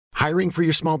Hiring for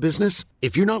your small business?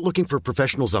 If you're not looking for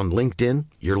professionals on LinkedIn,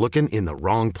 you're looking in the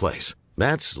wrong place.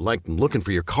 That's like looking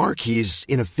for your car keys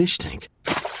in a fish tank.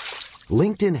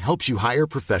 LinkedIn helps you hire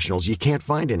professionals you can't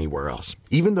find anywhere else,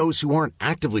 even those who aren't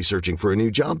actively searching for a new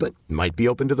job but might be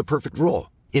open to the perfect role.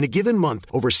 In a given month,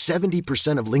 over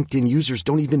 70% of LinkedIn users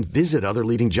don't even visit other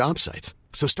leading job sites.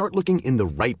 So start looking in the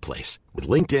right place. With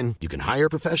LinkedIn, you can hire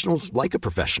professionals like a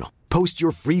professional. Post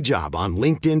your free job on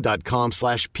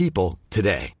linkedin.com/people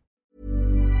today.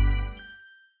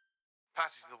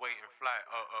 Passengers awaiting flight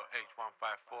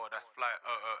OOH-154. That's flight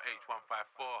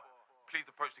OOH-154. Please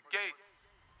approach the gates.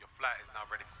 Your flight is now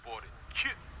ready for boarding.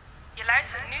 Je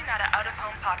luistert nu naar de Out of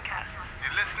Home podcast.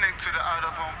 You're listening to the Out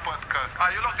of Home podcast.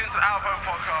 You're locked into the Out of Home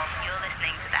podcast. You're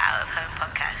listening to the Out of Home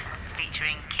podcast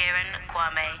featuring Kieran,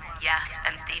 Kwame, Yaf,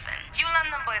 and Stephen. You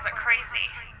London boys are crazy.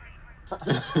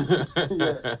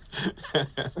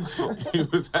 He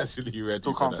was actually ready.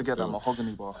 Still can't forget that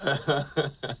mahogany bar.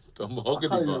 The mahogany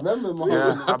bar. I can't remember mahogany.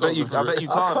 Yeah, I bet you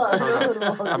can't.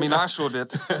 I mean, I sure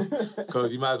did.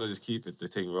 Because you might as well just keep the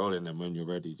thing rolling, and when you're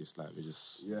ready, just like we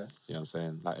just, you know what I'm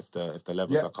saying? Like if the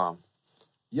levels are calm.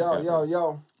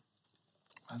 Yo.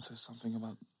 Man says something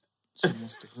about she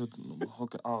wants the hood and the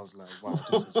mahogany. I was like, wow,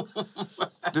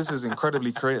 this is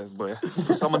incredibly creative, boy.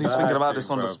 For someone who's thinking about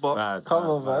this on the spot. Come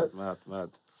on, Mad.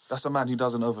 That's a man who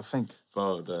doesn't overthink.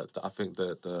 Bro, I think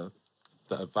the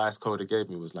advice Koder gave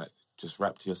me was like, just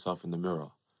rap to yourself in the mirror.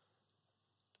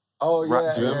 Oh, yeah.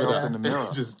 Rap to yourself in the mirror.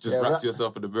 just rap to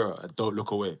yourself in the mirror and don't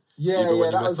look away. Yeah,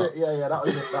 that was it. Yeah, that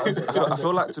was it. I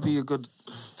feel like to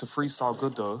freestyle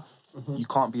good though, you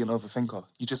can't be an overthinker.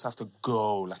 You just have to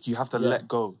go. Like, you have to let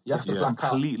go. You have to black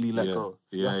out. Completely let go.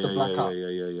 Yeah. You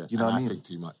know what I mean? think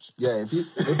too much. Yeah, if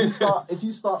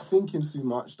you start thinking too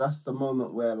much, that's the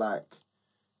moment where, like,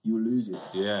 you lose it.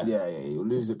 Yeah. Yeah, you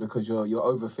lose it because you're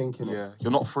overthinking it. Yeah,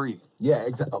 you're not free. Yeah,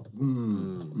 exactly.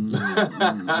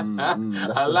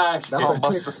 I like it. That's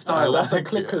Buster style. That's a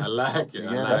clickers. I like it.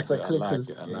 Yeah, that's a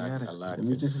clickers. I like it. Let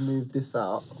me just move this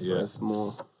out so it's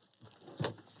more...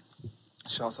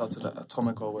 Shouts out to the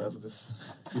Atomic or whatever this...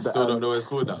 You still don't know what it's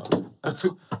called now?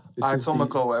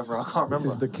 Atomic or whatever, I can't remember. This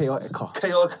is the Chaotica.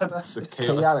 Chaotica, that's it.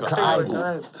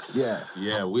 Chaotica. Yeah.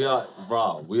 Yeah, we are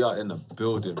in the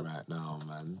building right now,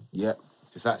 man. Yeah.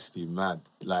 It's actually mad.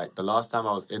 Like, the last time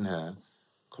I was in here,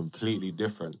 completely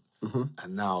different. Mm-hmm.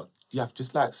 And now, you have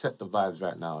just, like, set the vibes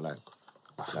right now. Like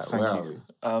Thank where you.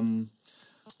 are we?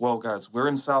 Well, guys, we're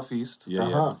in Southeast.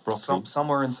 Yeah.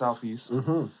 Somewhere in Southeast.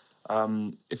 Mm-hmm.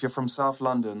 If you're from South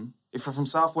London, if you're from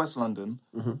Southwest London,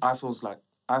 I feel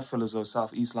as though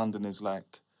Southeast London is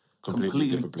like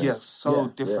completely different place. Yeah,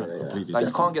 different. Yeah. Completely Like, different.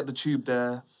 you can't get the tube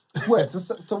there. Where?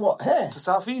 To what? Here? To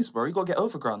Southeast, bro. You got to get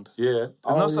overground. Yeah.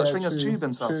 There's no such thing as tube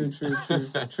in Southeast.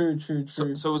 True. So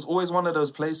it's always one of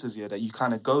those places, that you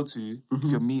kind of go to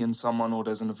if you're meeting someone or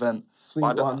there's an event.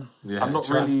 Sweet one. Yeah, I'm not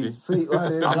trust really... me. Sweet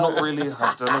one. I don't know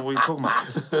what you're talking about.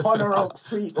 Honor Oak,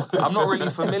 sweet one. I'm not really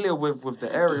familiar with the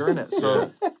area, innit?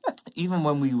 So even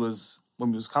when we was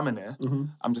coming here,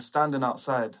 I'm just standing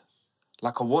outside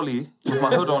like a wally with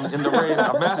my hood on in the rain. I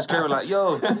messaged Karen like,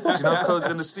 yo, do you know if Code's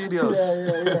in the studio?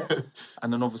 Yeah.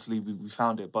 And then obviously we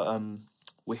found it. But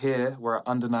we're here. We're at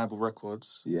Undeniable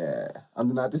Records. Yeah.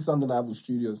 This is Undeniable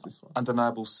Studios, this one.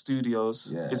 Undeniable Studios.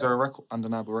 Yeah. Is there a record?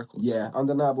 Undeniable Records? Yeah,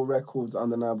 Undeniable Records,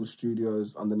 Undeniable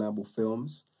Studios, Undeniable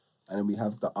Films. And then we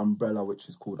have the umbrella, which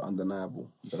is called Undeniable.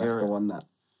 So that's the one that...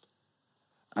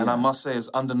 And I must say, it's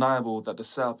undeniable that the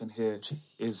setup in here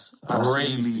is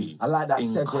crazy. I like that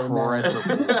segue, man.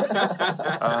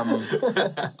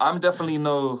 I'm definitely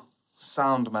no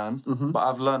sound man, but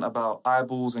I've learned about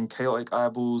eyeballs and chaotic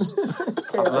eyeballs.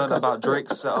 I've learned about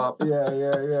Drake's setup.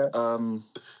 Yeah.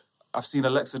 I've seen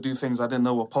Alexa do things I didn't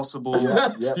know were possible.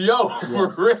 Yeah. Yo, for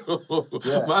real.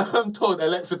 Yeah. Man told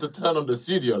Alexa to turn on the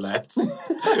studio lights.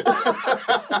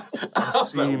 I've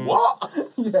seen... What?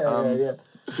 Yeah.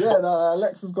 Yeah, no,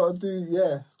 Alexa's got to do,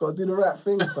 it's got to do the right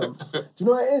thing, fam. Do you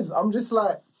know what it is? I'm just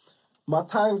like, my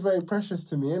time's very precious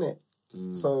to me, innit?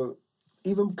 So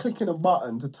even clicking a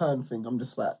button to turn thing, I'm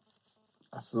just like,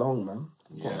 that's long, man.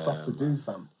 Got stuff to do,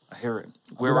 fam. I hear it.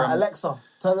 We're like, Alexa,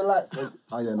 turn the lights.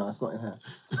 Oh, yeah, no, it's not in here.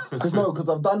 Because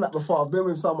I've done that before. I've been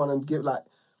with someone and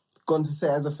gone to say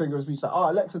as a figure of speech, like,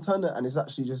 oh, Alexa, turn it. And it's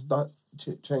actually just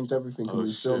changed everything and we're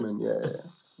filming. Yeah.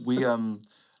 We,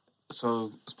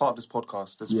 so as part of this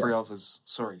podcast, there's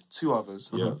two others.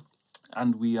 Yeah.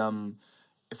 And we,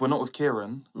 if we're not with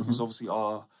Kieran, who's obviously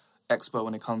our expert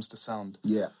when it comes to sound.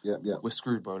 Yeah. We're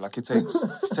screwed, bro. Like, it takes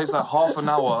like half an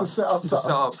hour to set up.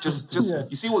 Just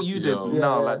you see what you did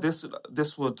now. Like, this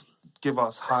would give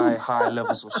us high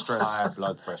levels of stress. High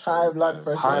blood pressure.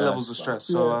 High levels of stress.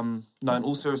 So, no, in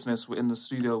all seriousness, we're in the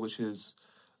studio, which is,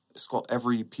 it's got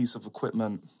every piece of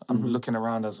equipment. I'm looking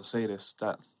around as I say this,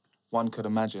 that one could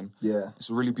imagine. Yeah. It's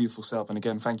a really beautiful setup. And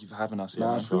again, thank you for having us here.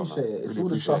 I man. appreciate it. It's Really all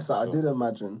the appreciate stuff that I Sure. did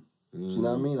imagine. Do you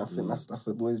know what I mean? I think that's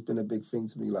always been a big thing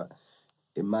to me, like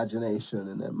imagination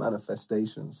and then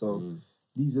manifestation. So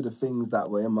these are the things that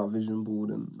were in my vision board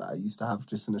and that I used to have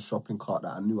just in a shopping cart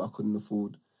that I knew I couldn't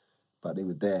afford, but they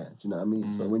were there. Do you know what I mean?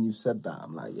 So when you said that,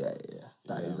 I'm like,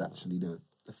 that is actually the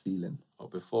feeling. Well,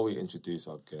 before we introduce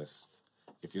our guest,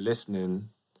 if you're listening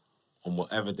on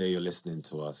whatever day you're listening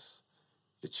to us,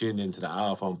 you're tuned into the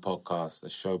Out of Home podcast, a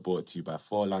show brought to you by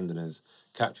 4 Londoners,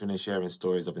 capturing and sharing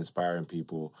stories of inspiring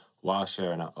people while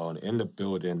sharing our own. In the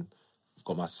building, we've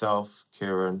got myself,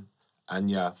 Kieran, and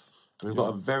Yaf, and we've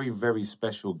got a very, very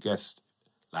special guest,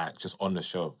 like, just on the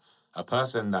show. A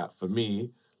person that, for me,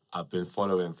 I've been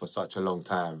following for such a long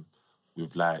time.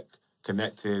 We've, like,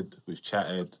 connected, we've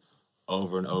chatted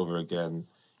over and over again.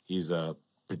 He's a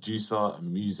producer, a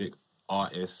music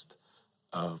artist,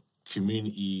 a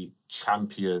community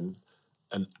champion,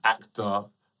 an actor,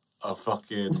 a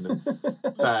fucking,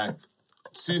 like,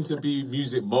 soon-to-be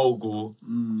music mogul.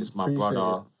 It's my appreciate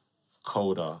brother,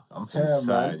 Koder. I'm here,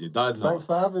 inside. man. You done now. Thanks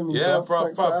for having me, Yeah, bro.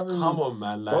 Thanks for bro. having Come me. on,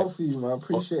 man. Like, Both of you, man. I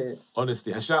appreciate it.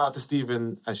 honestly. And shout out to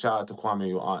Stephen and shout out to Kwame,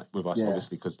 who are with us, Yeah.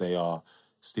 obviously, because they are...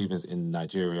 Stephen's in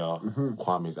Nigeria,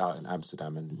 Kwame's out in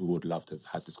Amsterdam, and we would love to have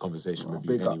had this conversation with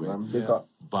you Big up, anyway. man. Big up.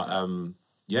 But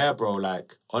yeah, bro,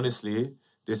 like, honestly,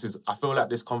 I feel like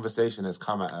this conversation has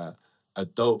come at a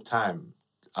dope time,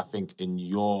 I think, in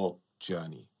your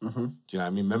journey. Do you know what I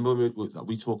mean? Remember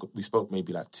we spoke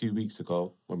maybe like 2 weeks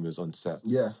ago when we was on set.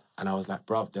 Yeah. And I was like,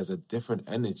 bruv, there's a different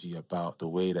energy about the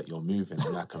way that you're moving,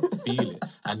 and I can feel it.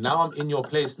 And now I'm in your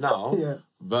place now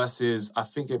versus, I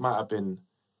think it might have been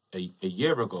a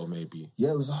year ago, maybe.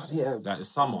 Yeah, it was, Like the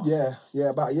summer. Yeah,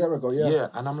 about a year ago, Yeah,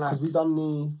 and I'm like... Because we done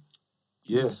the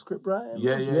Yeah. script writing.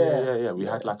 Yeah. We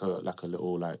had like a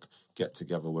little like get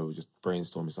together where we were just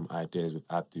brainstorming some ideas with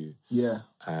Abdu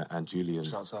and Julian.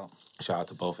 Shouts out. Shout out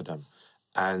to both of them.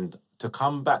 And to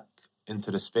come back into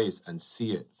the space and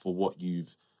see it for what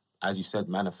you've, as you said,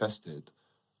 manifested,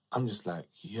 I'm just like,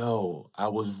 yo, I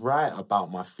was right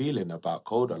about my feeling about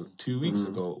Koder 2 weeks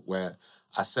ago, where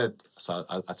I said, so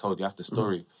I told you after the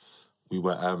story, we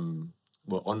were on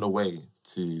the way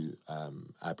to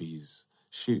Abby's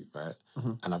shoot, right?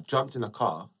 And I've jumped in a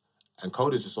car, and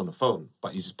Koder's just on the phone,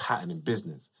 but he's just patting in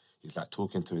business. He's like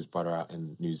talking to his brother out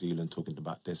in New Zealand, talking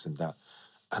about this and that.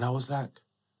 And I was like,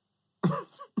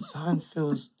 something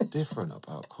feels different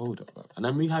about Koder, bro. And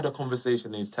then we had a conversation,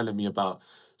 and he's telling me about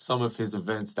some of his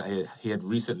events that he had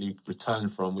recently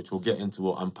returned from, which we'll get into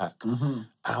or unpack. And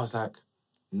I was like,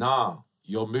 nah,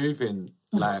 you're moving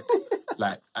like,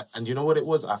 and you know what it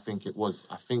was? I think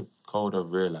Koder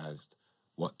realised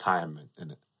what time meant,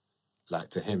 innit? Like,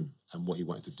 to him, and what he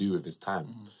wanted to do with his time.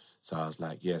 So I was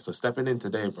like, yeah, so stepping in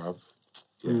today, bruv,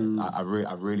 I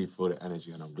really feel the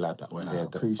energy, and I'm glad that we're here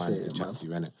to finally chat to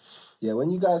you, innit? Yeah, when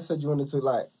you guys said you wanted to,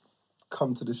 like,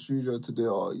 come to the studio to do it,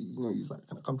 or, you know, he's like,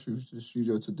 can I come to the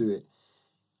studio to do it?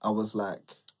 I was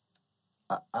like,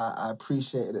 I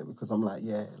appreciated it, because I'm like,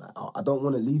 yeah, like, I don't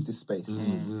want to leave this space.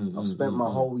 I've spent my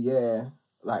whole year,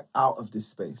 like, out of this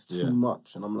space too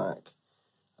much, and I'm like,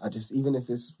 I just, even if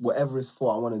it's whatever it's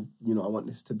for, I want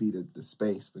this to be the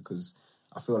space, because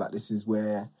I feel like this is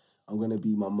where I'm going to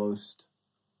be my most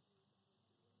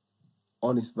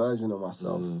honest version of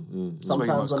myself.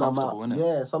 Sometimes when I'm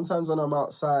out, sometimes when I'm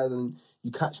outside and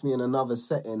you catch me in another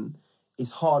setting,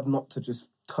 it's hard not to just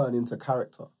turn into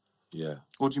character. Yeah.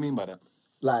 What do you mean by that?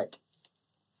 Like,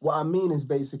 what I mean is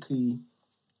basically,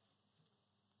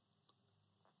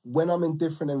 when I'm in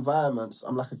different environments,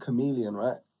 I'm like a chameleon,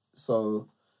 right? So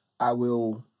I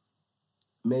will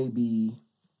maybe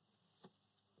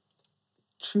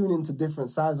tune into different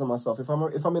sides of myself. If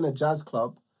I'm in a jazz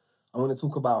club, I'm going to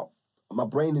talk about, my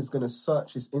brain is going to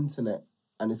search this internet,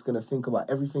 and it's going to think about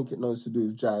everything it knows to do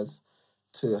with jazz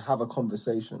to have a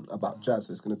conversation about jazz.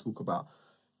 So it's going to talk about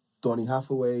Donny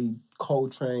Hathaway,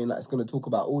 Coltrane, like, it's going to talk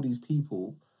about all these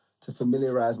people to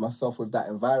familiarise myself with that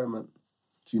environment.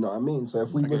 Do you know what I mean? So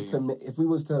if we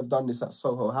was to have done this at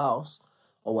Soho House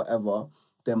or whatever,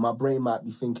 then my brain might be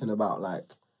thinking about,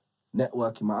 like,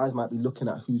 networking. My eyes might be looking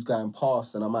at who's going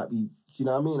past, and I might be, do you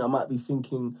know what I mean? I might be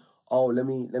thinking, oh, let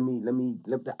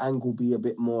the angle be a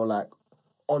bit more, like,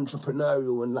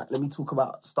 entrepreneurial, and, like, let me talk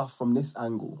about stuff from this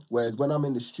angle. Whereas when I'm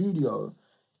in the studio,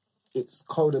 it's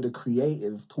Koder the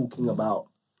creative talking about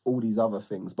all these other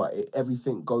things, but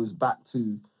everything goes back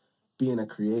to being a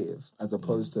creative as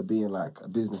opposed to being like a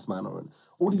businessman or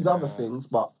all these other things.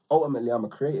 But ultimately, I'm a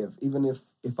creative. Even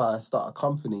if I start a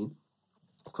company,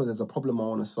 it's because there's a problem I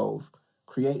want to solve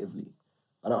creatively.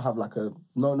 I don't have like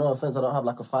no offense, I don't have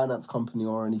like a finance company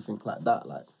or anything like that.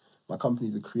 Like, my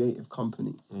company's a creative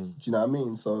company. Do you know what I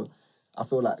mean? So I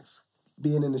feel like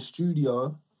being in the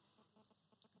studio,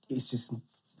 it's just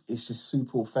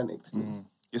super authentic to me.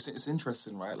 It's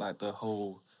interesting, right? Like the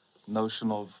whole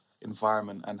notion of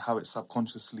environment and how it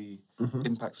subconsciously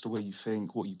impacts the way you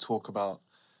think, what you talk about.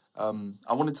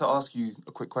 I wanted to ask you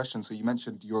a quick question. So you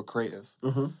mentioned you're a creative.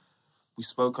 We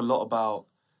spoke a lot about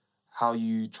how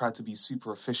you try to be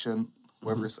super efficient,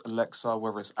 whether it's Alexa,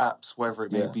 whether it's apps, wherever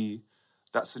it may be.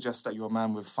 That suggests that you're a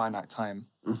man with finite time.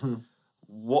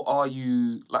 What are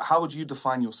you, like, how would you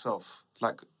define yourself?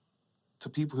 Like, to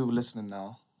people who are listening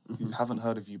now, who haven't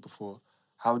heard of you before,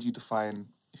 how would you define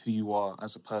who you are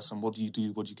as a person? What do you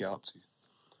do? What do you get up to?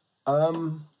 I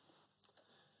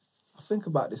think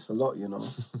about this a lot, you know,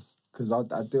 because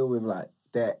I deal with like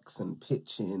decks and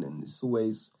pitching, and it's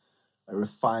always a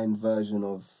refined version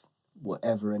of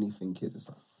whatever anything is. It's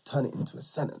like, turn it into a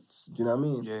sentence. Do you know what I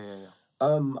mean? Yeah.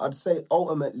 I'd say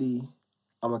ultimately,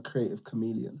 I'm a creative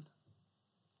chameleon.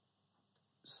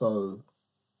 So,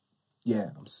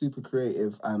 yeah, I'm super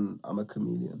creative and I'm a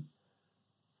chameleon.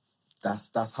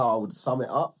 That's how I would sum it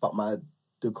up. But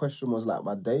the question was like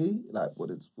my day, like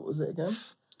what was it again?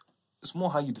 It's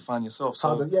more how you define yourself.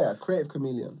 So Creative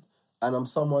chameleon. And I'm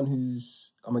someone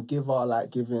I'm a giver. I like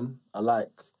giving. I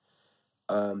like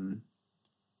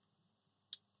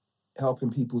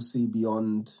helping people see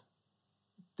beyond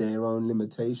their own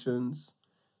limitations.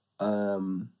 I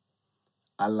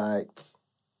like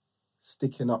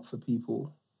sticking up for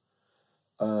people.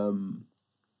 I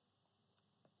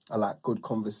like good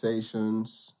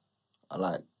conversations. I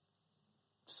like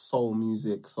soul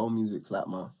music. Soul music's like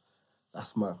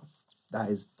that's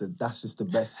just the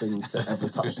best thing to ever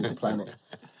touch this planet.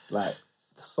 Like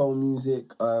soul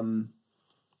music,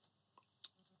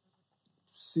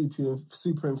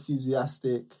 super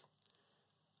enthusiastic.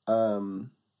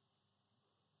 I'm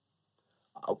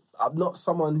not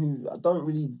someone who I don't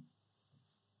really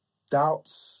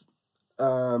doubts.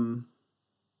 I've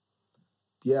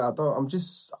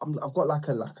got like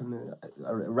an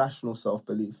irrational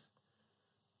self-belief.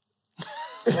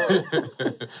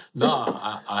 No,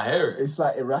 I hear it. It's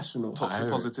like irrational. Toxic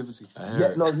positivity.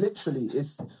 No, literally.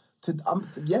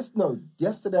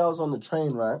 Yesterday I was on the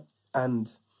train, right?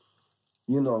 And,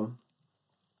 you know,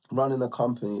 running a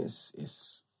company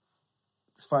is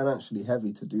financially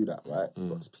heavy to do that, right? You've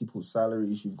got people's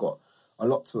salaries, you've got a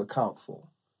lot to account for,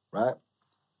 right?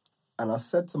 And I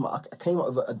said to I came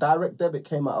out with a direct debit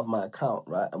came out of my account,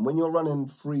 right? And when you're running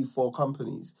 3-4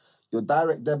 companies, your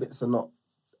direct debits are not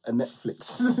a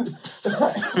Netflix.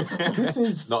 This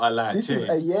is not a lie. This is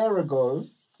a year ago.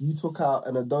 You took out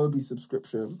an Adobe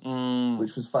subscription,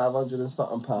 which was £500 and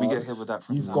something pounds. We get hit with that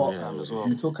from time as well.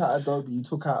 You took out Adobe. You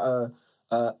took out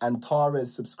a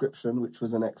Antares subscription, which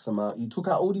was an X amount. You took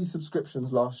out all these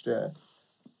subscriptions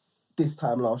this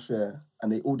time last year,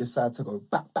 and they all decided to go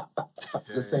back at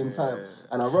the same time.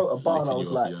 And I wrote a bar, and I was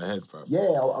like, I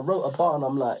wrote a bar, and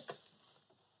I'm like,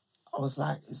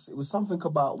 it was something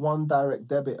about one direct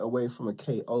debit away from a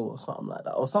KO or something like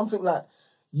that. Or something like,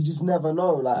 you just never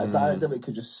know. Like, a direct debit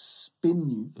could just spin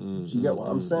you. Do you get what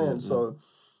I'm saying? So,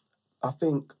 I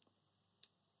think,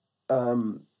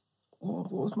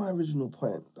 what was my original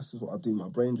point? This is what I do. My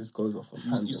brain just goes off on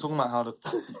tangents. You're talking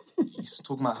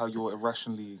about how you're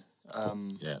irrationally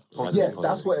positive. Yeah,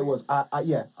 that's what it was.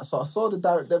 So I saw the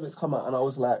direct debits come out, and I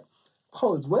was like,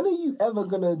 Codes, when are you ever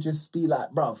gonna just be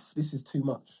like, bruv, this is too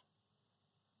much?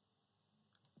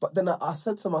 But then I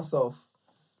said to myself,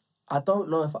 I don't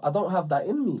know if I don't have that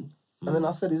in me. And then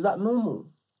I said, is that normal?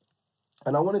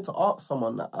 And I wanted to ask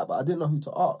someone that, but I didn't know who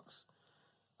to ask.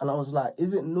 And I was like,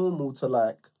 is it normal to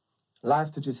like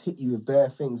life to just hit you with bare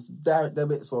things, direct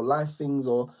debits or life things,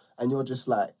 and you're just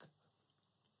like,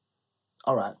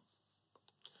 all right,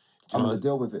 I'm going to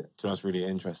deal with it. Do you know what's really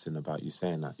interesting about you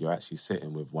saying that? You're actually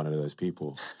sitting with one of those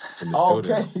people in this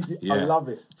building. Okay, yeah. I love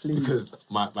it, please. Because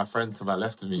my friend to my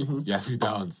left of me, Yaffy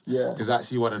Downs, yeah, is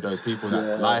actually one of those people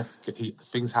that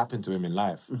things happen to him in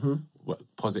life,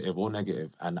 positive or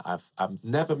negative, and I've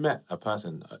never met a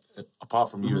person,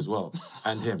 apart from you as well,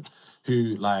 and him,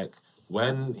 who like,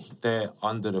 when they're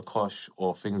under the cosh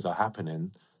or things are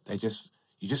happening, you just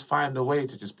find a way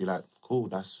to just be like, cool,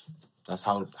 that's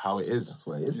how it is. That's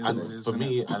what it is. And for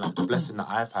me, and like the blessing that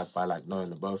I've had by like knowing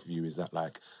the both of you is that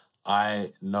like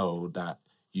I know that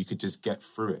you could just get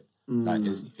through it. Like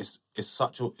it's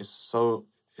such a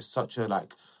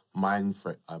like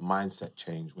mindset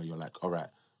change where you're like, all right,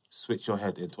 switch your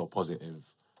head into a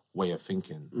positive way of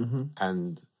thinking,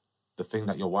 and the thing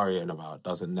that you're worrying about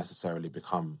doesn't necessarily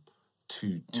become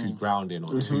too grounding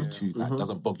or too like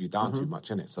doesn't bog you down too much,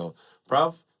 innit? So,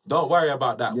 bruv, don't worry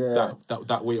about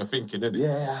that way of thinking, innit?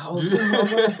 Yeah, I was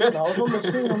on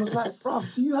the train. I was like,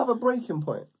 bruv, do you have a breaking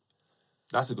point?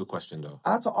 That's a good question, though.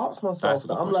 I had to ask myself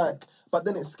that. I'm like, but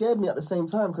then it scared me at the same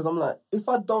time because I'm like, if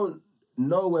I don't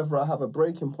know whether I have a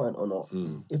breaking point or not,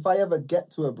 if I ever get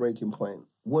to a breaking point,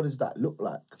 what does that look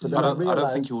like? But then I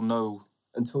don't think you'll know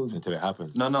until it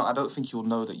happens. No, I don't think you'll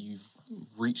know that you've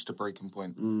reached a breaking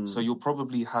point. So you'll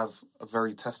probably have a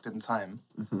very testing time,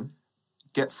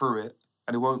 get through it,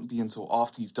 and it won't be until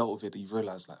after you've dealt with it that you've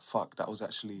realised, like, fuck, that was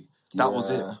it.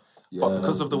 Yeah. But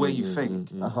because of the way you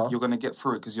think, you're going to get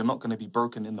through it because you're not going to be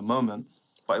broken in the moment,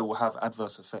 but it will have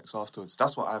adverse effects afterwards.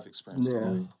 That's what I've experienced.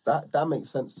 Yeah, that makes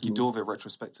sense to me. You deal with it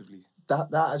retrospectively.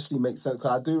 That actually makes sense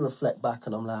because I do reflect back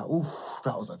and I'm like, ooh,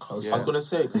 that was a close one. I was going to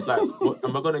say, because like,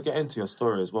 and we're going to get into your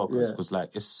story as well, because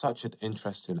like, it's such an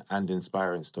interesting and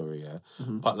inspiring story, yeah?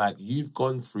 But like, you've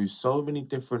gone through so many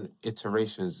different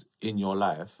iterations in your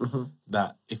life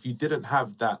that if you didn't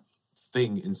have that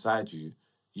thing inside you,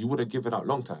 you would have given up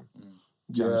long time. Do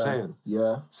you know what I'm saying?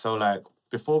 Yeah. So like,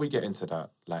 before we get into that,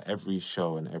 like every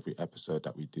show and every episode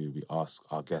that we do, we ask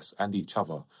our guests and each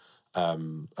other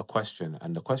a question.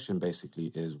 And the question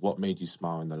basically is, what made you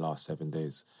smile in the last 7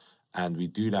 days? And we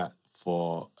do that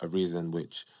for a reason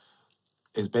which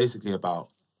is basically about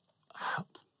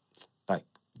like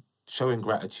showing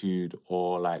gratitude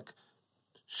or like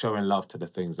showing love to the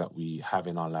things that we have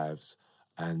in our lives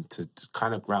and to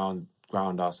kind of ground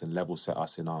us and level set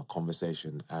us in our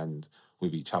conversation and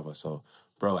with each other. So,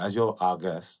 bro, as you're our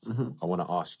guest, I want to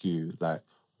ask you, like,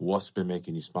 what's been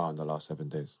making you smile in the last 7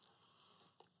 days?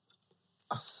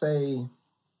 I say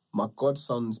my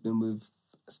godson's been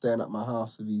staying at my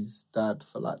house with his dad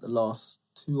for like the last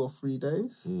 2 or 3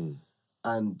 days.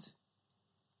 And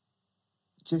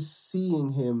just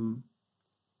seeing him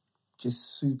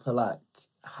just super like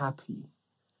happy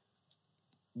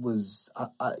was,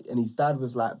 and his dad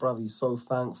was like, bruv, he's so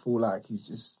thankful, like he's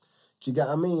just, do you get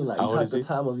what I mean? Like he's had the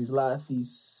time of his life, he's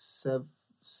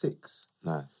 6.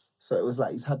 Nice. So it was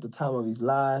like he's had the time of his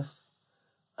life,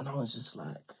 and I was just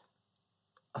like,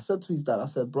 I said to his dad, I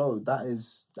said, bro,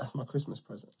 that's my Christmas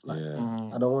present. Like,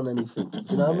 I don't want anything. Do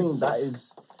you know what I mean? That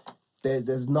is,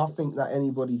 there's nothing that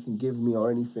anybody can give me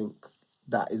or anything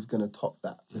that is going to top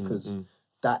that, because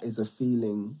that is a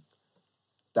feeling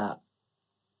that,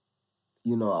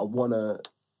 you know, I want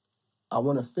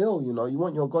to feel, you know. You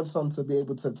want your godson to be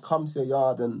able to come to your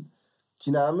yard and, do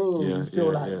you know what I mean? You feel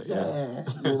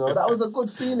you know, that was a good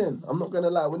feeling. I'm not going to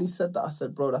lie. When he said that, I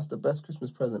said, bro, that's the best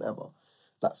Christmas present ever.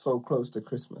 That's so close to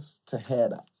Christmas, to hear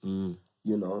that, you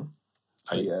know?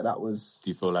 So, that was... Do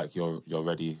you feel like you're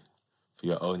ready for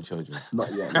your own children?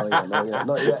 Not yet. But I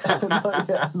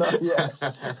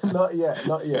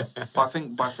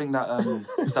think that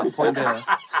that point there,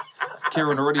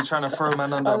 Kieran already trying to throw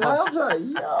man under the bus. I was like,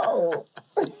 yo...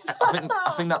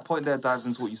 I think that point there dives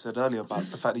into what you said earlier about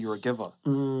the fact that you're a giver.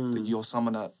 That you're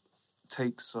someone that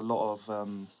takes a lot of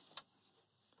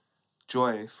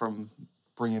joy from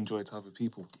bringing joy to other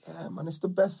people. Yeah, man, it's the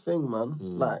best thing, man.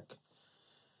 Like,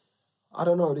 I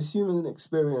don't know, this human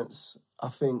experience, I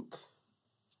think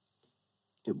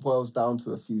it boils down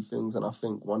to a few things, and I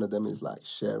think one of them is like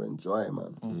sharing joy,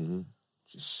 man.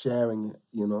 Just sharing it,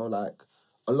 you know, like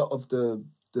a lot of the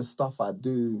stuff I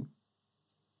do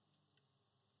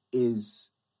is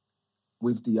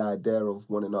with the idea of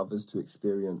wanting others to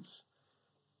experience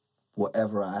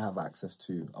whatever I have access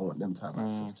to, I want them to have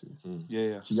access to.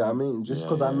 Yeah. Do you know what I mean? Just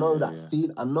because I know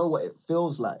I know what it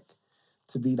feels like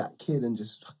to be that kid and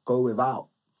just go without.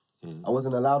 I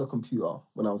wasn't allowed a computer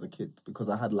when I was a kid because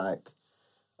I had like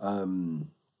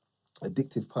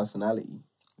addictive personality.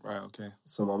 Right, okay.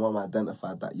 So my mum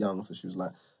identified that young, so she was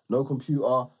like, no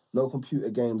computer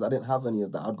games. I didn't have any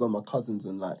of that. I'd go with my cousins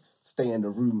and like stay in the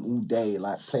room all day,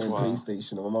 like playing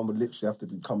PlayStation, and my mum would literally have to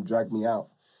come drag me out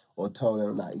or tell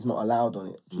them that he's not allowed on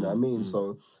it. Do you know what I mean?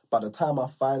 So by the time I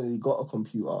finally got a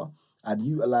computer, I'd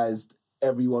utilised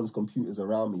everyone's computers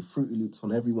around me, Fruity Loops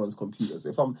on everyone's computers.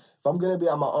 If I'm gonna be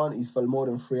at my auntie's for more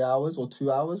than 3 hours or 2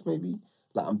 hours maybe,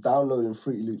 like I'm downloading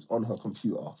Fruity Loops on her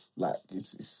computer. Like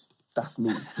that's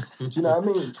me. Do you know what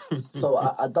I mean? So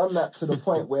I done that to the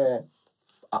point where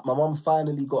my mum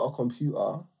finally got a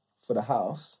computer for the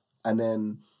house, and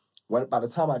then by the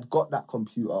time I'd got that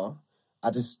computer,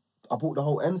 I brought the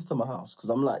whole ends to my house because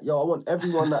I'm like, yo, I want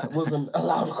everyone that wasn't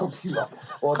allowed a computer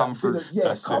or come through.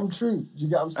 Come true. Do you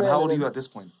get what I'm saying? And how old are you at this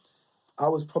point? I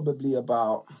was probably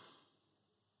about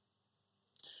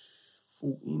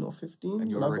 14 or 15. And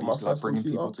you when were I got already my like first bringing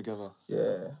computer. people together.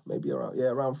 Yeah, maybe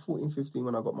around 14, 15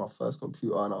 when I got my first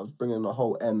computer, and I was bringing the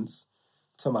whole ends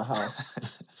to my house.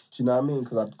 Do you know what I mean?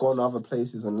 Because I'd gone other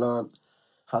places and learned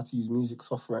how to use music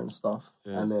software and stuff.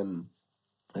 Yeah. And then,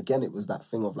 again, it was that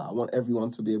thing of like, I want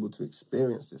everyone to be able to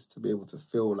experience this, to be able to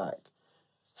feel like,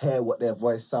 hear what their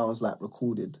voice sounds like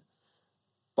recorded,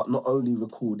 but not only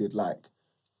recorded, like,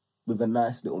 with a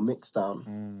nice little mix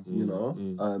down, you know?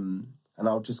 And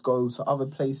I'll just go to other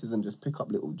places and just pick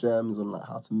up little gems on like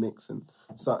how to mix and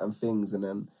certain things. And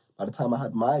then by the time I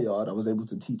had my yard, I was able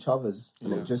to teach others.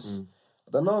 And it just,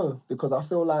 I don't know, because I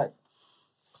feel like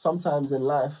sometimes in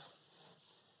life,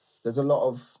 there's a lot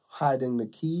of hiding the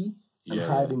key and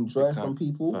hiding joy from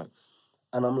people. Facts.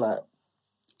 And I'm like,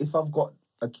 if I've got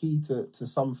a key to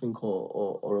something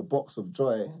or a box of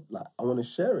joy, like I want to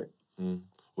share it.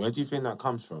 Where do you think that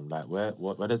comes from? Like, where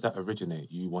does that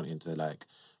originate? You wanting to like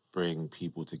bring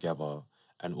people together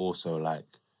and also like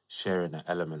sharing an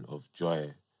element of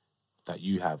joy that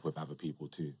you have with other people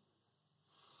too?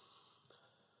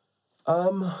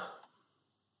 I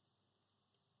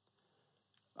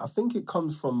think it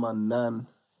comes from my nan.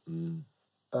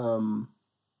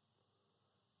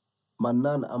 My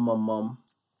nan and my mum.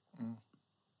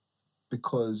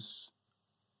 Because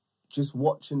just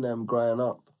watching them growing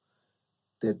up,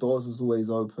 their doors was always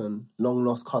open. Long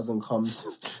lost cousin comes.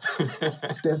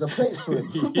 There's a plate for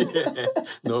him.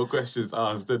 No questions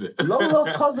asked, did it? Long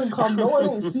lost cousin come. No one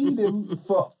ain't seen him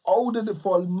for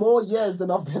more years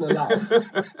than I've been alive.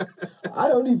 I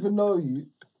don't even know you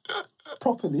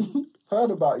properly. Heard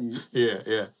about you.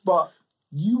 Yeah. But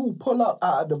you will pull up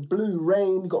out of the blue,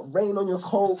 rain. You got rain on your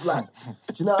coat. Like,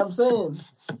 do you know what I'm saying?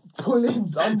 Pull in,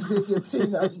 unzip your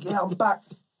thing. Like, yeah, I'm back.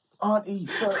 Auntie,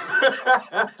 sorry.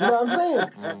 Do you know what I'm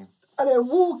saying? And then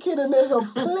walk in and there's a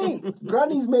plate.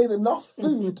 Granny's made enough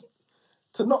food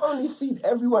to not only feed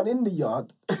everyone in the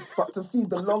yard, but to feed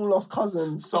the long-lost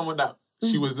cousins. Someone that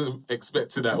she wasn't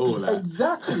expecting at all. Like.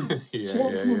 Exactly. She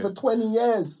ain't seen for 20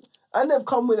 years. And they've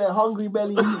come with their hungry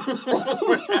belly. My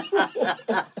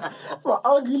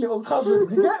hungry little cousin,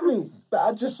 you get me? That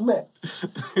I just met. Do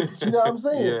you know what I'm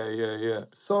saying? Yeah.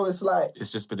 So it's like... It's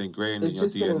just been ingrained in your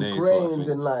It's just DNA. been ingrained sort of thing.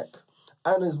 in like...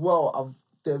 And as well,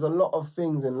 there's a lot of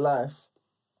things in life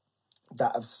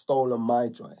that have stolen my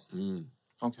joy.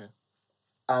 Okay.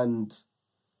 And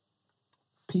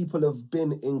people have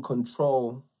been in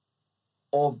control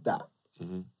of that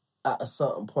at a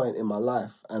certain point in my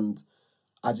life. And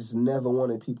I just never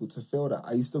wanted people to feel that.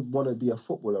 I used to want to be a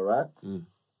footballer, right?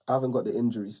 I haven't got the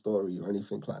injury story or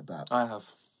anything like that. I have.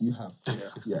 You have?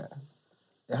 Yeah.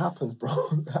 It happens, bro.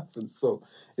 It happens. So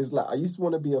it's like I used to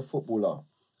want to be a footballer.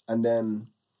 And then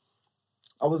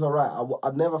I was all right.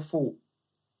 I never thought...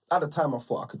 At the time, I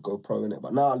thought I could go pro in it.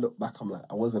 But now I look back, I'm like,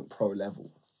 I wasn't pro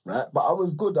level, right? But I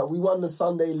was good. We won the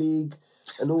Sunday League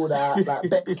and all that, like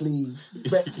Bexley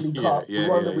Cup.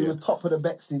 We was top of the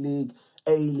Bexley League,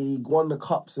 A-League, won the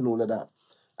cups and all of that.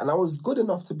 And I was good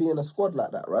enough to be in a squad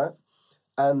like that, right?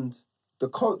 And the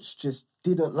coach just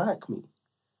didn't like me.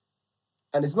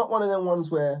 And it's not one of them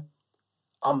ones where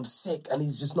I'm sick and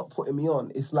he's just not putting me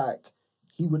on. It's like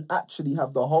he would actually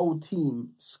have the whole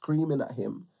team screaming at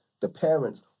him, the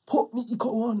parents, put Nico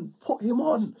on, put him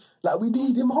on. Like, we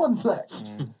need him on, like.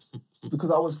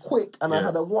 Because I was quick and I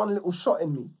had a one little shot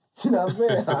in me. Do you know what I'm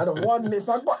saying? I had a one lift.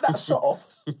 I got that shot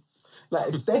off. Like,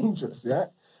 it's dangerous, yeah?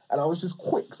 And I was just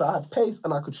quick, so I had pace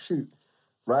and I could shoot,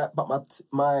 right? But I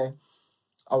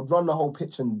would run the whole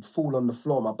pitch and fall on the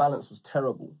floor. My balance was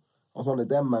terrible. I was one of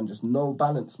them, man, just no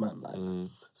balance, man. Like,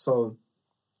 so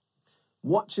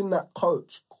watching that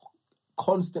coach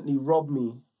constantly rob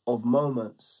me of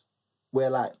moments where,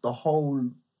 like, the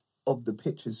whole of the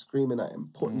pitch is screaming at him,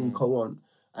 put Nico on,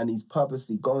 and he's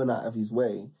purposely going out of his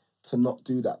way to not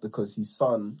do that because his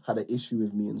son had an issue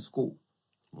with me in school.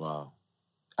 Wow.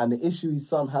 And the issue his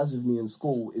son has with me in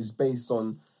school is based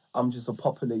on I'm just a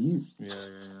popular youth. Yeah.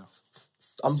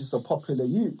 I'm just a popular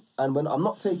youth. And when I'm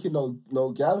not taking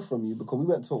no gal from you because we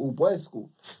went to an all-boys school.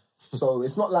 So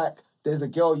it's not like there's a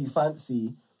girl you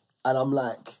fancy and I'm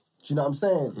like, do you know what I'm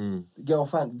saying?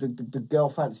 The girl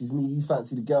fancies me, you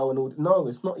fancy the girl and all. No,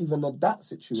 it's not even that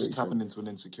situation. Just tapping into an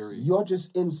insecurity. You're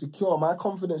just insecure. My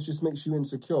confidence just makes you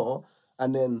insecure.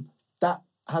 And then that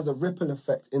has a ripple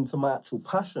effect into my actual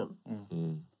passion.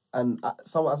 And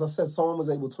as I said, someone was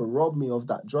able to rob me of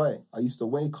that joy. I used to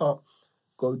wake up,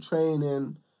 go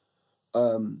training,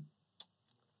 go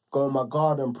in my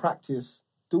garden, practice,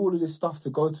 do all of this stuff to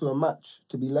go to a match,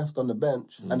 to be left on the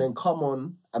bench, and then come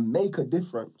on and make a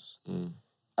difference.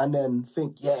 And then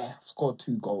think, I've scored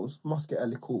 2 goals, must get a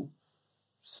little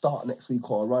start next week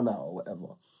or a run out or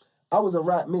whatever. I was a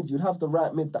right mid. You'd have the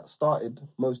right mid that started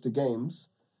most of the games,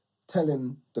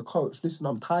 telling the coach, "Listen,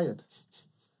 I'm tired."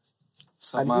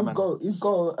 And he'd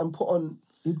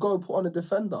go put on a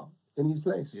defender in his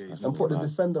place and put the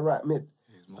defender right mid.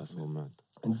 That's all mad.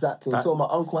 Exactly. Until my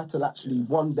uncle had to actually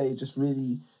one day just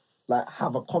really like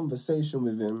have a conversation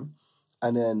with him,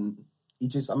 and then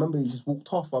I remember he just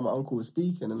walked off while my uncle was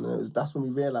speaking, and that's when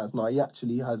we realised, no, he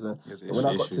actually has a. When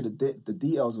I got to the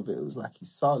details of it, it was like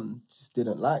his son just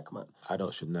didn't like, man.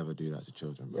 Adults should never do that to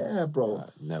children, bro. Yeah, bro.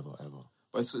 Never, ever.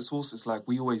 But it's like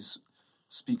we always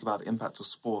speak about the impact of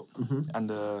sport and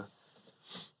the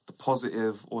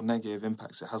positive or negative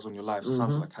impacts it has on your life.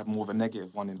 Sounds like had more of a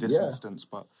negative one in this instance,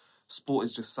 but sport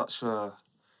is just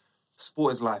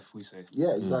sport is life, we say.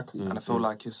 Yeah, exactly. And I feel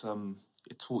like it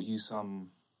taught you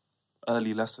some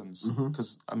early lessons,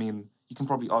 because I mean, you can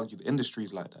probably argue the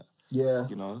industry's like that. Yeah.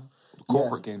 You know, the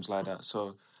corporate games like that.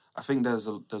 So I think there's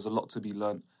a lot to be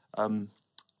learnt.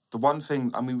 The one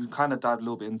thing, I mean, we've kind of dived a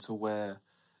little bit into where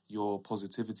your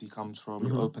positivity comes from,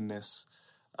 your openness.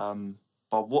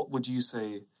 But what would you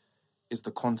say is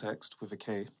the context with a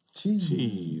K?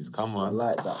 Jeez, come on. I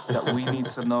like that. That we need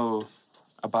to know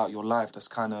about your life that's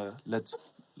kind of led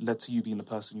to you being the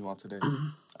person you are today.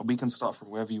 And we can start from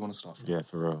wherever you want to start from. Yeah,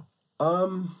 for real.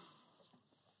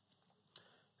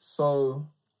 So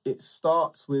it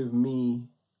starts with me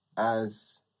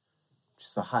as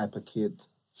just a hyper kid.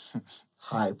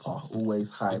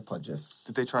 Always hyper, just...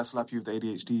 Did they try to slap you with the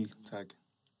ADHD tag?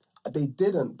 They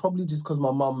didn't, probably just because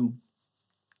my mum...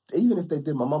 Even if they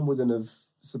did, my mum wouldn't have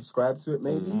subscribed to it,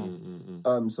 maybe.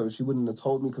 So she wouldn't have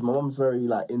told me, because my mum's very,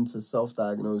 like, into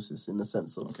self-diagnosis in the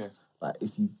sense of... Okay. Like,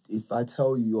 if I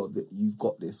tell you you've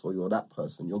got this or you're that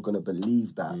person, you're going to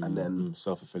believe that, and then...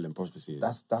 Self-fulfilling prophecy.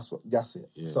 That's it.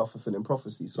 Yeah. Self-fulfilling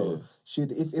prophecy. So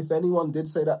if anyone did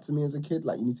say that to me as a kid,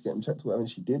 like, you need to get him checked or whatever, and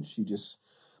she did, she just...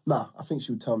 Nah, I think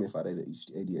she would tell me if I had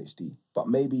ADHD. But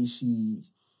maybe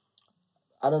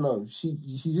I don't know,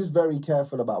 she's just very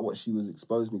careful about what she was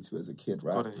exposed me to as a kid,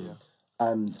 right? Got it, yeah.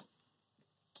 And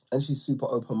she's super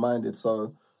open-minded.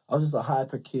 So I was just a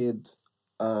hyper kid.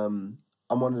 I'm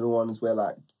one of the ones where,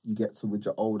 like, you get to with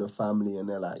your older family and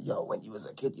they're like, yo, when you was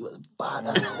a kid, you was bad.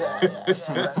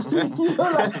 Yeah. You know,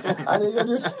 like, and then you're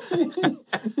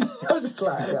just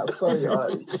like, yeah, sorry,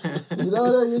 honey. You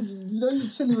know, you're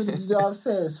chilling with, you know what I'm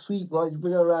saying, sweet one, you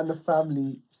bring her around the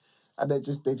family and they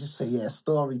just say, yeah,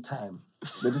 story time.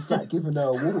 They're just like giving her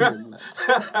a warning.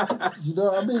 Like, you know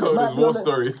what I mean? Koder's war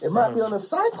stories. It might be on a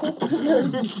cycle.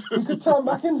 You could turn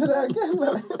back into that again.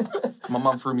 Like. My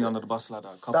mum threw me under the bus like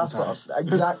that a couple times.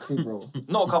 Exactly, bro.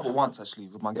 Not a couple, once actually,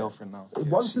 with my girlfriend now.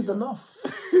 Once is enough.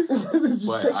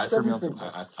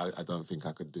 I don't think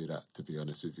I could do that, to be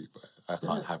honest with you. But I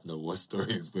can't have no war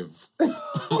stories with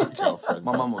my girlfriend.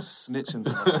 My mum was snitching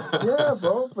to me. Yeah,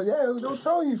 bro. But yeah, they'll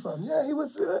tell you, fam. Yeah, he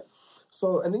was...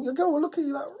 So, and then your girl will look at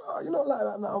you like, oh, you're not like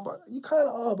that now, but you kind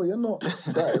of are, but you're not.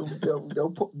 Like,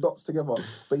 they'll put dots together.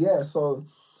 But yeah, so,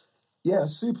 yeah,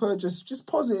 super, just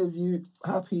positive, you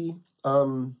happy.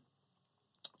 And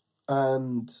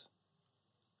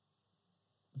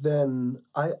then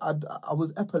I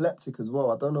was epileptic as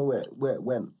well. I don't know where it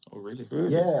went. Oh, really?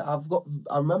 Yeah,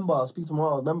 I remember, speaking to my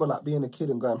mom, I remember like being a kid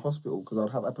and going to hospital because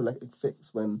I'd have epileptic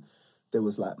fits when there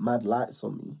was like mad lights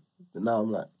on me. And now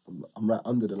I'm right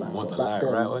under the light. You want the light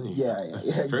right on you? Yeah,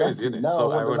 exactly. Crazy, isn't it? Now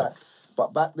So I want the ironic. light.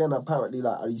 But back then, apparently,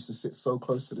 like I used to sit so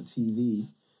close to the TV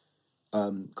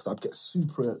because I'd get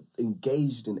super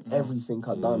engaged in everything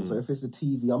I'd done. So if it's the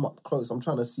TV, I'm up close. I'm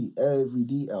trying to see every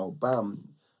detail.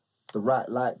 Bam, the right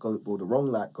light goes, or the wrong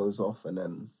light goes off, and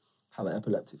then have an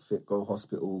epileptic fit, go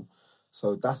hospital.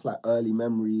 So that's like early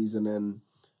memories. And then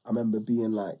I remember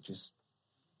being like just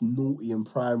naughty in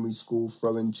primary school,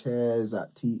 throwing chairs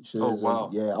at teachers. Oh, wow.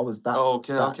 And, yeah, I was that. Oh,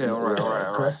 okay, that, all right.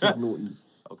 Aggressive naughty.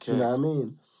 Okay. Do you know what I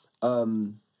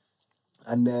mean?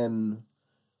 And then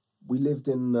we lived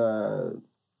in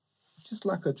just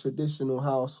like a traditional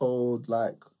household.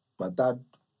 Like my dad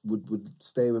would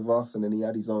stay with us, and then he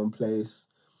had his own place.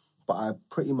 But I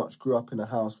pretty much grew up in a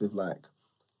house with like,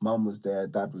 mum was there,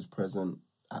 dad was present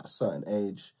at a certain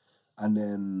age, and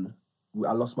then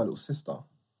I lost my little sister.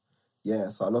 Yeah,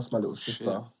 so I lost my little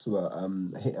sister to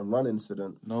a hit and run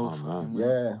incident. No, man.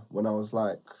 Yeah, when I was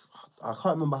like, I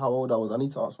can't remember how old I was. I need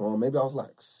to ask my mom. Maybe I was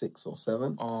like 6 or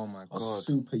 7. Oh my God. I was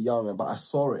super young, but I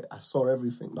saw it. I saw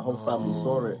everything. The whole family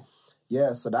saw it.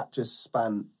 Yeah, so that just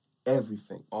spanned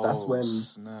everything. That's when,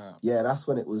 snap. Yeah, that's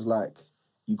when it was like,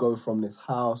 you go from this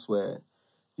house where,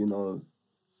 you know,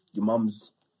 your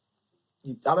mum's,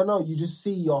 I don't know, you just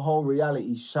see your whole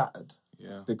reality shattered.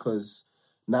 Yeah. Because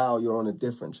now you're on a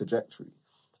different trajectory.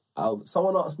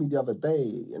 someone asked me the other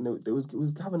day, and it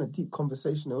was having a deep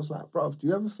conversation. It was like, bruv, do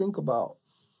you ever think about,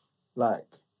 like,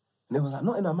 and it was like,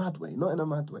 not in a mad way,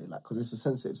 like, because it's a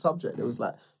sensitive subject. It was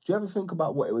like, do you ever think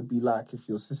about what it would be like if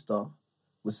your sister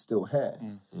was still here?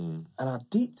 And I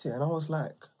deeped it, and I was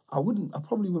like, I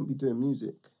probably wouldn't be doing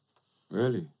music.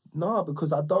 Really? No,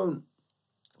 because I don't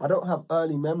have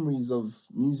early memories of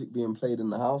music being played in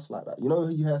the house like that. You know,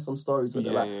 you hear some stories where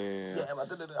they're like,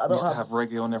 I used to have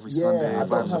reggae on every Sunday,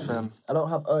 Vibes FM. I don't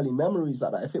have early memories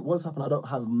like that. If it was happening, I don't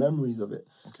have memories of it.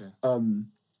 Okay.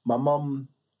 My mum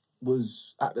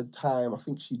was, at the time, I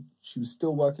think she was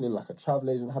still working in like a travel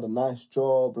agent, had a nice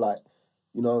job. Like,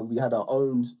 you know, we had our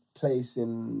own place it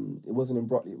wasn't in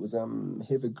Brockley, it was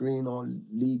Hither Green or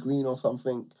Lee Green or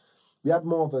something. We had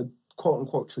more of a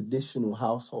quote-unquote traditional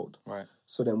household. Right.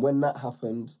 So then when that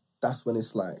happened, that's when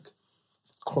it's like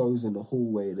clothes in the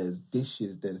hallway, there's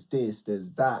dishes, there's this,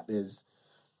 there's that,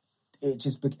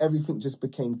 everything just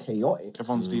became chaotic.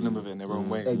 Everyone's dealing with it in their own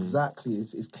way. Exactly,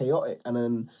 it's chaotic. And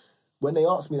then when they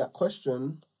asked me that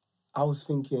question, I was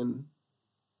thinking,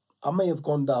 I may have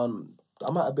gone down,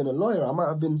 I might have been a lawyer, I might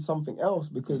have been something else,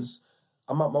 because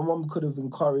my mum could have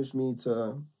encouraged me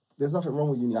to, there's nothing wrong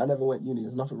with uni, I never went uni,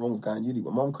 there's nothing wrong with going uni,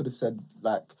 but mum could have said,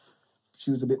 like, she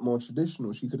was a bit more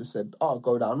traditional, she could have said,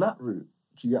 go down that route,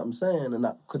 do you get what I'm saying? And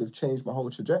that could have changed my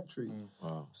whole trajectory.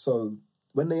 Wow. So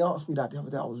when they asked me that the other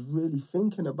day, I was really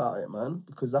thinking about it, man,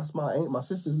 because that's my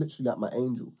sister's literally like my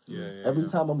angel. Every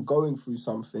time I'm going through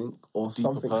something or Deeper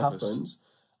something purpose. happens,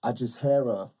 I just hear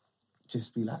her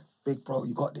just be like, big bro,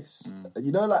 you got this.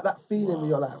 You know, like that feeling where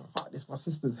you're like, fuck this, my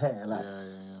sister's here. Like,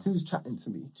 who's chatting to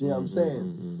me? Do you know what I'm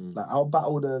saying? Like, I'll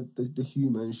battle the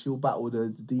humans, she'll battle the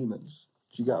demons.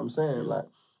 Do you get what I'm saying? Like,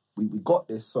 we got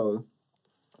this. So,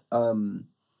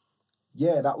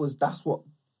 that's what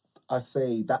I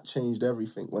say, that changed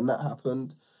everything. When that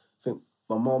happened, I think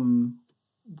my mum,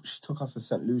 she took us to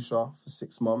St. Lucia for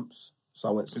 6 months. So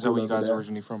I went to school. Is that where you guys there. are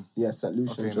originally from? Yeah, St.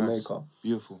 Lucia in Jamaica. Nice.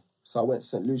 Beautiful. So I went to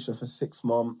St. Lucia for 6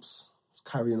 months, was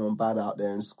carrying on bad out there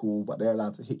in school, but they're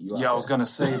allowed to hit you out I was going to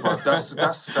say, but that's you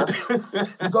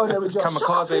go there with your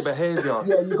kamikaze behaviour.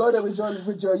 Yeah, you go there with your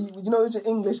with your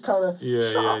English kind of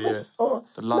The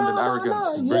London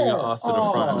arrogance. Bring your ass to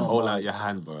the front and hold out your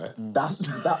hand, bro.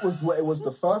 That was what it was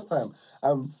the first time.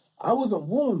 I wasn't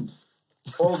warned.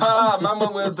 Man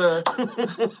went with the...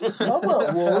 I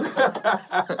weren't warned.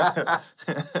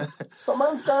 So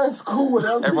man's going to school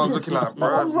and everyone's looking like, bro.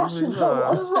 I'm rushing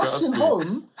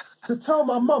home to tell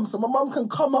my mum so my mum can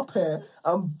come up here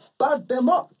and bad them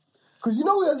up. Because you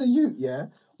know, as a youth,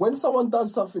 when someone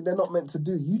does something they're not meant to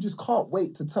do, you just can't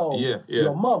wait to tell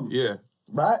your mum. Yeah.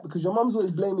 Right? Because your mum's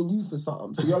always blaming you for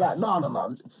something. So you're like, no.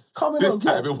 Come in This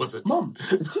time it wasn't. Mum,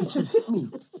 the teachers hit me.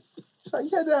 She's like,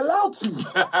 yeah, they're allowed to.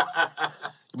 Your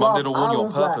mum did a warn you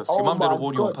on purpose. Your mum did a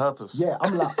warn you on purpose. Yeah,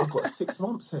 I'm like, I've got 6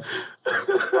 months here.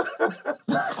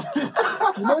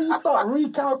 You know, you start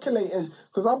recalculating,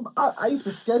 because I used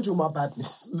to schedule my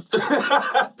badness.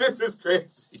 This is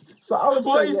crazy. So I would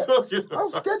what say, are you talking about? I'll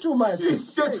schedule my thing. You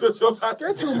scheduled your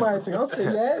schedule my thing. I'll say,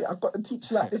 I've got to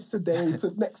teach like this today.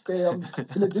 To next day, I'm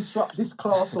going to disrupt this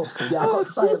class. Or, I got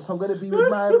science. I'm going to be with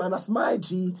my man. That's my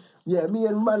G. Yeah, me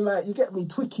and man, like, you get me,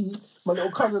 Twicky. My little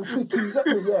cousin Twicky. You get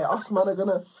me? Yeah, us man are going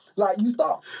to, like, you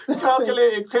start...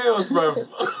 Calculating chaos, bro.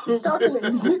 It's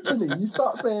calculating. It's literally, you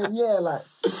start saying,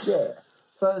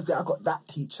 Thursday, I got that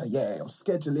teacher, I'm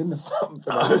scheduling or something.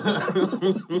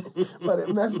 But it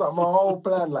messed up my whole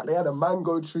plan. Like, they had a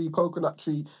mango tree, coconut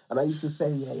tree, and I used to say,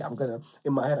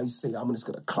 in my head, I used to say, I'm just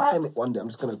going to climb it one day. I'm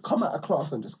just going to come out of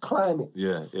class and just climb it.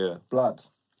 Yeah. Blood.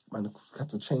 Man, I had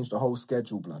to change the whole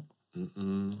schedule, blood. I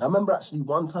remember actually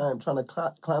one time trying to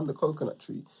climb the coconut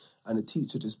tree, and the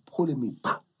teacher just pulling me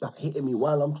back, like hitting me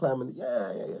while I'm climbing it.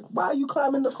 Yeah. Why are you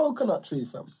climbing the coconut tree,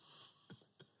 fam?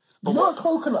 You know a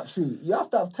coconut tree, you have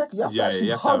to have tech. You have to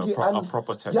actually hug it and a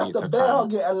proper technique. You have to bear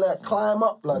hug it and like climb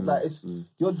up, blood. Like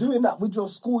you're doing that with your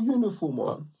school uniform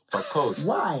on. But Coach,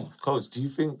 why? Coach, do you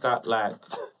think that like,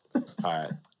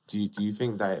 alright, do you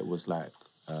think that it was like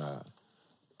a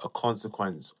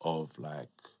consequence of like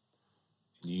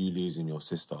you losing your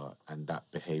sister and that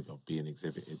behaviour being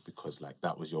exhibited because like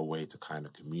that was your way to kind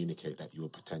of communicate that you were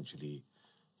potentially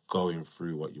going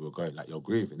through what you were going, like you're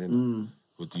grieving, innit?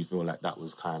 Or do you feel like that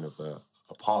was kind of a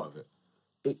part of it?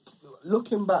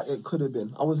 Looking back, it could have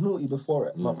been. I was naughty before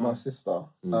it, my sister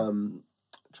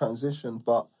transitioned,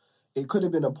 but it could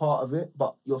have been a part of it,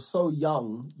 but you're so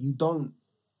young, you don't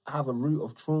have a root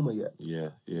of trauma yet. Yeah.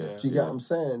 Do you get what I'm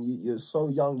saying? You're so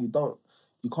young, you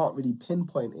can't really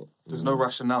pinpoint it. There's no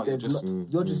rationale.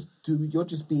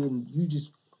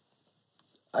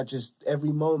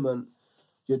 Every moment,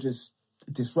 you're just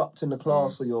disrupting the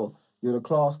class, or you're the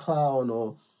class clown,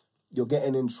 or you're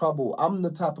getting in trouble. I'm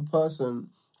the type of person,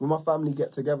 when my family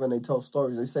get together and they tell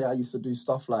stories, they say I used to do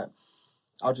stuff like,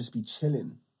 I'll just be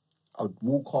chilling. I'd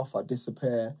walk off, I'd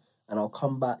disappear, and I'll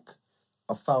come back.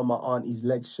 I found my auntie's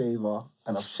leg shaver,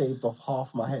 and I've shaved off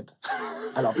half my head.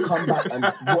 And I've come back and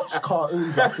watched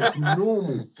cartoons like it's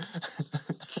normal.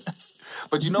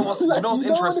 But you know what's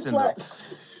interesting though?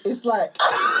 It's like,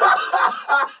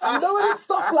 you know when it's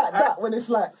stuff like that, when it's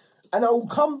like, and I will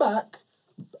come back,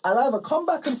 I'll either come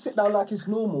back and sit down like it's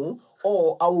normal,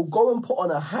 or I will go and put on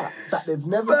a hat that they've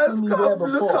never seen me wear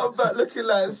before. Come back looking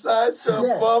like Sideshow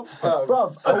Bob, fam.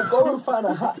 Bruv, I'll go and find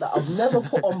a hat that I've never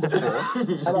put on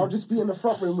before, and I'll just be in the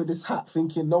front room with this hat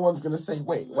thinking no one's going to say,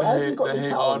 wait, why has he got this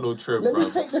hat Arnold on? trim, Let me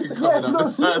bruv. take this. Keep Yeah, coming no, up the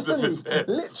side of his head.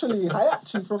 literally,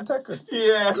 Hayachi from Tekken.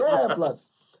 Yeah. Yeah, blood.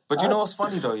 But you know what's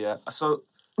funny though, yeah? So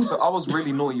I was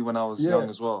really naughty when I was young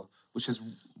as well, which is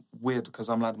weird because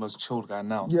I'm like the most chilled guy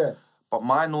now. Yeah. But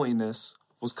my naughtiness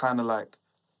was kind of like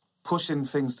pushing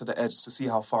things to the edge to see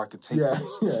how far I could take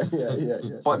things.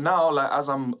 Yeah. But now, like as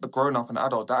I'm a grown up and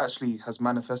adult, that actually has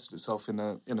manifested itself in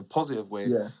a positive way.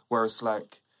 Yeah. Where it's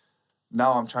like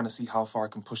now I'm trying to see how far I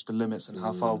can push the limits and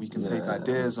how far we can take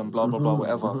ideas and blah blah blah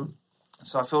whatever.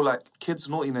 So I feel like kids'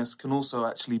 naughtiness can also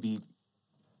actually be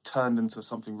turned into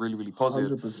something really, really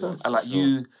positive. 100%. And like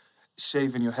you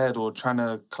shaving your head or trying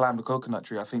to climb the coconut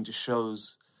tree, I think just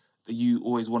shows that you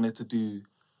always wanted to do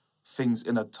things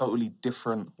in a totally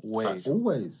different way.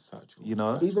 Always. You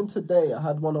know? Even today, I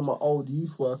had one of my old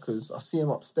youth workers. I see him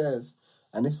upstairs,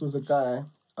 and this was a guy.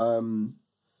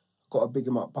 Got to big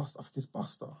him up. Buster. I think it's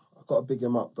Buster. I got to big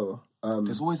him up though.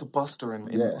 There's always a Buster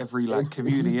in every like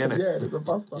community, innit? Yeah, there's a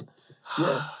Buster.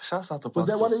 Yeah. Shouts out to Was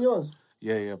Busters. there one in yours?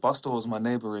 Yeah. Buster was my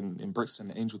neighbour in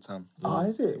Brixton, Angeltown. Ah,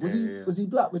 is it? Was he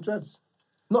black with dreads?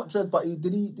 Not dreads, but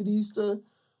did he used to?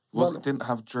 Didn't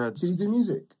have dreads. Did he do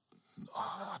music?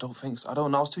 I don't think so. I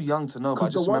don't know. I was too young to know, but I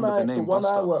Because just remember the name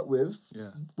Buster. The one I worked with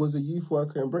was a youth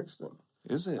worker in Brixton.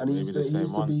 Is it? And he used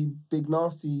to be Big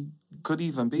Nasty. Could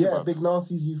even be, Yeah, bruv. Big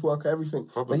Nasty's youth worker, everything.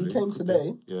 Probably. But he came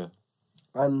today. Yeah.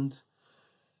 And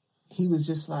he was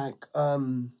just like,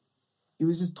 he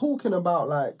was just talking about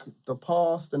like the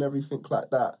past and everything like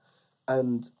that.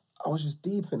 And I was just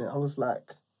deep in it. I was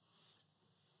like,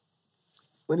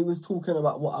 when he was talking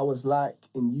about what I was like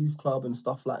in youth club and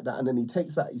stuff like that, and then he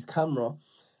takes out his camera,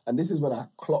 and this is when I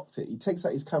clocked it. He takes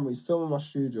out his camera, he's filming my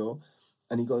studio,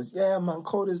 and he goes, yeah, man,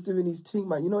 Koder's doing his thing,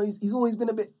 man. You know, he's always been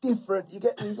a bit different. You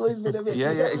get me? He's always been a bit...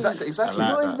 exactly. He's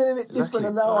always been a bit different,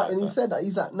 and now, like and he said that,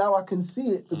 he's like, now I can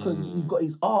see it because he's got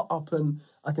his art up and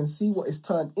I can see what it's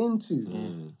turned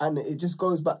into. And it just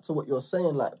goes back to what you're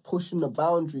saying, like pushing the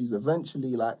boundaries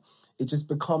eventually, like it just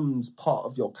becomes part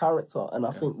of your character. And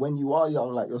I think when you are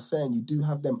young, like you're saying, you do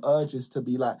have them urges to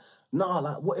be like, nah,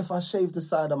 like what if I shave the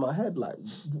side of my head? Like,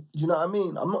 do you know what I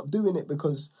mean? I'm not doing it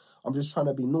because I'm just trying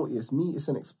to be naughty. It's me, it's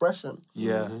an expression.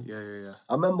 Yeah.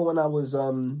 I remember when I was,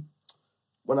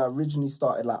 when I originally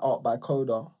started like Art by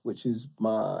Koder, which is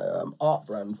my art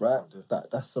brand, right?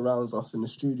 That surrounds us in the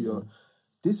studio.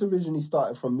 This originally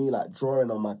started from me like drawing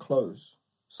on my clothes.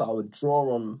 So I would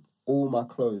draw on all my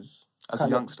clothes. As a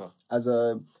youngster? As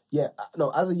a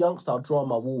youngster, I'd draw on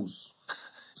my walls.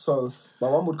 So my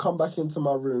mum would come back into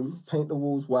my room, paint the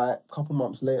walls white. A couple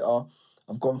months later,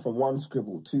 I've gone from one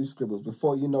scribble, two scribbles.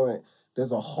 Before you know it,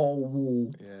 there's a whole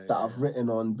wall that I've written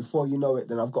on. Before you know it,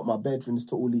 then I've got my bedrooms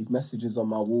to all leave messages on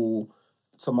my wall.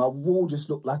 So my wall just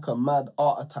looked like a mad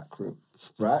art attack room,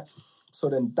 right? So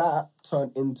then that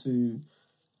turned into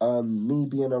me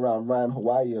being around Ryan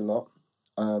Hawaii a lot,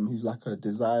 who's like a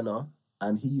designer,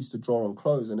 and he used to draw on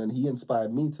clothes, and then he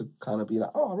inspired me to kind of be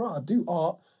like, oh, right, I do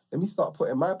art. Let me start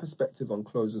putting my perspective on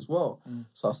clothes as well.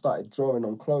 So I started drawing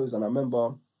on clothes, and I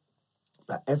remember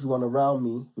like everyone around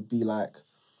me would be like,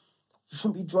 you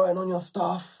shouldn't be drawing on your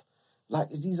stuff. Like,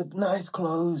 these are nice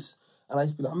clothes. And I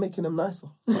used to be like, I'm making them nicer.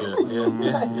 You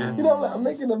know, like, I'm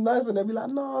making them nicer. And they'd be like,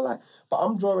 no, like, but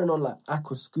I'm drawing on like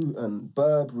Aquascoot and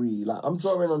Burberry. Like, I'm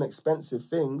drawing on expensive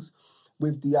things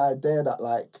with the idea that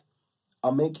like,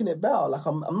 I'm making it better. Like,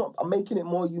 I'm making it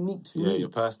more unique to me. Yeah, you're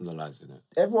personalising it.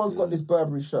 Everyone's got this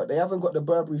Burberry shirt. They haven't got the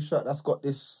Burberry shirt that's got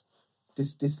this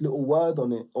little word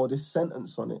on it or this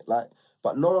sentence on it. Like,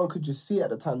 but no one could just see it at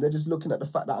the time. They're just looking at the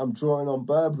fact that I'm drawing on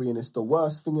Burberry and it's the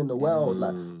worst thing in the world.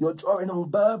 Like, you're drawing on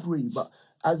Burberry. But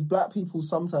as black people,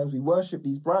 sometimes we worship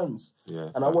these brands. Yeah,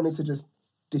 and I wanted to just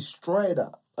destroy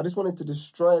that. I just wanted to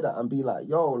destroy that and be like,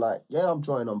 yo, like, yeah, I'm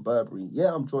drawing on Burberry.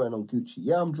 Yeah, I'm drawing on Gucci.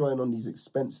 Yeah, I'm drawing on these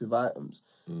expensive items.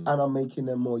 And I'm making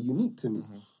them more unique to me.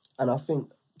 And I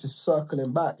think, just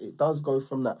circling back, it does go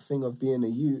from that thing of being a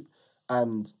youth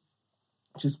and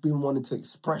just been wanting to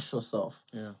express yourself.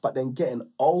 Yeah. But then getting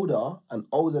older and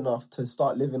old enough to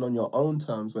start living on your own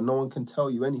terms when no one can tell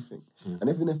you anything. And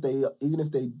even if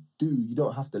they do, you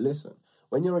don't have to listen.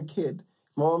 When you're a kid,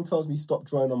 if my mum tells me stop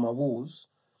drawing on my walls,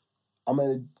 I'm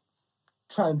going to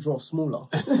try and draw smaller.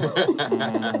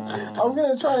 I'm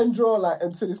going to try and draw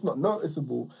until it's not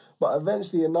noticeable. But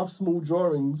eventually enough small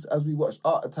drawings, as we watched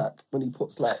Art Attack, when he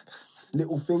puts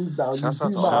little things down. Shout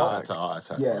out to Art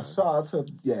Attack. Yeah, shout out to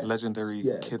legendary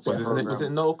kids Was program. Was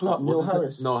it Noel Clark? Neil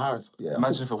Harris. Noel Harris. Yeah,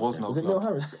 Imagine if it was Noel Was it Clark. Neil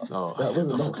Harris? No. That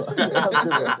wasn't Noel Clark. That's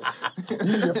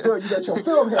different. You got your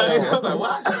film here. I was like,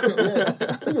 what? Yeah,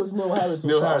 I think it was Neil Harris.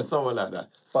 Neil Harris, someone like that.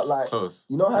 But close.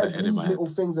 You know how Edit you my leave little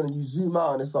things and then you zoom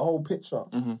out and it's a whole picture?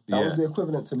 That was the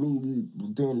equivalent to me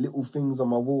doing little things on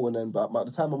my wall, and then by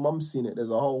the time my mum's seen it,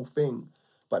 there's a whole thing.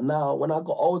 But now, when I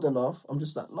got old enough, I'm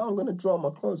just like, no, I'm going to draw my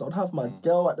clothes. I would have my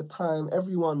girl at the time,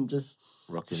 everyone just,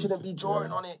 Rocking you shouldn't this, be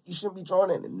drawing on it. You shouldn't be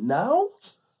drawing it. And now?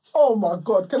 Oh my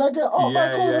God, can I get my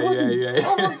clothes? Yeah.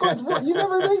 Oh my God, what? You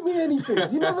never make me anything.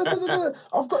 You never,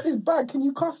 I've got this bag, can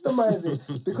you customize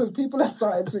it? Because people are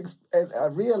starting to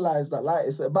realize that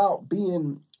it's about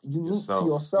being unique to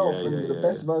yourself and the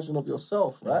best version of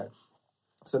yourself, right?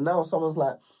 So now someone's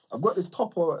like, I've got this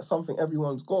top or something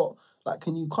everyone's got.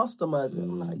 Can you customize it?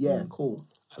 I'm like, yeah, cool.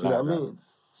 Do you know what I mean?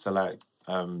 So,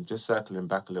 just circling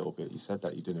back a little bit, you said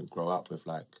that you didn't grow up with,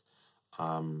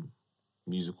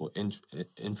 musical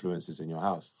influences in your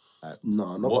house.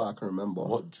 No, not what I can remember.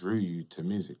 What drew you to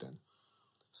music then?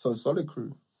 So Solid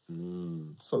Crew.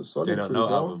 So Solid They Crew, don't know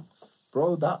bro. album.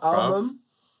 Bro, that album...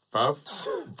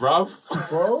 Bruv.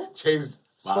 Bro... changed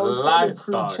my So Solid life,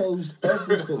 Crew dog. changed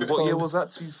everything. What year was that?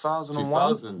 2001?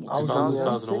 2000. I was in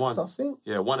year 6, I think.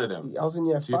 Yeah, one of them. I was in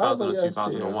year 5 2000 or or year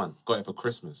 2001. 6. Got it for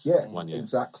Christmas. Yeah, one year.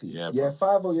 exactly. Yeah, year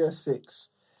 5 or year 6.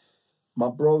 My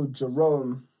bro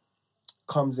Jerome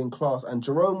comes in class, and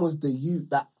Jerome was the youth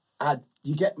that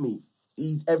you get me?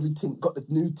 He's everything. Got the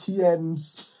new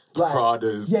TNs.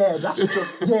 Pradas. Yeah,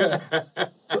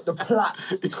 got the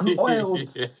plaits, oiled.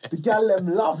 The gal them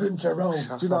loving Jerome. Do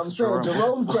you know what I'm saying?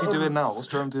 Jerome's What's he doing now? What's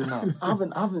Jerome doing now? I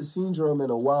haven't seen Jerome in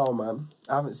a while, man.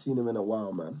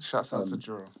 Shouts out to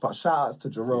Jerome. But shout outs to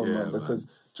Jerome, man, because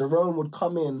Jerome would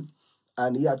come in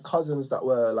and he had cousins that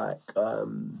were I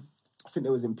think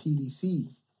they was in PDC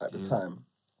at the time.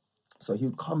 So he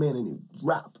would come in and he'd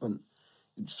rap and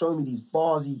he'd show me these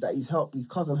bars that his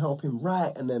cousin helped him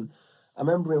write. And then I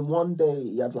remember him one day,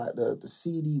 he had the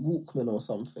CD Walkman or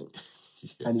something.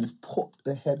 And he's put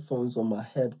the headphones on my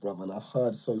head, brother, and I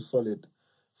heard So Solid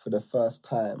for the first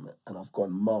time. And I've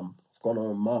gone, Mum,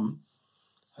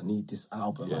 I need this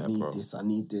album. Yeah, I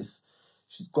need this.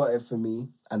 She's got it for me.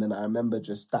 And then I remember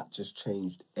that just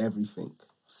changed everything.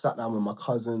 Sat down with my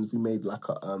cousins. We made a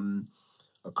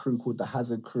crew called the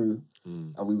Hazard Crew.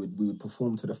 And we would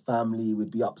perform to the family.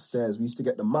 We'd be upstairs. We used to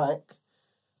get the mic.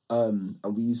 And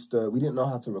we didn't know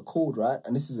how to record, right?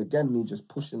 And this is, again, me just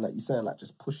pushing, like you're saying,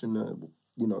 just pushing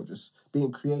just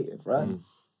being creative, right?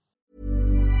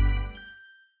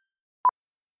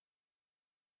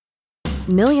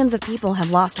 Millions of people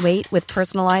have lost weight with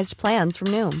personalized plans from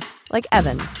Noom. Like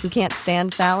Evan, who can't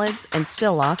stand salads and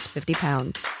still lost 50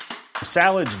 pounds.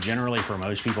 Salads generally for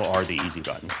most people are the easy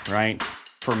button, right?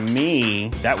 For me,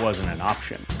 that wasn't an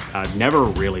option. I never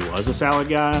really was a salad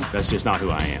guy. That's just not who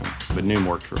I am. But Noom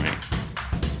worked for me.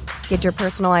 Get your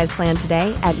personalized plan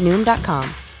today at Noom.com.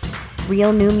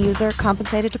 Real Noom user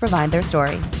compensated to provide their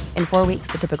story. In 4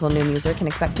 weeks, the typical Noom user can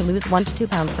expect to lose 1 to 2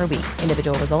 pounds per week.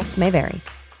 Individual results may vary.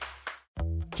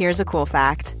 Here's a cool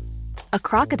fact. A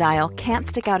crocodile can't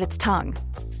stick out its tongue.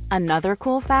 Another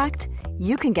cool fact,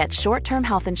 you can get short-term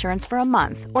health insurance for a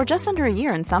month or just under a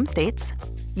year in some states.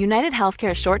 United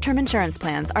Healthcare short-term insurance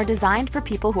plans are designed for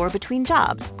people who are between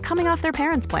jobs, coming off their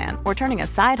parents' plan, or turning a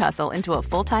side hustle into a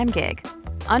full-time gig.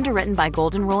 Underwritten by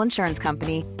Golden Rule Insurance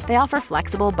Company, they offer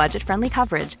flexible, budget-friendly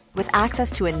coverage with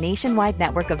access to a nationwide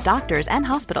network of doctors and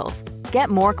hospitals. Get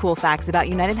more cool facts about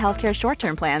United Healthcare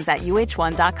short-term plans at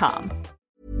uh1.com.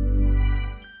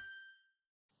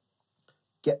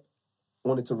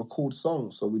 Wanted to record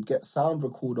songs, so we'd get sound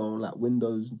record on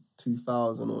Windows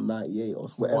 2000 or 98 or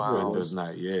whatever it was. Windows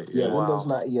 98. Yeah, Windows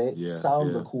 98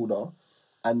 sound yeah. recorder,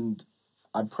 and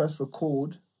I'd press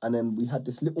record, and then we had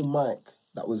this little mic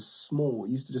that was small. It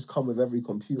used to just come with every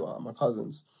computer at my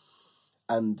cousin's,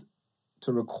 and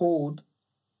to record,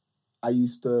 I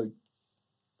used to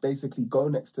basically go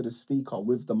next to the speaker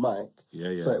with the mic,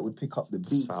 so it would pick up the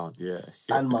beat sound,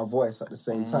 and my voice at the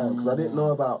same time, because I didn't know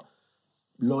about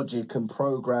Logic and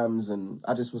programs, and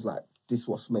I just was like, this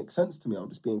what makes sense to me. I'm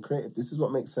just being creative. This is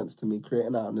what makes sense to me,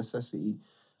 creating out of necessity.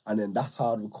 And then that's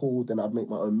how I'd record. Then I'd make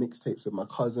my own mixtapes with my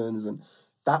cousins, and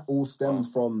that all stemmed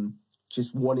from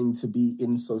just wanting to be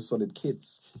in So Solid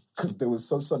Kids. Because there was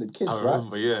So Solid Kids, I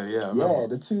remember, right? yeah, I remember. Yeah,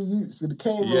 the two youths with the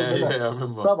cane rolls Yeah, and that. I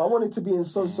remember. Bruv, I wanted to be in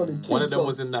So Solid Kids. One of them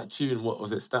was in that tune, what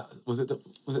was it? Was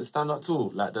it Stand Up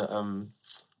Tall? Like the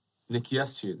Nicky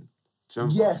S tune. Do you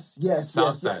remember? Yes.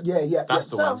 Southside. Yeah. That's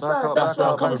the one. Southside, That's where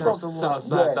I'm coming from. from.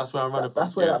 Southside, Yeah. that's where I'm running from.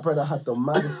 That's where that brother had the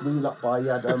maddest wheel up bar. He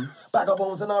had back up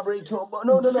bones and I break your but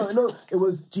no. It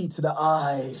was G to the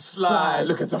I. Slide,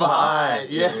 look into my eye.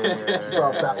 Yeah.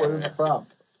 Bruv, that was, bruv.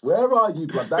 Where are you,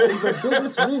 bruv? That is the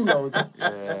biggest reload.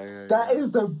 That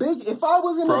is the big... If I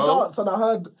was in a dance and I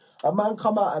heard a man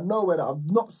come out of nowhere that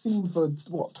I've not seen for,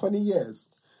 20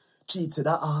 years? G to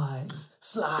the I.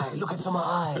 Slide, look into my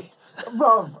eye.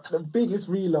 Bruv, the biggest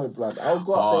reload, blood. I'll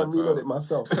go up there and reload it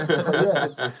myself.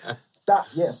 But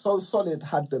So Solid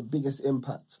had the biggest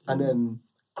impact. And then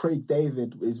Craig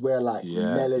David is where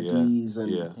melodies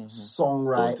and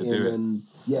songwriting and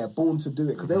Born to Do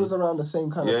It. Because they was around the same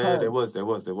kind of time. Yeah, there was. There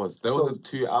was the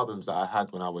 2 albums that I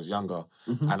had when I was younger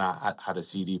and I had a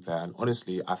CD player. And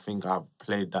honestly, I think I've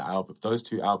played that album, those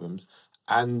 2 albums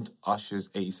and Usher's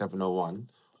 8701,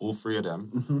 all 3 of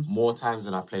them, more times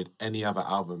than I played any other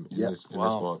album in this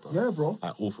world, bro. Yeah, bro.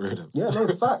 Like, all 3 of them. Yeah, no,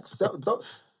 facts. At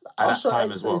Usher that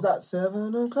time as well. Is that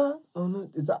 7 o'clock? Oh, no,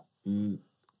 is that...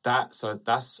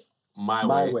 That's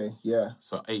My Way. Yeah.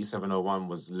 So 8701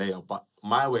 was later. But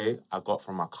My Way, I got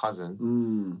from my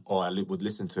cousin, or I would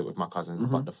listen to it with my cousins.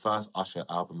 But the first Usher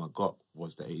album I got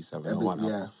was the 8701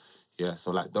 album. Yeah, so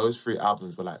like those 3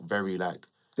 albums were like very like...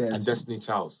 And Destiny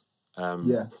Child's.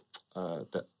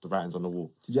 The writings on the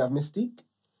wall. Did you have Mystique?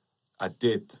 I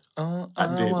did. You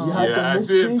had the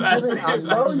Mystique, I did. I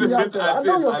know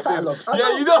your catalogue. I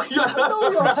know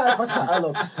your type of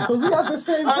catalogue. Because we had the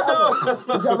same catalogue.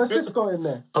 Did you have a Cisco in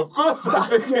there? Of course.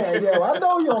 I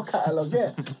know your catalogue,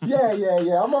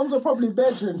 yeah. Our mums were probably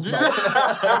bedrooms. They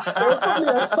were probably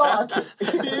a starter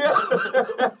kit.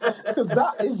 Because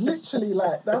that is literally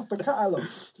like, that's the catalogue.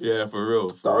 Yeah, for real.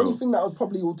 The only thing that was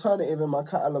probably alternative in my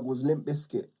catalogue was Limp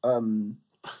Bizkit.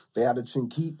 They had a tune,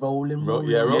 Keep Rolling.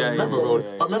 Rolling.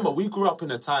 But remember, we grew up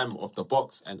in a time of the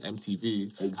Box and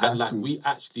MTV. Exactly. And like, we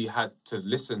actually had to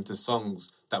listen to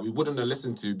songs that we wouldn't have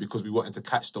listened to because we wanted to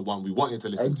catch the one we wanted to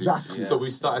listen to. Yeah. So we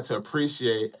started to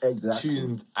appreciate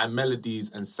tunes and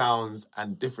melodies and sounds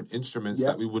and different instruments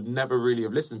that we would never really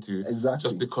have listened to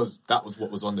just because that was what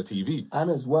was on the TV.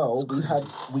 And as well,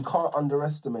 we can't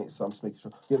underestimate, so I'm just making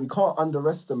sure. Yeah, we can't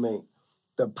underestimate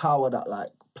the power that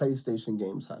like PlayStation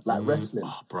games had, like wrestling.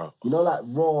 Oh, bro. You know, like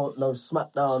Raw,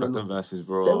 SmackDown. SmackDown versus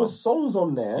Raw. There were songs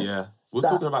on there. Yeah. We were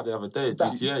talking about the other day,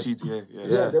 GTA.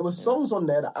 Yeah, there were songs on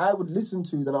there that I would listen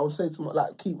to, then I would say to my,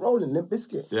 like, Keep Rolling, Limp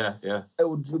Bizkit. Yeah. It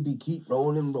would be Keep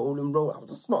Rolling.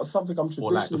 That's not something I'm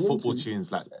traditionally Or like the football into.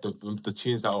 tunes, like the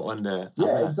tunes that were on there.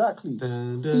 Yeah, exactly.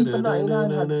 FIFA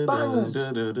 99 had bangers.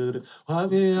 I'll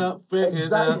be up,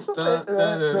 Exactly.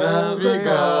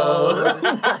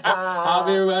 I'll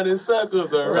be running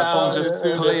circles around. That song just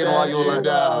playing while you're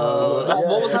like,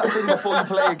 what was that thing before you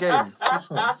play a game?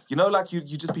 You know, like you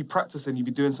just be practicing, you'd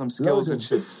be doing some skills and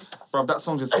shit. Bruv, that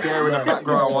song just there in the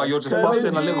background while you're just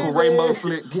busting a little rainbow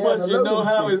flick. Once you know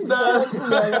how it's done.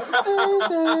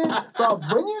 Bruv,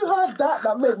 when you heard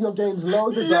that made your games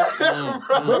loaded.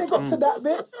 When it got to that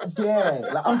bit,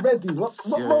 like I'm ready. What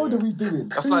mode are we doing?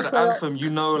 That's like the anthem, you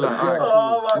know, like,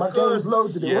 alright. My game's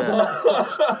loaded. It wasn't that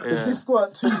scratch. The disc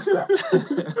weren't too scratch.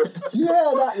 If you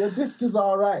hear that, your disc is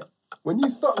alright. When you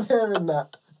stop hearing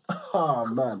that,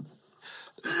 man.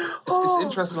 It's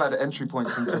interesting, like the entry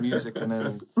points into music and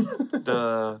then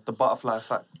the butterfly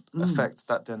effect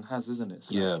that then has, isn't it?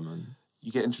 So man.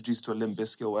 You get introduced to a Limp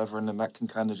Bizkit or whatever, and then that can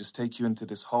kind of just take you into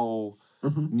this whole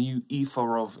new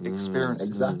ether of experiences.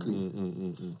 Exactly.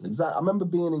 Exactly. I remember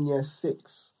being in year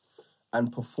 6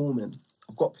 and performing.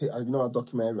 I've got, a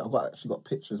documentary. I've actually got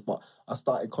pictures, but I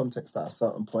started Context at a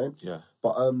certain point. Yeah.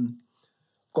 But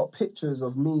got pictures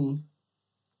of me,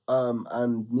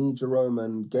 and me, Jerome,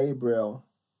 and Gabriel.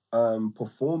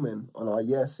 Performing on our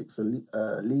year 6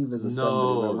 Leavers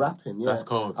Assembly. We're rapping, That's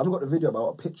cold. I haven't got the video, but I've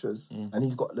got pictures. And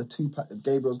he's got the 2-pack,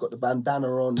 Gabriel's got the bandana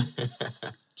on. Do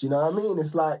you know what I mean?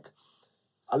 It's like,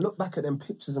 I look back at them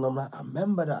pictures and I'm like, I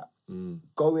remember that.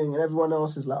 Going, and everyone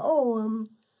else is like, I'm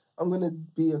going to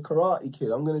be a karate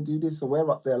kid. I'm going to do this. And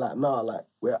we're up there like, nah, like,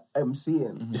 we're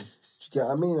MCing. Do you get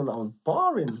what I mean? And I was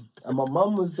barring. And my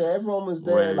mum was there, everyone was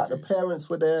there, like the parents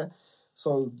were there.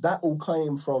 So that all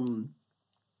came from...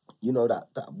 You know, that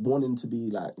wanting to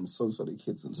be, like, in So Solid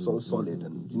Kids and So Solid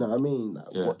and, you know what I mean? Like,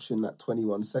 watching that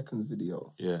 21 Seconds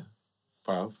video. Yeah.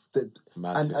 Bruv.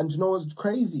 And you know what's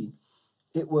crazy?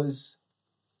 It was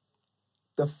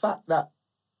the fact that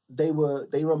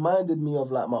they reminded me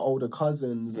of like my older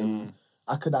cousins, and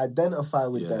I could identify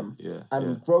with them.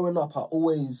 And growing up, I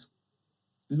always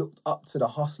looked up to the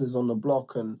hustlers on the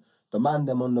block and the man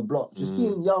them on the block, just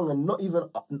being young and not even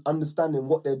understanding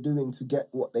what they're doing to get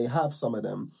what they have, some of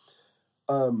them.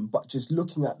 But just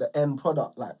looking at the end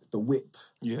product, like the whip,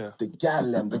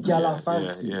 the gal I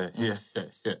fancy. Yeah.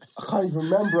 I can't even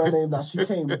remember her name now. She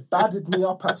came, badded me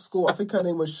up at school. I think her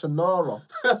name was Shannara.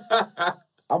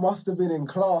 I must have been in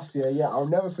class, I'll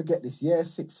never forget this, year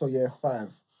 6 or year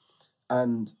 5.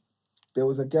 And there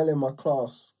was a girl in my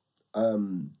class,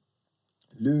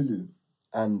 Lulu,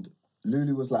 and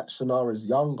Lulu was like Shannara's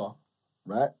younger,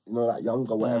 right? You know, like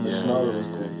younger, whatever Shannara was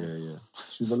called. Yeah.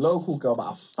 She was a local girl,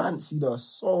 but I fancied her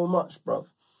so much, bruv.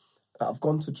 That I've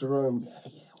gone to Jerome,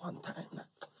 one time. Like,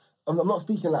 I'm not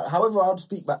speaking like, however I'd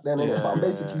speak back then, innit? But I'm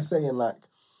basically saying like,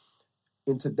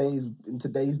 in today's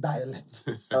dialect,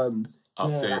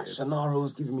 like Shannara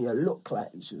was giving me a look, like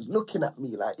she was looking at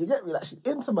me, like you get me, like she's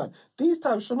into man. These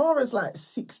times Shannara's like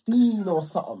 16 or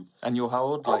something. And you're how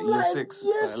old? Like year 6?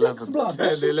 Year 6, blood.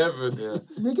 10, 11. Yeah.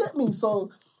 You get me?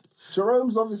 So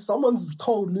Jerome's obviously, someone's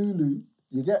told Lulu,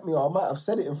 you get me, or I might have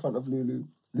said it in front of Lulu.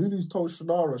 Lulu's told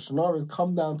Shannara's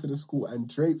come down to the school and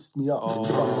drapes me up in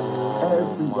front of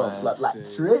everyone. Like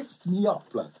drapes me up,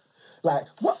 blood. Like,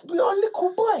 what? You're a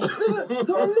little boy.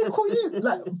 You're a little you.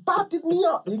 Like, batted me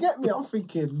up. You get me? I'm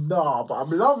thinking, nah, but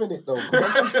I'm loving it, though.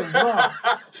 Because I'm thinking, nah.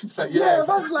 She's like, yes.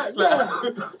 Yeah, man's like, yeah.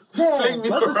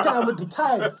 Man's just going with the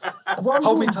tide.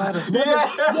 Hold me tighter. Yeah,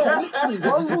 literally.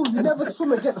 One rule, you never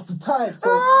swim against the tide.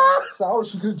 So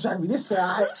she could drag me this way.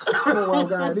 I'm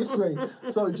going this way.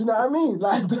 So, do you know what I mean?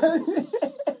 Like,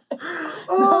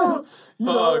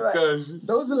 gosh.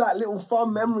 Those are like little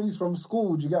fun memories from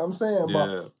school. Do you get what I'm saying?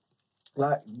 Yeah. But,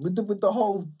 like, with the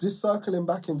whole, just circling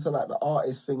back into, like, the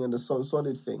artist thing and the So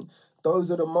Solid thing,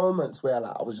 those are the moments where,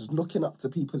 like, I was just looking up to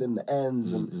people in the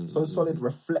ends and So Solid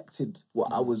reflected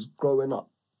what I was growing up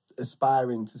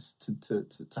aspiring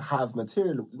to have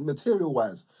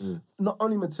material-wise. Not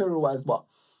only material-wise, but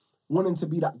wanting to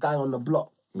be that guy on the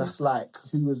block that's like,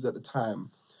 who was at the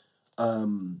time,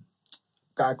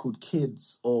 guy called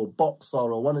Kids or Boxer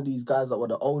or one of these guys that were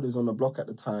the oldest on the block at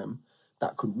the time,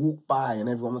 that could walk by and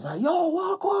everyone was like, yo,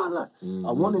 walk on. Like,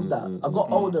 I wanted that. I got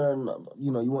older and,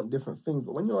 you know, you want different things.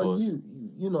 But when you're a youth,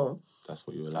 you know. That's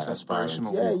what you were like. It's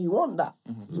aspirational. Yeah, you want that.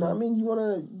 You know what I mean? You want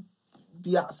to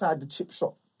be outside the chip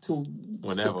shop till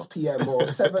whenever. 6 p.m. or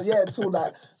 7, till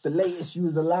like the latest you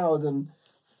was allowed and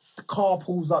the car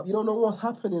pulls up. You don't know what's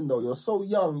happening though. You're so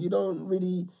young. You don't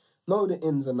really know the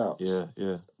ins and outs.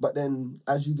 Yeah. But then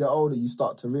as you get older, you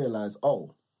start to realise,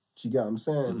 do you get what I'm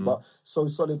saying? But So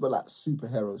Solid were like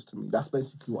superheroes to me. That's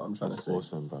basically what I'm trying to say.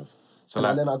 That's awesome, bruv. So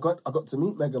and then I got to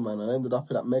meet Mega Man. I ended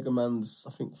up at Mega Man's,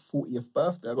 I think, 40th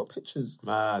birthday. I got pictures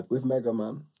with Mega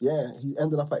Man. Yeah, he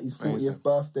ended up at his 40th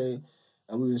birthday,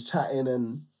 and we was chatting,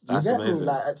 and that's you get amazing. me,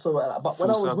 like so. But when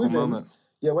I was with him,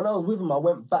 when I was with him, I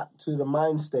went back to the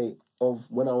mind state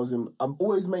of when I was in. I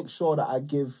always make sure that I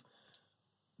give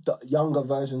the younger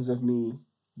versions of me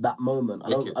that moment.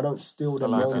 I don't steal the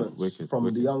moments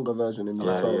from the younger version in me.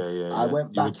 I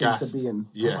went back into being.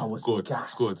 I was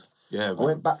gassed. Good. Yeah, I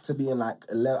went back to being like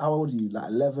 11. How old are you? Like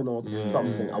 11 or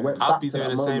something. I went back to that moment. I'd be doing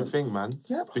the same thing, man.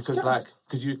 Yeah,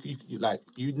 because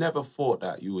you never thought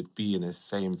that you would be in the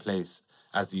same place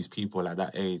as these people at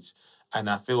that age, and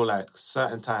I feel like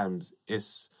certain times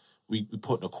we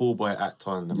put the cool boy act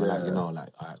on and we're like, you know, like,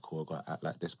 all right, cool, I got to act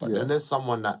like this. But then there's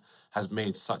someone that has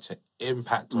made such an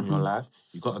impact on your life,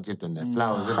 you got to give them their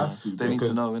flowers, innit? They need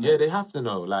to know, innit? Yeah, they have to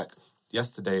know. Like,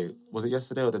 was it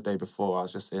yesterday or the day before, I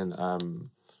was just in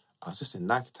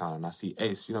Nike Town and I see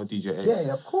Ace, you know, DJ Ace.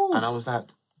 Yeah, of course. And I was like,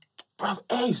 bruv,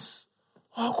 Ace,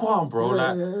 walk on, bro.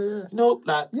 You know,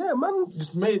 like, yeah, man,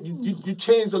 just made you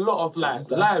changed a lot of like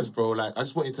lives, bro. Like, I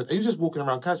just wanted to. He was just walking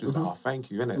around casual. He was like, oh,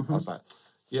 thank you, innit? I was like,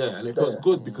 yeah, and it feels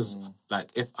good because, like,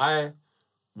 if I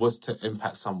was to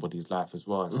impact somebody's life as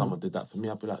well, and someone did that for me,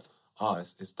 I'd be like,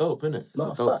 it's dope, innit? It's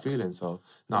a dope feeling. So,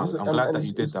 I'm glad that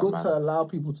you did that, man. It's good to allow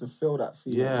people to feel that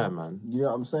feeling. Yeah, man. You know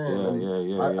what I'm saying?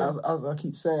 Yeah. As I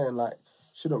keep saying, like,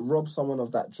 shouldn't rob someone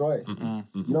of that joy.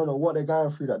 You don't know what they're going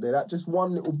through that day. That just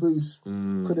one little boost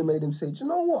could have made him say, do you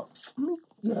know what?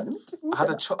 Let me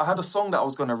I had a song that I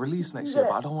was going to release next year,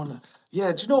 but I don't want to.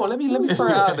 Yeah, do you know what? Let me throw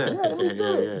it out there. Yeah, let me do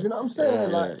it. Do you know what I'm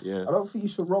saying? I don't think you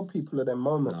should rob people of their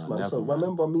moments, man. So I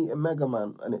remember meeting Mega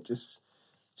Man and it just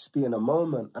being a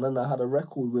moment. And then I had a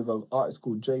record with an artist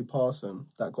called Jay Parson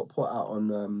that got put out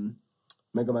on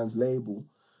Mega Man's label.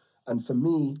 And for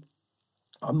me,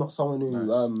 I'm not someone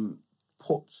who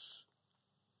puts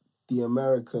the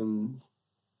American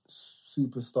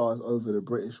superstars over the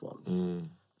British ones.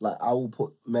 like I will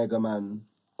put Mega Man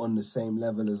on the same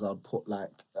level as I'd put like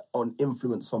on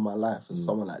influence on my life as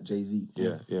someone like Jay-Z.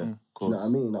 Yeah, Do you know what I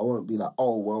mean? I won't be like,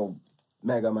 oh well,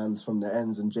 Mega Man's from the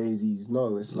ends and Jay-Z's.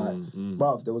 No, it's like,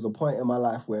 bruv, there was a point in my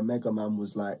life where Mega Man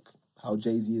was like how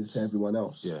Jay-Z is to everyone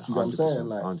else. Yeah, do you know what I'm saying?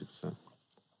 Like 100%.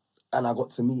 And I got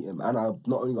to meet him, and I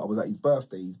was at his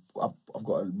birthday. I've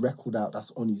got a record out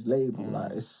that's on his label.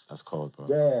 Like that's cold, bro.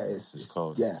 Yeah, it's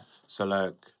cold. Yeah. So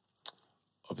like,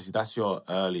 obviously that's your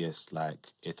earliest like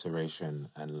iteration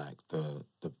and like the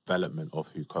development of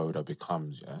who Koder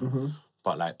becomes. Yeah. Mm-hmm.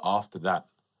 But like after that,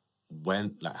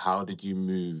 how did you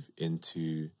move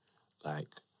into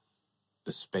like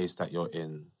the space that you're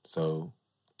in? So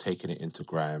taking it into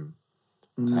grime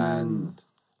and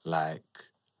like.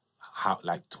 How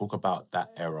talk about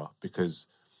that era, because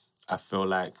I feel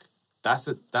like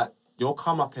that you'll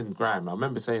come up in grime. I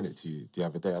remember saying it to you the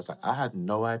other day. I was like, I had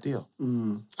no idea.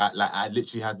 I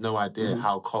literally had no idea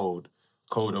how cold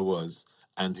Koder was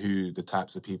and who the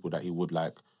types of people that he would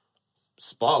like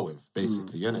spar with,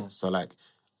 basically, innit? So like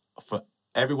for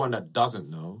everyone that doesn't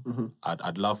know,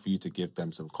 I'd love for you to give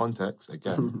them some context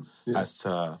again as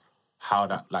to how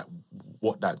that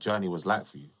what that journey was like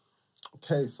for you.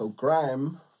 Okay, so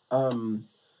grime.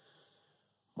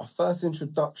 My first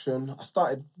introduction, I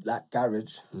started like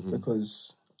garage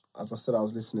because, as I said, I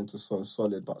was listening to So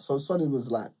Solid, but So Solid was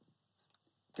like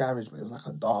garage, but it was like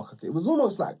a darker. It was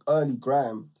almost like early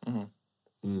grime.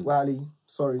 Wiley,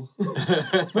 sorry,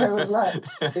 but it was like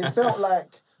it felt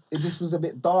like it just was a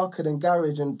bit darker than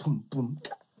garage and boom boom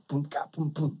boom boom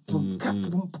boom boom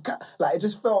boom like it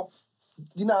just felt,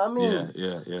 you know what I mean?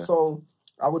 Yeah. So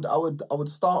I would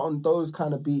start on those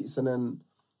kind of beats, and then.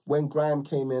 When grime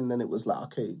came in, then it was like,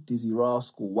 okay, Dizzy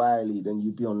Rascal, Wiley, then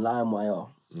you'd be on LimeWire.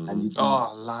 And you'd be,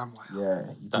 LimeWire.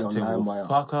 Yeah, you'd that be on thing will LimeWire.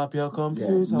 fuck up your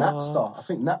computer. Yeah, Napster. I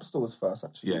think Napster was first,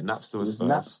 actually. Yeah, Napster was first.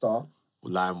 Napster.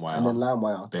 LimeWire. And then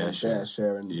LimeWire.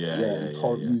 Bearshare. And Yeah.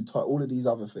 all of these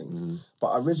other things.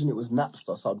 But originally it was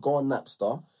Napster. So I'd go on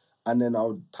Napster, and then I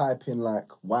would type in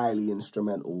like Wiley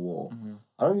instrumental, or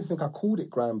I don't even think I called it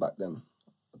grime back then.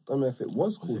 I don't know if it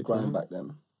was called grime back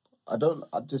then. I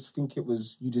just think it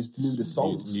was, you just knew the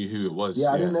songs. You knew who it was.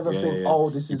 Yeah, I didn't ever think, oh,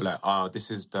 this You'd is... be like, this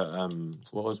is the,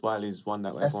 what was Wiley's one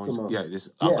that... Eskimo.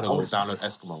 I'm going to go download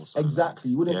Eskimo.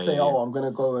 Exactly. You wouldn't say, I'm going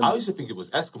to go and... I used to think it was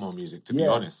Eskimo music, to be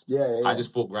honest. Yeah. I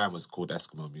just thought grime was called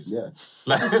Eskimo music. Yeah.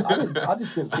 I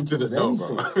just didn't think it was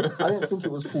anything. I didn't think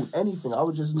it was called anything. I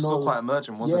would just know... Still quite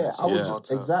emerging, wasn't it? So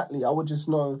exactly. I would just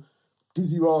know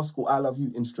Dizzy Rascal, I Love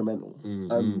You instrumental,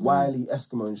 Wiley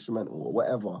Eskimo instrumental, or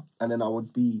whatever. And then I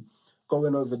would be...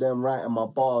 going over them, writing my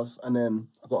bars, and then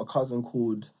I got a cousin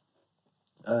called,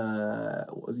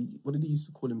 what did he used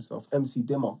to call himself? MC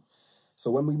Dimmer. So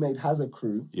when we made Hazard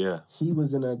Crew, he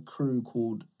was in a crew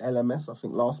called LMS, I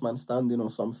think Last Man Standing or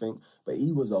something, but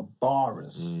he was a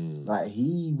barrers. Like,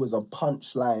 he was a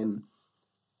punchline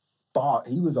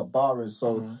he was a barrers,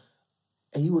 so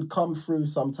he would come through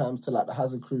sometimes to like the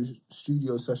Hazard Crew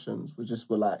studio sessions, which just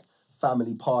were like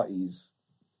family parties.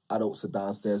 Adults are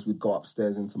downstairs, we'd go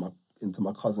upstairs into my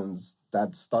cousin's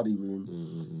dad's study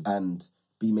room and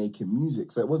be making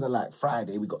music. So it wasn't like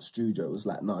Friday we got studio. It was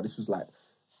like, no, this was like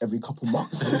every couple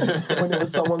months when it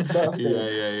was someone's birthday.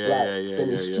 Then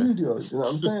it's studio, you know what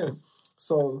I'm saying?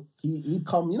 So he'd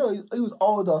come, you know, he was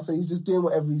older, so he's just doing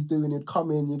whatever he's doing. He'd come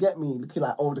in, you get me, looking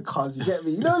like older cuz, you get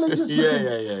me? You know, like just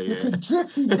looking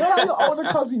drippy. You know how your older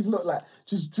cousins look like?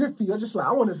 Just drippy. You're just like,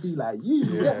 I want to be like you,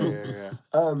 you get me?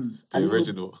 The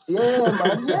original.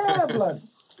 Man, blood.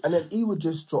 And then he would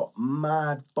just drop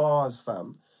mad bars,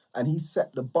 fam. And he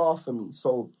set the bar for me.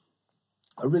 So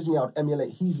originally I would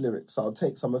emulate his lyrics. So I'd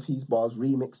take some of his bars,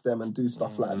 remix them and do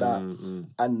stuff like that.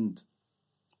 And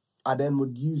I then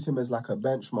would use him as like a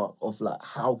benchmark of like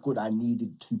how good I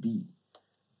needed to be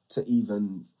to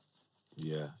even...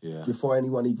 before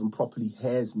anyone even properly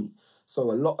hears me.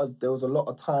 So there was a lot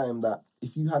of time that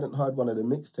if you hadn't heard one of the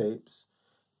mixtapes,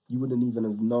 you wouldn't even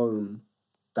have known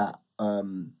that...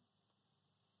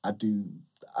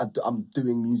 I'm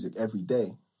doing music every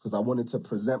day because I wanted to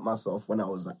present myself when I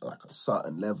was at like a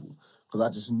certain level, because I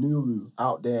just knew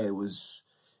out there it was,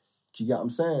 do you get what I'm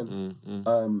saying?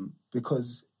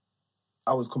 Because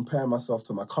I was comparing myself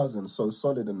to my cousin, So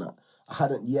Solid and that. I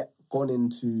hadn't yet gone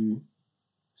into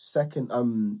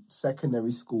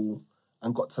secondary school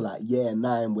and got to like year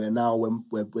 9 where now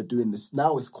we're doing this,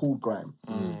 now it's called grime.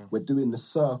 We're doing the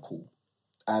circle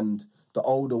and the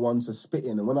older ones are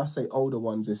spitting. And when I say older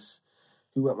ones, it's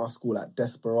who went to my school, like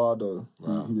Desperado,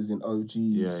 who was in OGs.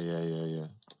 Yeah.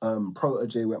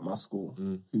 Protege went to my school,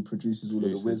 who produces all of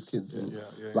the Whiz Kids.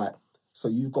 Like, so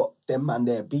you've got them man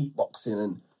there beatboxing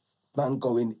and man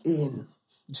going in.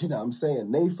 Do you know what I'm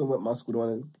saying? Nathan went to my school, the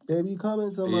one that, baby, come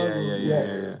into my room.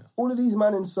 Yeah. All of these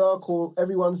men in circle,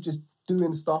 everyone's just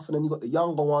doing stuff, and then you got the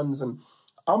younger ones, and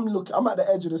I'm at the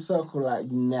edge of the circle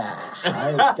like, nah, I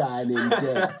ain't going in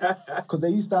there. Because they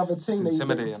used to have a thing. It's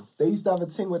intimidating. They used to have a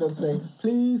thing where they'd say,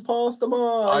 please pass the mic.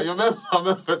 Oh, you remember? I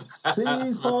remember that.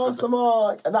 Please pass the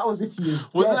mic. And that was if you was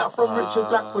Wasn't dead. that from Richard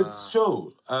Blackwood's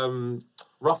show?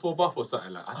 Rough or Buff or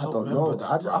something like that? I don't remember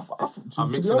that. I'm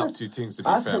mixing up two things to be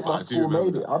fair, think but my I do school remember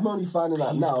made it. that. I'm only finding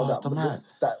out now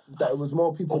that it was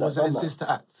more people Or was that it in done that. Sister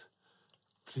Act?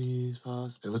 Please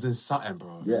pass. It was in Sutton,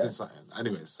 bro. It was in Sutton.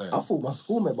 Anyway, so... I thought my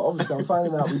schoolmate, but obviously I'm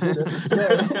finding out we didn't. So,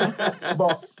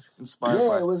 but Inspired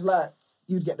by. it was like,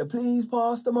 you'd get the please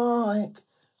pass the mic.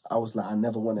 I was like, I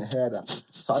never want to hear that.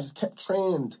 So I just kept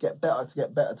training to get better.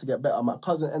 My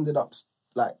cousin ended up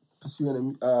like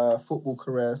pursuing a football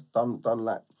career, done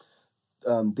like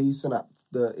decent at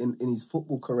in his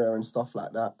football career and stuff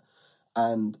like that.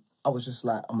 And I was just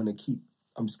like, I'm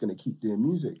just gonna keep doing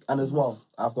music. And as well,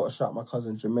 I've got to shout my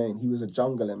cousin Jermaine. He was a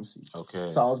jungle MC. Okay.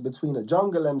 So I was between a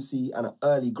jungle MC and an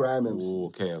early grime MC.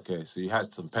 Ooh, okay. So you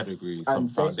had some pedigree, some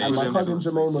foundation. And my cousin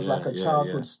Jermaine was like a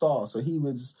childhood yeah. star. So he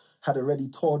had already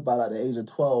toured by like the age of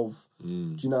 12.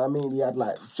 Do you know what I mean? He had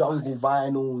like jungle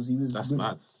vinyls. That's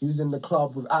mad. He was in the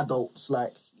club with adults.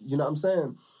 Like, you know what I'm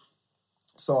saying?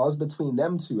 So I was between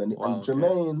them two, and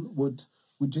Jermaine would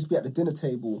just be at the dinner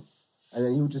table, and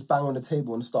then he would just bang on the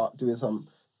table and start doing some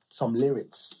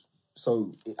lyrics.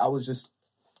 So I was just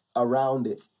around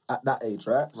it at that age,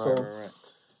 right? Right.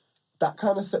 That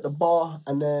kind of set the bar,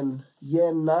 and then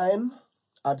year 9,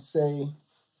 I'd say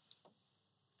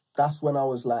that's when I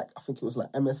was like, I think it was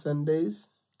like MSN days.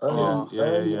 Early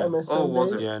MSN Oh,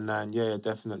 was days. it? Yeah, 9. Yeah,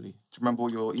 definitely. Do you remember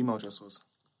what your email address was?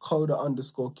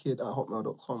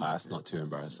 Koder_kid@hotmail.com. That's not too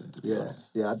embarrassing, to be honest.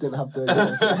 Yeah, I didn't have the...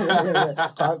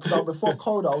 Because before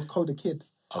Koder, I was Koder Kid.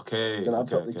 Okay. Then I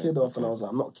dropped the kid off, and I was like,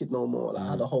 I'm not kid no more. Like,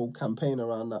 I had a whole campaign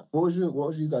around that. What was you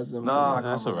guys doing? Nah,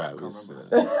 That's all right. I We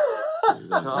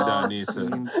don't need to.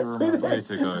 seem to remember. We need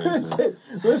to go into.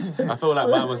 I feel like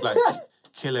mine was like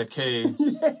Killer K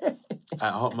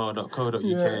at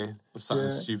hotmail.co.uk or something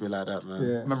stupid like that, man.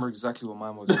 Yeah. I remember exactly what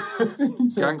mine was.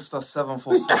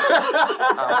 Gangster746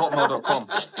 at hotmail.com.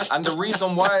 And the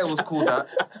reason why it was called that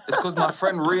is because my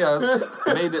friend Riaz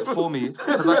made it for me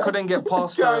because I couldn't get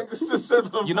past that.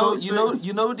 Gangster746.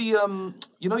 You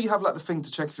know you have like the thing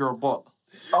to check if you're a bot.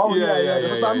 Oh, yeah.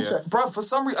 Bruv, for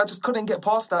some reason, I just couldn't get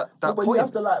past that But point. you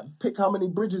have to, like, pick how many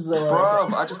bridges there are.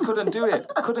 Bruv, I just couldn't do it.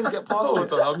 Couldn't get past it.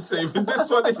 Hold on, I'm saving this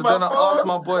one. So then I asked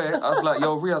my boy, I was like,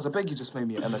 yo, Riaz, I beg you just made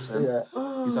me an MSN. Yeah.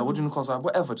 He's like, what do you call? I was like,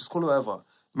 whatever, just call it whatever.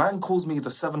 Man calls me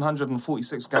the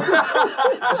 746 gang.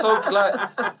 So, like,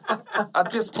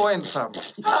 at this point, fam,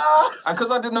 and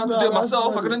because I didn't know how to do it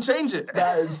myself, I couldn't change it.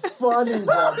 That is funny,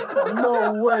 man.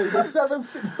 No way. The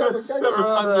 767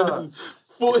 746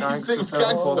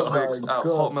 Gangster746 at God.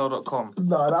 hotmail.com.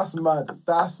 No, that's mad.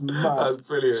 That's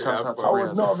brilliant. Shouts out to I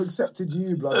would Riaz. not have accepted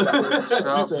you, blood.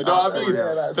 Shouts You know what I out mean? to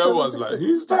Riaz. Someone's like,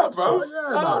 who's that, bro?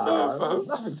 Yeah, I don't know, fam.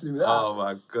 nothing to do with that. Oh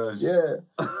my gosh. Yeah.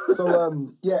 So,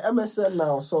 MSN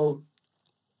now. So,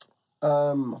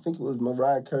 I think it was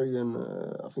Mariah Carey, and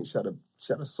I think she had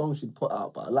a song she'd put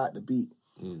out, but I liked the beat.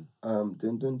 Dun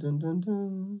dun dun dun dun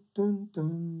dun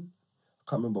dun. I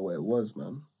can't remember what it was,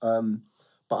 man.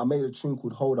 But I made a tune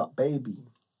called Hold Up Baby,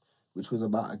 which was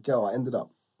about a girl. I ended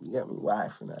up getting my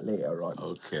wife and that later on.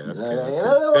 Okay. You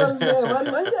know what I'm saying? Man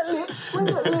get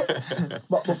lit.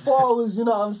 But before I was, you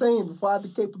know what I'm saying, before I had the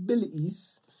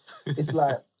capabilities, it's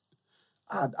like,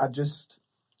 I just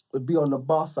would be on the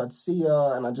bus, I'd see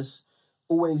her, and I just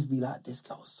always be like, this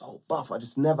girl's so buff. I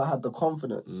just never had the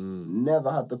confidence.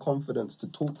 Never had the confidence to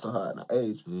talk to her at that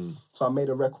age. So I made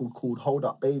a record called Hold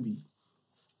Up Baby,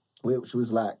 which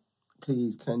was like,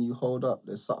 please, can you hold up?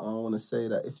 There's something I want to say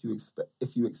that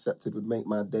if you accepted would make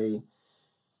my day.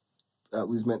 It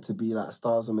was meant to be like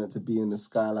stars were meant to be in the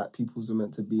sky, like peoples were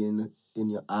meant to be in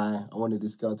your eye. I wanted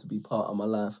this girl to be part of my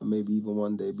life and maybe even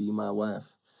one day be my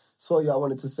wife. So I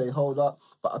wanted to say hold up,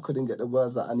 but I couldn't get the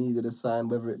words that I needed to sign,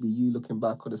 whether it be you looking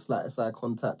back or the slightest eye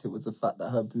contact. It was the fact that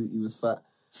her booty was fat.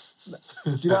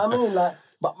 Do you know what I mean? Like,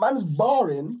 but man's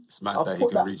barring. It's mad that he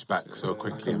can reach back so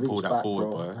quickly and pull that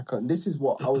forward, boy. This is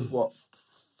what, I was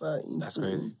 13? That's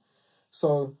 14? crazy.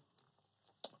 So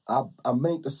I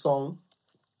make the song,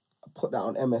 I put that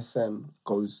on MSN,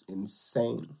 goes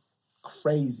insane.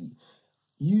 Crazy.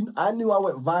 I knew I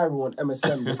went viral on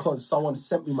MSN because someone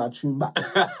sent me my tune back.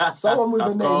 Someone with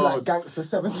a name like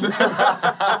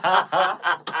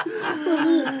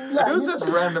Gangster746. Who's this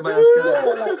random ass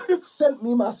guy? Sent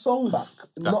me my song back.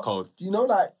 That's cold. You know,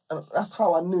 like, that's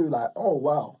how I knew, like, oh,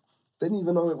 wow. They didn't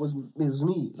even know it was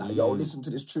me. Like, yo, listen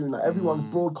to this tune. Like,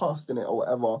 everyone's broadcasting it or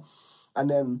whatever. And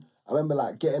then I remember,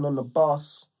 like, getting on the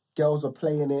bus. Girls are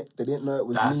playing it. They didn't know it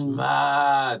was me. That's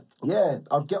mad. Yeah,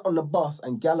 I'd get on the bus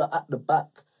and gal are at the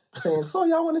back saying,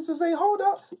 sorry, I wanted to say, hold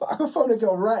up. But I can phone a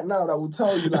girl right now that will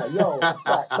tell you, like, yo, like,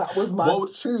 that was my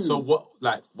tune. So what,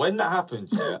 like, when that happened,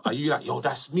 yeah, are you like, yo,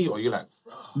 that's me? Or are you like,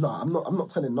 no, I'm not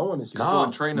telling no one it's You're still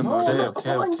in training mode. I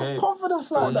ain't got confidence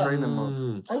Still like in that. training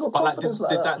mode. I ain't got but like, confidence did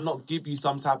like that. that not give you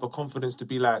some type of confidence to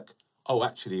be like, oh,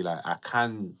 actually, like, I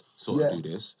can sort of do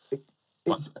this?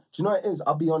 Do you know what it is?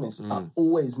 I'll be honest. I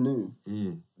always knew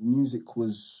music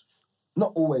was...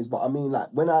 Not always, but I mean, like,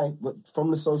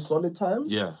 from the So Solid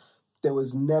times, there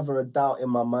was never a doubt in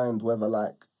my mind whether,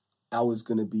 like, I was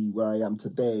going to be where I am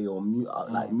today or,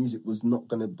 like, music was not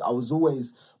going to... I was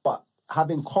always... But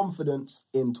having confidence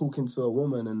in talking to a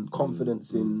woman and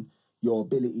confidence in your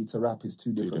ability to rap is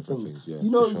two different things. Yeah,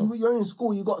 you know, sure. you're in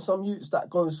school, you got some youths that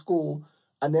go to school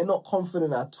and they're not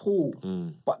confident at all,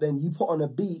 but then you put on a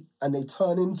beat and they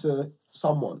turn into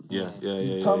someone. You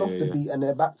turn off the beat and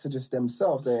they're back to just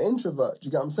themselves. They're an introvert. Do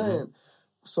you get what I'm saying?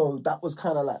 So that was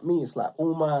kind of like me. It's like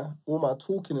all my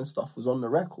talking and stuff was on the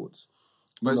records.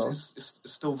 But it's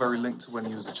still very linked to when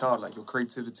you was a child. Like, your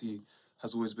creativity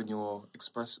has always been your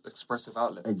expressive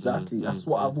outlet. Exactly. That's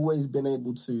what I've always been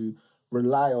able to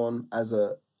rely on as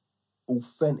a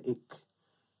authentic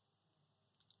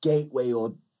gateway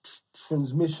or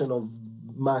transmission of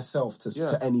myself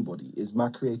to anybody is my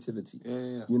creativity.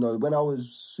 You know, when I was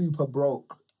super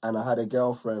broke and I had a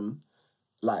girlfriend,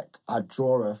 like, I'd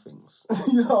draw her things.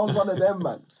 You know, I was one of them,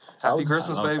 man. Happy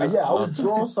Christmas, baby. Yeah, I would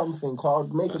draw something. Or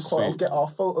I'd make I'd get our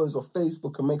photos off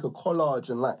Facebook and make a collage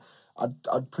and, like,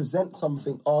 I'd present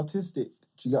something artistic.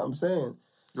 Do you get what I'm saying?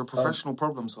 You're a professional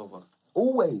problem solver.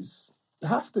 Always. You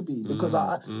have to be. Because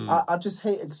I just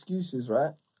hate excuses,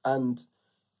 right? And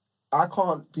I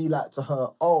can't be like to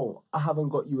her, oh, I haven't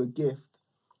got you a gift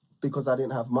because I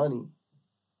didn't have money.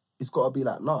 It's got to be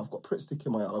like, no, I've got Pritt stick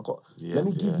in my yard. Let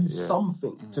me give you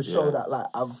something to show that, like,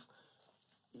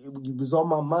 it was on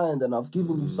my mind and I've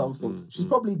given you something. She's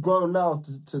probably grown now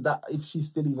to that. If she's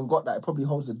still even got that, it probably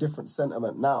holds a different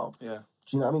sentiment now. Yeah.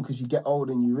 Do you know what I mean? Because you get old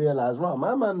and you realise, right,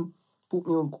 my man bought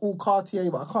me all Cartier,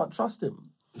 but I can't trust him.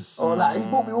 Or, like, he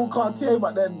bought me all Cartier,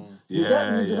 but then you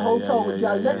get me, he's in a hotel with the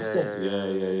guy next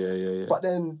day. But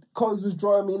then Coz was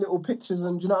drawing me little pictures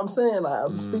and, do you know what I'm saying? Like, I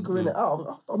was figuring it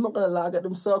out. I'm not going to lie, I get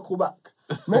them circle back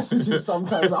messages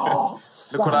sometimes. Like, oh,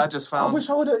 look what I just found. I wish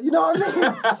I would have, you know what I mean?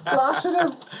 Like, I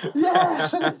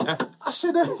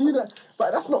should have, you know.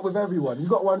 But that's not with everyone. You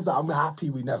got ones that I'm happy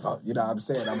we never, you know what I'm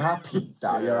saying? I'm happy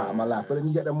that you're out of my life. But then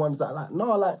you get them ones that are like,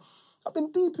 no, like, I've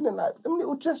been deep in it. Like, them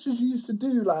little gestures you used to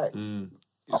do, like...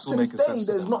 Up to this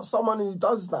day, there's not someone who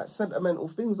does, like, sentimental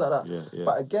things like that.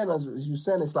 But again, as you're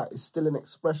saying, it's like, it's still an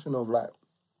expression of, like,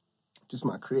 just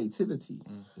my creativity.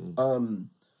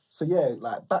 So yeah,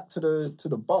 like, back to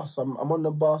the bus. I'm on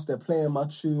the bus, they're playing my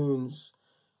tunes.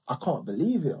 I can't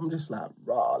believe it. I'm just like,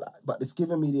 rah, like, but it's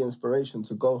given me the inspiration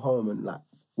to go home and, like,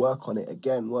 work on it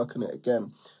again.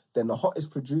 Then the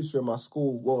hottest producer in my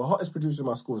school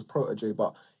was Protege,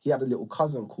 but he had a little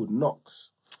cousin called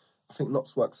Knox. I think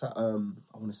Knox works at, I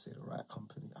want to say the right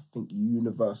company. I think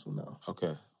Universal now.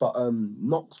 Okay. But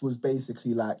Knox was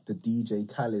basically like the DJ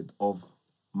Khaled of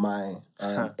my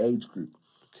age group.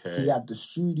 Okay. He had the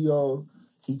studio.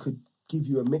 He could give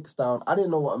you a mix down. I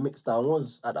didn't know what a mix down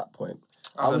was at that point.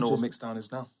 I don't know what mix down is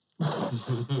now.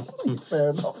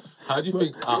 Fair enough. How do you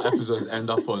think our episodes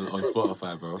end up on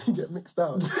Spotify, bro? You get mixed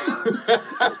down. This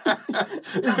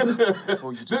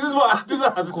is what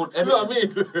I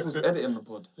mean. It was editing the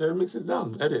pod. Yeah, mix it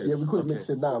down. Edit it. Yeah, we couldn't mix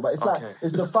it down. But it's like,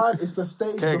 it's the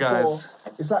stage before. Guys.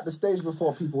 It's like the stage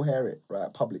before people hear it,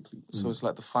 right, publicly. So it's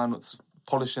like the final, it's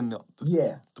polishing the so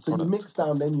product. you mix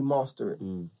down, then you master it.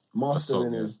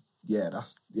 Mastering is, we'll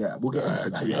get into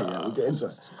that. We'll get into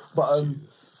it. But,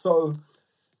 so...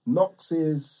 Knox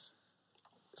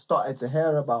started to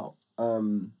hear about,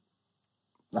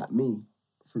 like, me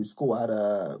through school. I had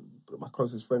my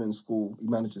closest friend in school, he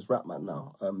manages Rapman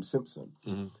now, Simpson.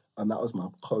 And that was my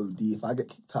code. If I get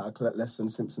kicked out of lesson,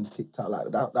 Simpson's kicked out.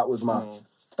 Like, that was my,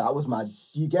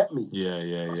 you get me?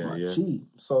 That's my G.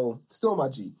 So, still my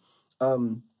G.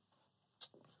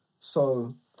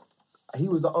 So, he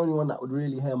was the only one that would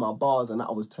really hear my bars and that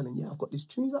I was telling, I've got this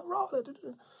tune. He's like, rah, da, da, da.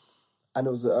 And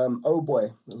there was O-Boy.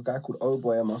 There was a guy called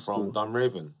O-Boy in my school. From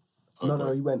Dunraven?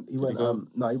 No, he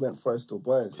went Forest Hill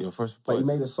Boys. Yeah, Forest Hill Boys. But he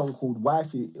made a song called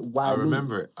Wifey. I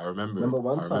remember it. Remember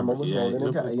one time I was rolling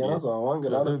in Cat. He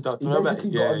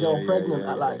basically got a girl pregnant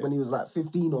at, like, when he was like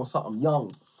 15 or something, young.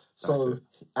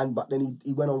 But then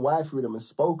he went on Wifey Rhythm and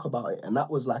spoke about it, and that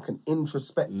was like an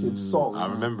introspective song. I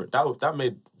remember that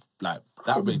made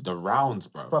the rounds,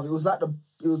 bro.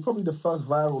 It was probably the first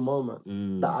viral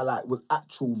moment that I like was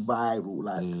actual viral.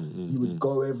 Like you would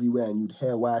go everywhere and you'd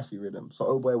hear Wifey Rhythm. So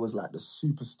Old Boy was like the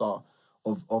superstar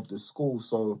of the school.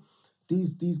 So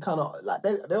these kind of like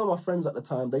they were my friends at the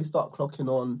time. They start clocking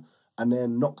on. And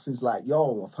then Nox is like,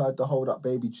 yo, I've heard the Hold Up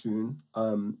Baby tune.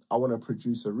 I want to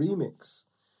produce a remix.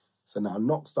 So now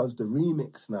Nox does the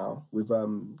remix now with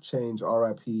Change,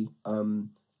 R.I.P.,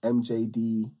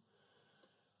 MJD.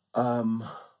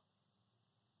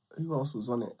 Who else was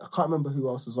on it? I can't remember who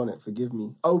else was on it, forgive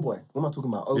me. Oh Boy, what am I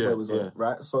talking about? Oh Boy was on it,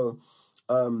 right? So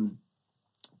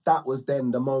that was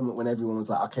then the moment when everyone was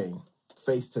like, okay,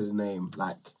 face to the name,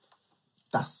 like,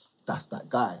 that's that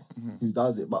guy who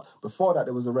does it. But before that,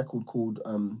 there was a record called,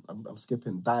 I'm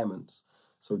skipping, Diamonds.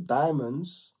 So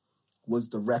Diamonds was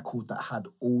the record that had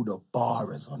all the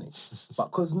bars on it. But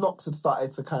because Nox had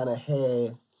started to kind of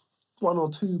hear one or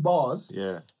two bars,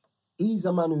 he's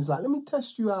a man who's like, let me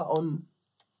test you out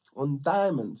on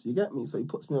Diamonds, you get me? So he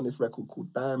puts me on this record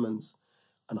called Diamonds,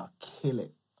 and I kill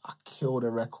it. I kill the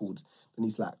record. Then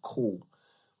he's like, cool.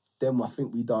 Then I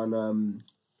think we done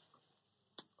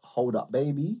Hold Up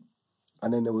Baby,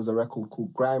 and then there was a record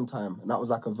called Grime Time, and that was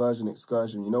like a version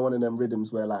excursion. You know, one of them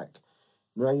rhythms where like,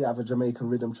 you know, you have a Jamaican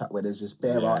rhythm track where there's just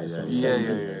bare artists.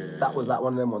 That was like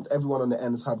one of them ones. Everyone on the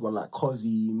ends had one, like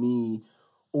Cozzy, me,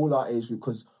 all our age group,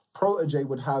 because Protégé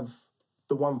would have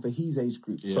the one for his age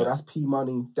group. So that's P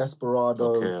Money,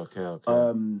 Desperado,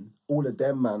 all of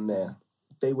them, man, there.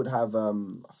 They would have, I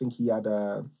think he had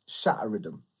a Shatter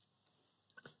Rhythm.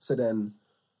 So then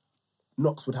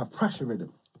Nox would have Pressure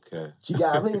Rhythm. Okay. Do you get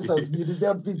what I mean? So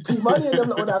there'd be P Money and them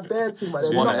that would have their thing, but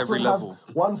then one at Nox every would level.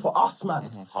 have one for us, man.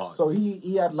 So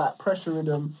he had like Pressure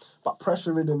Rhythm, but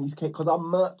Pressure Rhythm he's because I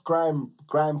murked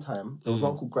Grime Time. There was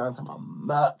one called Grime Time. I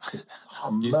murked it.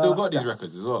 You still got these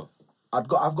records as well? I've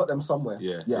got them somewhere.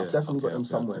 I've definitely got them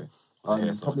somewhere.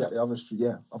 Probably at the other street.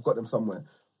 Yeah, I've got them somewhere.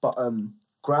 But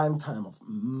Grime Time, I've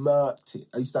murked it.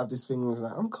 I used to have this thing where I was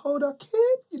like, I'm Koder,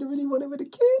 kid. You don't really want it with a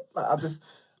kid. Like I just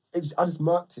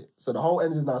murked it. So the whole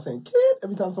end is now saying kid.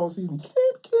 Every time someone sees me,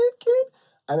 kid.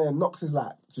 And then Nox is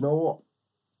like, do you know what?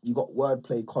 You got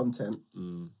wordplay content.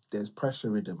 There's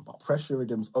Pressure Rhythm, but Pressure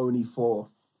Rhythm's only for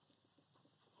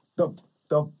the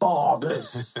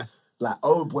barbers. Like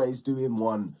Old Boy's doing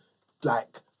one.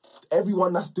 Like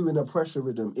everyone that's doing a Pressure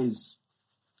Rhythm is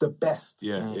the best.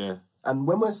 Yeah. And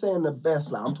when we're saying the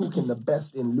best, like I'm talking the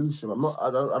best in Lewisham. I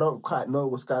don't quite know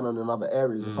what's going on in other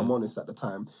areas, if I'm honest, at the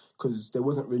time, because there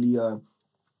wasn't really you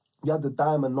had the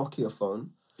Diamond Nokia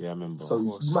phone. Yeah, I remember. So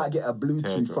you might get a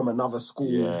Bluetooth from another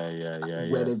school.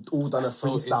 Where they've all done That's a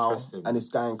freestyle so and it's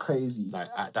going crazy. Like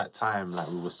at that time, like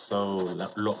we were so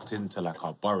like, locked into like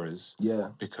our boroughs. Yeah.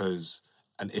 Because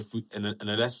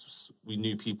unless we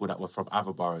knew people that were from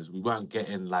other boroughs, we weren't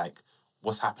getting like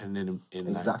what's happening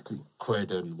in like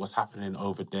Croydon, what's happening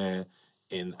over there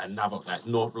in another like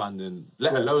North London,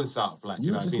 let alone South. Like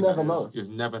you know just what I mean? never like, know. You just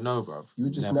never know, bro. You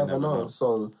just never know.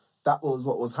 So that was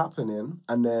what was happening,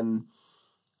 and then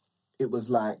it was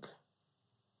like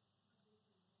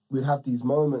we'd have these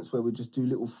moments where we'd just do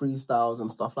little freestyles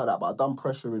and stuff like that. But I done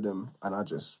Pressure Rhythm, and I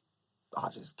just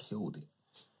killed it.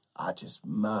 I just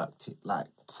murked it. Like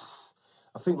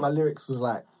I think my lyrics was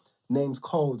like, name's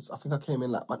codes. I think I came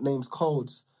in like, my name's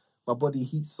codes. My body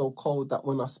heat's so cold that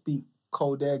when I speak,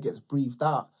 cold air gets breathed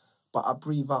out. But I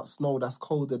breathe out snow that's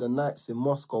colder than nights in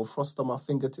Moscow. Frost on my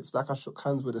fingertips like I shook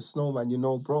hands with a snowman. You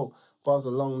know, bro, bars are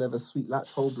long, never sweet like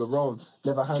Toblerone.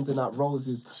 Never handing out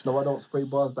roses. No, I don't spray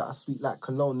bars that are sweet like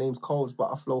cologne. Name's cold,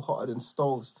 but I flow hotter than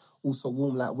stoves. Also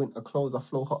warm like winter clothes. I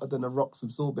flow hotter than the rocks,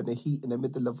 absorbing the heat in the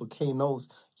middle of volcanoes.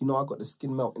 You know, I got the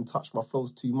skin melting touch. My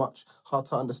flow's too much. Hard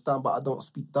to understand, but I don't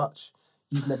speak Dutch.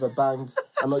 You've never banged.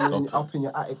 I know you're up in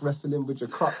your attic wrestling with your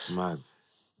crutch. Mad.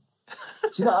 Do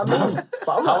you know what I mean?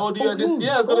 But I'm How like old are you at 14, this?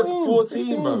 Yeah, I was gonna say 14,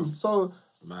 15. bro. So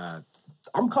mad.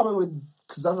 I'm coming with,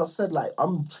 because as I said, like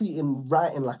I'm treating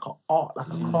writing like an art, like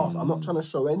a craft. I'm not trying to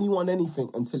show anyone anything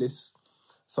until it's.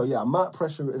 So yeah, I'm at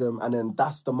Pressure Rhythm, and then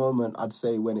that's the moment I'd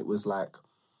say when it was like,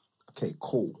 okay,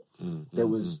 cool. There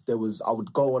was. I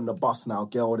would go on the bus now.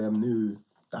 Girl, them knew.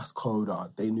 That's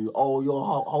Koder. They knew, oh, yo,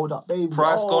 hold up, baby.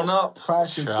 Price gone up.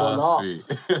 Price has gone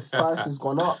up. Price has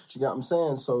gone up. Do you get what I'm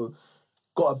saying? So,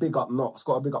 got to big up Nox,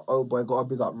 got to big up Old Boy, got to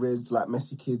big up Rids, like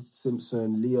Messy Kids,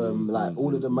 Simpson, Liam, like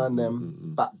all of the man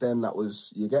them. Back then, that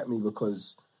was, you get me?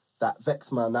 Because that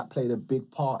Vex man, that played a big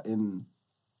part in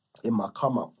my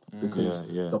come up. Because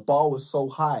the bar was so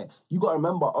high. You got to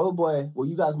remember, Old Boy, well,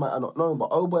 you guys might have not known, but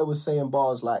Old Boy was saying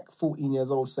bars like 14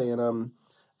 years old saying,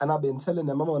 and I've been telling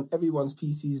them I'm on everyone's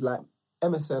PCs like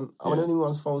MSN. I'm on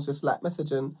anyone's phones just like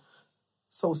messaging.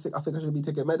 So sick, I think I should be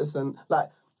taking medicine. Like,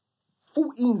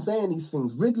 14 saying these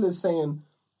things. Riddler's saying,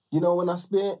 you know, when I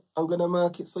spit, I'm going to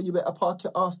murk it, so you better park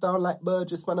your ass down like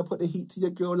Burgess, man. I put the heat to your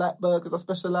grill like burgers. I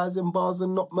specialise in bars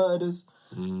and not murders.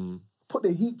 Put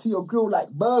the heat to your grill like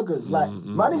burgers. Like,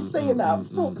 man is saying that.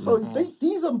 So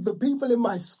these are the people in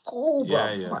my school, bro.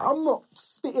 Like, I'm not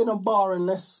spitting a bar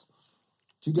unless...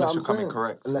 Do you get what I'm saying?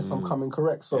 Correct. Unless I'm coming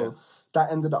correct. So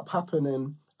that ended up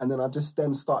happening. And then I just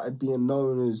then started being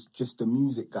known as just the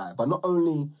music guy. But not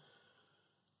only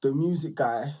the music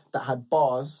guy that had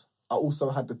bars, I also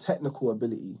had the technical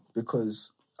ability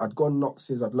because I'd gone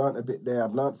Knox's, I'd learnt a bit there.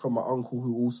 I'd learnt from my uncle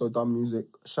who also done music.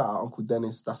 Shout out Uncle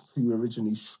Dennis. That's who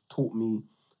originally taught me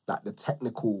like the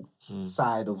technical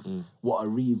side of what a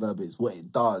reverb is, what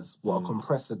it does, what a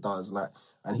compressor does. Like,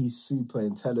 and he's super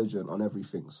intelligent on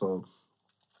everything. So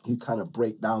he'd kind of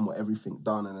break down what everything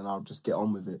done and then I'll just get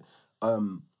on with it.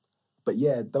 But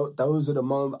yeah, those are the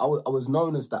moments. I was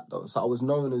known as that, though. So I was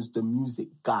known as the music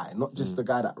guy, not just the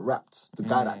guy that rapped, the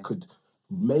guy that could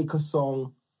make a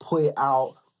song, put it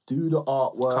out, do the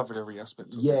artwork. Covered every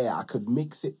aspect of it. Yeah, I could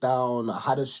mix it down. I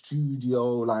had a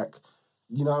studio, like,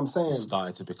 you know what I'm saying?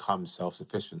 Starting to become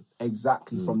self-sufficient.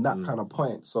 Exactly, from that kind of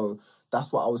point. So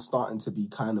that's what I was starting to be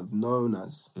kind of known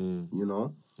as, you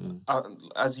know?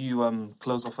 As you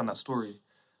close off on that story,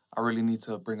 I really need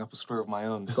to bring up a story of my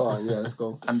own. Go on, yeah, let's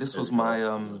go. And this was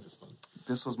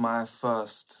my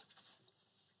first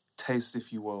taste,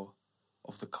 if you will,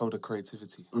 of the Koder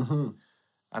creativity.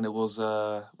 And it was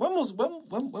when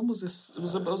was this? It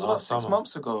was about 6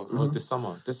 months ago. Oh, this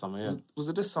summer, yeah. Was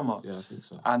it this summer? Yeah, I think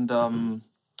so. And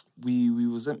we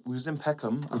was in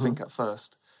Peckham, I think, at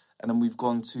first. And then we've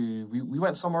gone to... We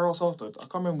went somewhere else after. I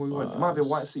can't remember where we went. It might be a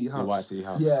White City House. The White City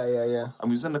House. Yeah. And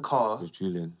we was in the car. It was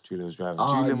Julian. Julian was driving.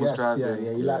 Julian was driving.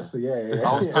 Yeah, he likes to, yeah.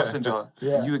 I was passenger.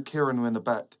 Yeah. You and Kieran were in the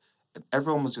back. And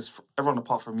everyone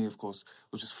apart from me, of course,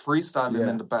 was just freestyling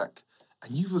in the back.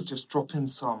 And you was just dropping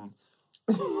some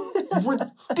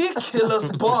ridiculous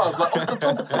bars, like off the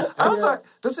top. I was like,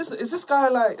 is this guy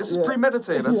like, is this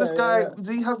premeditated? Does this guy, does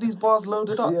he have these bars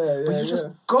loaded up? But you're just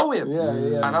going.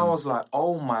 And I was like,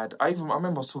 oh my, I remember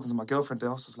I was talking to my girlfriend there,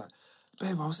 I was just like,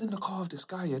 babe, I was in the car with this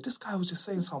guy, this guy was just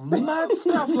saying some mad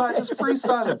stuff, like just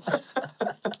freestyling.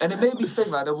 And it made me think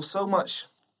like there was so much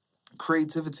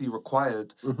creativity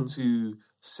required to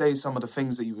say some of the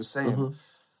things that you were saying.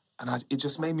 And it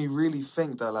just made me really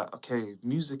think that, like, okay,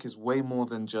 music is way more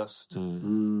than just,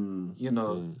 you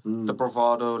know, the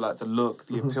bravado, like the look,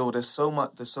 the appeal. There's so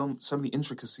many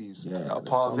intricacies that are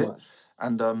part of it.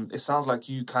 And it sounds like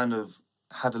you kind of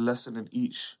had a lesson in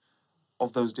each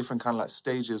of those different kind of like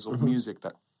stages of music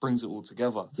that brings it all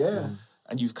together. Yeah.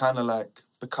 And you've kind of like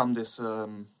become this,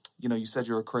 you know, you said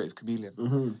you're a creative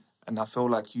chameleon. And I feel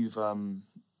like you've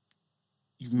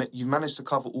managed to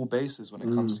cover all bases when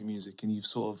it comes to music, and you've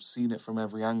sort of seen it from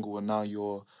every angle, and now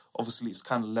it's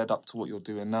kind of led up to what you're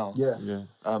doing now. Yeah.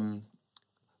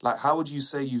 Like, how would you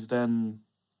say you've then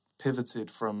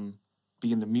pivoted from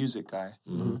being the music guy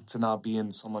to now being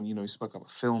someone, you know, you spoke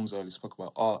about films earlier, you spoke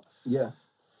about art. Yeah.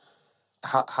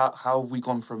 How have we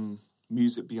gone from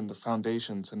music being the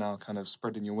foundation to now kind of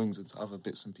spreading your wings into other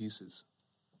bits and pieces?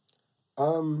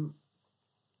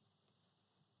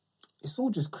 It's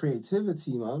all just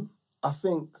creativity, man. I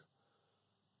think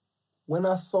when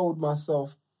I sold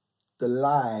myself the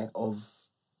lie of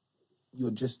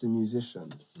you're just a musician,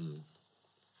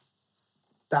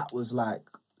 that was like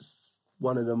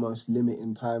one of the most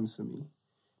limiting times for me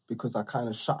because I kind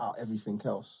of shut out everything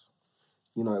else.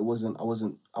 You know, I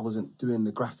wasn't doing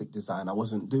the graphic design. I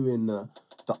wasn't doing the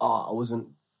art. I wasn't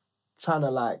trying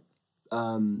to like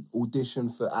audition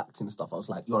for acting stuff. I was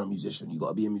like, you're a musician, you got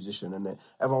to be a musician. And then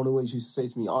everyone always used to say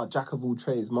to me, jack of all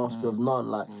trades, master of none.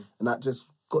 Like, and that just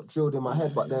got drilled in my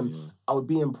head. But then I would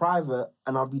be in private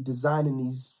and I'd be designing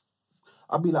these.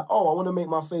 I'd be like, I want to make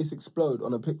my face explode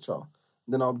on a picture.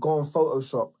 Then I'd go on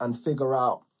Photoshop and figure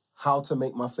out how to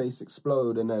make my face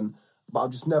explode. But I'll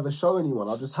just never show anyone.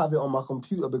 I'll just have it on my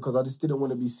computer because I just didn't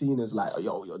want to be seen as like,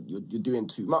 you're doing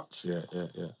too much. Yeah.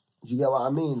 Do you get what I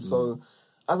mean? So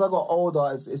as I got older,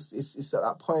 it's at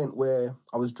that point where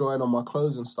I was drawing on my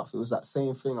clothes and stuff. It was that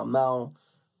same thing. I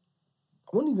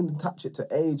wouldn't even attach it to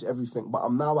age, everything, but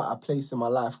I'm now at a place in my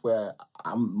life where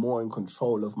I'm more in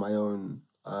control of my own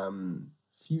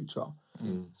future.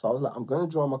 So I was like, I'm going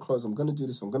to draw on my clothes, I'm going to do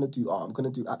this, I'm going to do art, I'm going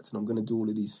to do acting, I'm going to do all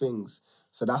of these things.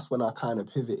 So that's when I kind of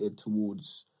pivoted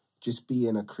towards just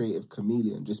being a creative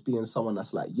chameleon, just being someone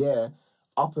that's like,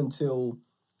 up until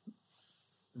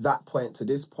that point to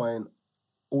this point,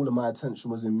 all of my attention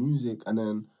was in music, and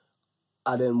then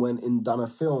I then went and done a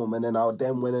film, and then I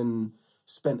went and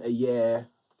spent a year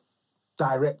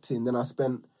directing. Then I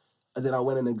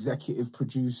went and executive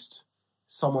produced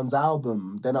someone's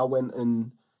album. Then I went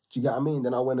and, do you get what I mean?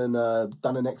 Then I went and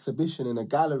done an exhibition in a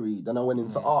gallery. Then I went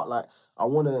into art. Like, I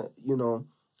want to, you know,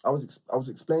 I was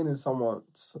explaining to someone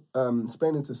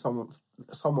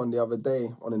the other day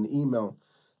on an email,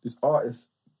 this artist,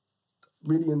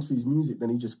 really into his music,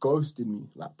 then he just ghosted me,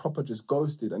 like proper just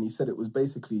ghosted. And he said it was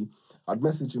basically, I'd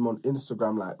message him on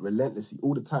Instagram like relentlessly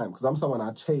all the time, because I'm someone I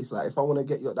chase. Like, if I want to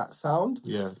get that sound,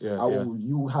 I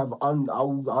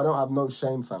don't have no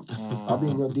shame, fam. I'll be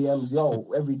in your DMs,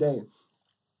 every day.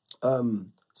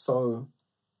 So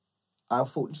I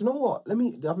thought, do you know what?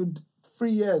 I've been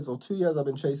 3 years or 2 years I've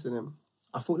been chasing him.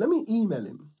 I thought, let me email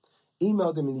him.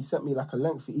 Emailed him, and he sent me like a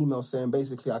lengthy email saying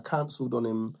basically I cancelled on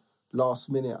him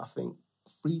last minute, I think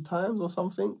 3 times or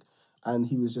something. And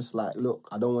he was just like, look,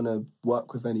 I don't want to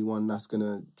work with anyone that's going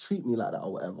to treat me like that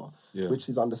or whatever, which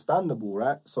is understandable,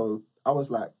 right? So I was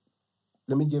like,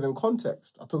 let me give him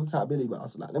context. I took accountability, but I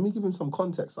was like, let me give him some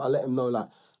context. I let him know, like,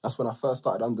 that's when I first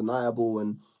started Undeniable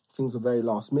and things were very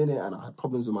last minute and I had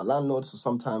problems with my landlord. So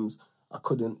sometimes I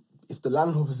couldn't, if the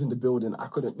landlord was in the building, I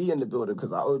couldn't be in the building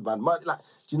because I owed my money. Like,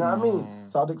 do you know what I mean?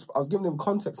 So I was giving him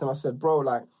context and I said, bro,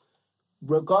 like,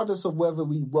 regardless of whether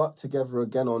we work together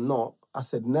again or not, I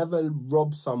said, never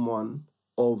rob someone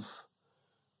of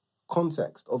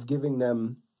context, of giving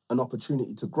them an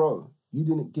opportunity to grow. You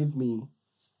didn't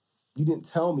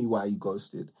tell me why you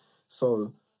ghosted.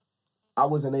 So I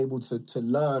wasn't able to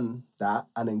learn that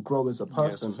and then grow as a person. Yeah,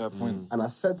 that's a fair point. And I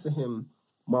said to him,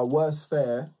 my 2 worst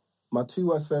fears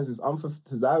is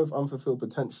to die with unfulfilled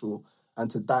potential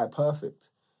and to die perfect.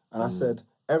 And I said,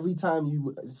 every time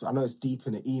I know it's deep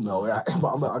in the email, right?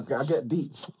 But I get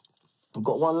deep. I've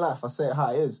got one life. I say it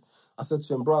how it is. I said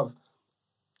to him, bruv,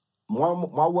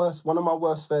 one of my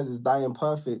worst fears is dying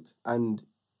perfect, and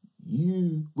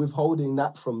you withholding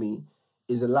that from me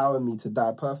is allowing me to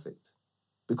die perfect,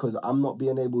 because I'm not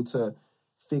being able to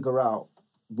figure out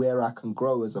where I can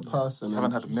grow as a person. You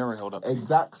haven't had a mirror held up to you.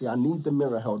 Exactly. I need the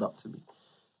mirror held up to me.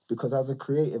 Because as a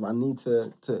creative, I need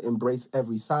to embrace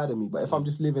every side of me. But if I'm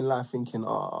just living life thinking,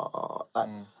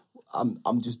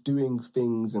 I'm just doing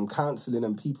things and cancelling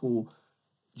and people,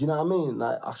 do you know what I mean?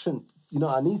 Like, I shouldn't,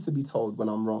 I need to be told when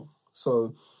I'm wrong.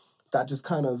 So that just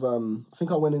kind of, I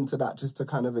think I went into that just to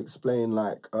kind of explain,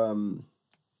 like, the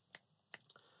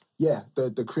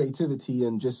creativity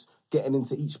and just getting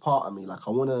into each part of me. Like,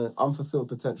 unfulfilled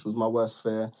potential is my worst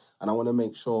fear, and I want to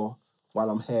make sure while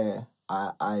I'm here,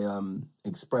 I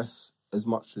express as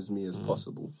much as me as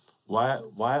possible. Why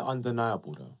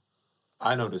Undeniable, though?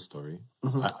 I know the story.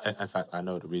 In fact, I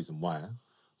know the reason why.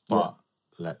 But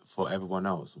like, for everyone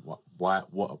else, what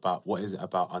is it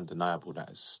about Undeniable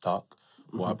that is stuck?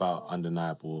 What about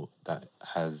Undeniable that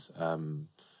has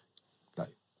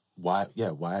why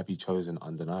have you chosen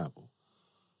Undeniable?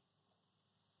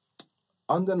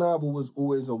 Undeniable was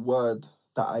always a word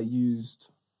that I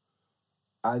used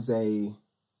as I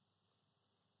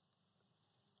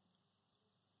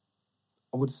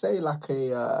would say like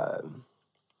an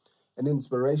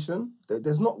inspiration.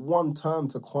 There's not one term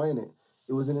to coin it.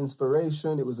 It was an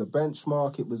inspiration. It was a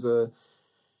benchmark. It was a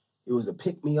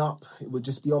pick-me-up. It would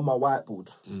just be on my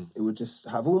whiteboard. It would just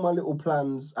have all my little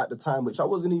plans at the time, which I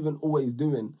wasn't even always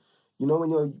doing. You know,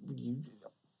 when it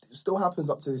still happens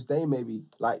up to this day maybe,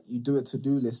 like you do a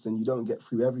to-do list and you don't get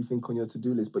through everything on your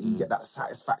to-do list, but you get that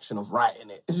satisfaction of writing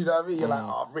it. You know what I mean? You're like,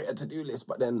 I've written a to-do list,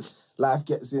 but then life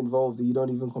gets involved and you don't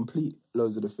even complete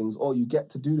loads of the things. Or you get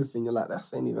to do the thing, you're like,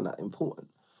 this ain't even that important.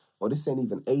 Or this ain't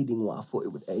even aiding what I thought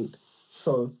it would aid.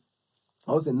 So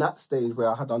I was in that stage where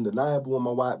I had Undeniable on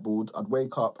my whiteboard. I'd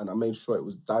wake up and I made sure it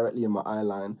was directly in my eye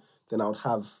line. Then I would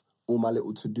have all my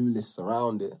little to-do lists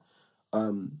around it.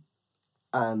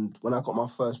 And when I got my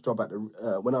first job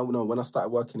when I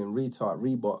started working in retail at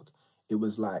Reebok, it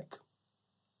was like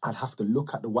I'd have to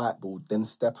look at the whiteboard, then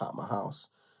step out of my house,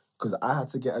 because I had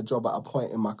to get a job at a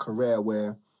point in my career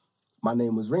where my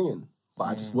name was ringing, but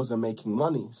I just wasn't making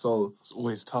money. So it's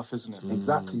always tough, isn't it?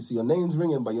 Exactly. So your name's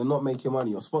ringing, but you're not making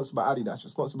money. You're sponsored by Adidas. You're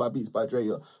sponsored by Beats by Dre.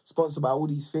 You're sponsored by all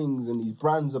these things, and these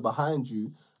brands are behind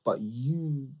you. But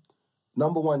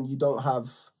number one, you don't have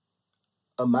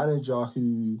a manager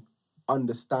who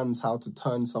understands how to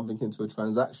turn something into a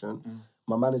transaction.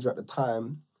 My manager at the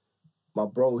time, my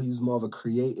bro, he's more of a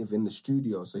creative in the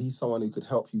studio. So he's someone who could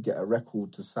help you get a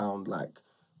record to sound like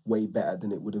way better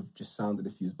than it would have just sounded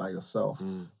if you was by yourself.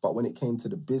 But when it came to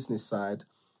the business side,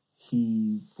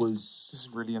 he was... This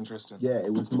is really interesting. Yeah,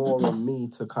 it was more on me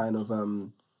to kind of...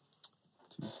 2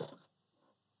 seconds.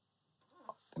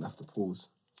 I'm going to have to pause.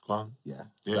 Go on. Yeah.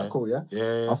 Yeah. Is that cool, yeah?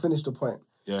 Yeah. I'll finish the point.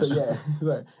 Yeah. So,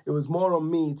 yeah, it was more on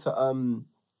me to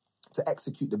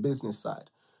execute the business side.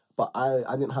 But I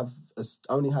didn't have, I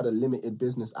only had a limited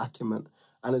business acumen.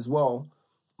 And as well,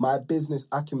 my business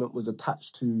acumen was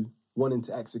attached to wanting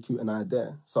to execute an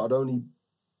idea. So I'd only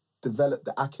develop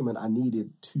the acumen I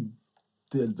needed to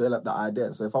develop the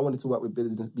idea. So if I wanted to work with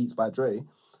Business Beats by Dre,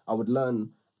 I would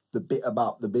learn the bit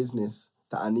about the business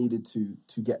that I needed to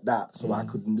get that, so I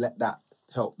could let that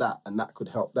help that, and that could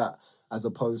help that, as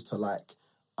opposed to like,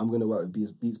 I'm going to work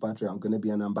with Beats by Dre, I'm going to be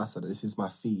an ambassador, this is my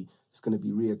fee, it's going to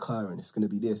be reoccurring, it's going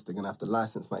to be this, they're going to have to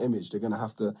license my image, they're going to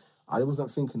have to... I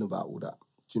wasn't thinking about all that.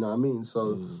 Do you know what I mean?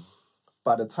 So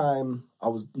by the time I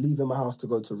was leaving my house to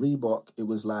go to Reebok, it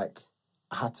was like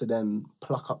I had to then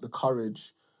pluck up the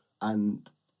courage and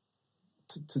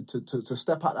to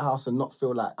step out the house and not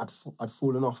feel like I'd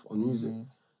fallen off on music.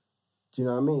 Do you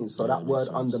know what I mean? So that word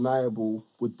sense. Undeniable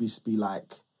would be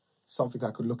like something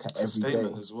I could look at it's every a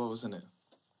statement day. as well, isn't it?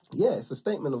 Yeah, it's a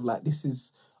statement of like,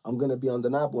 I'm going to be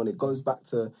undeniable. And it goes back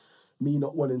to me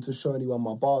not wanting to show anyone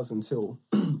my bars until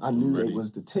I knew it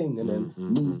was the thing. And then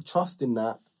me trusting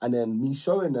that, and then me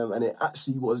showing them, and it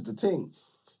actually was the thing.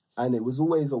 And it was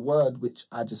always a word which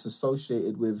I just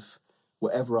associated with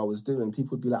whatever I was doing.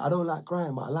 People would be like, I don't like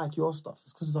grime, but I like your stuff.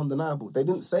 It's because it's undeniable. They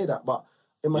didn't say that, but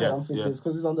in my head I'm thinking it's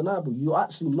because it's undeniable. You're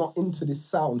actually not into this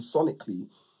sound sonically.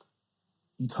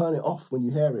 You turn it off when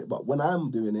you hear it, but when I'm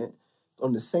doing it,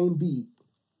 on the same beat,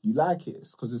 you like it.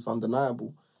 It's because it's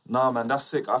undeniable. Nah, man, that's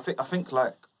sick. I think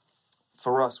like,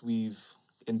 for us, we've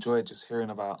enjoyed just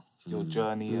hearing about your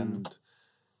journey and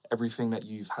everything that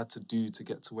you've had to do to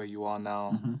get to where you are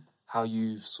now, how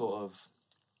you've sort of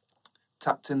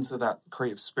tapped into that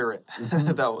creative spirit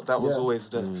that was always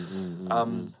there.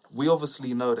 We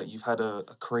obviously know that you've had a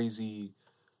crazy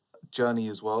journey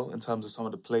as well in terms of some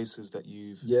of the places that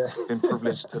you've been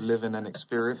privileged to live in and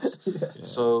experience.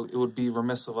 So it would be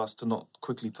remiss of us to not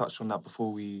quickly touch on that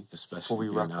before we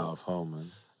wrap out up. of home,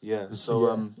 man. Yeah.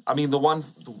 So I mean, I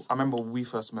remember when we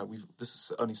first met. This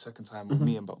is only second time with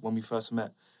me, but when we first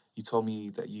met, you told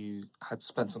me that you had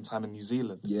spent some time in New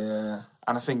Zealand. Yeah.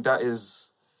 And I think that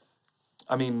is.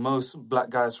 I mean, most black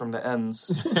guys from the ends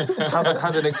haven't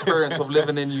had an experience of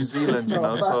living in New Zealand, you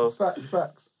know.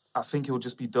 Facts. I think it would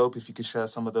just be dope if you could share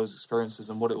some of those experiences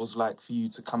and what it was like for you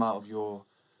to come out of your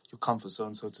comfort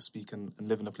zone, so to speak, and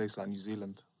live in a place like New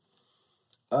Zealand.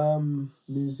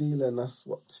 New Zealand, that's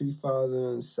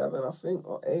 2007, I think,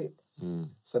 or 8.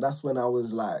 So that's when I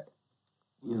was like,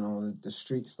 you know, the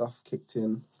street stuff kicked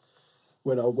in.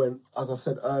 When I went, as I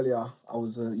said earlier, I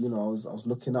was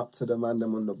looking up to the man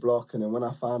them on the block, and then when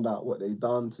I found out what they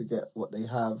done to get what they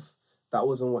have, that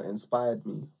wasn't what inspired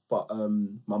me. But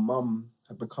my mum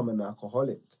had become an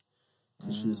alcoholic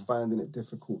because she was finding it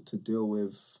difficult to deal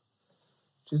with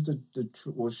just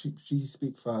she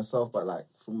speaks for herself, but like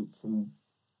from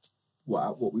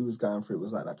what we was going through, it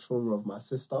was like that trauma of my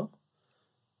sister,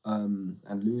 and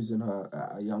losing her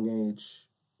at a young age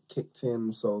kicked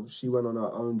in. So she went on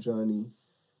her own journey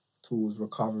towards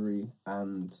recovery,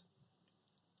 and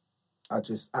I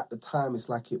just, at the time, it's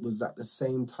like it was at the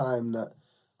same time that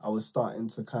I was starting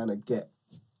to kind of get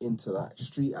into like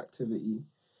street activity,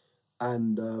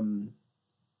 and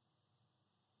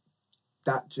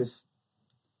that just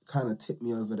kind of tipped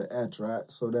me over the edge, right?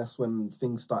 So that's when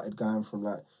things started going from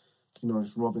like, you know,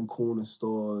 just robbing corner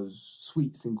stores,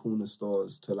 sweets in corner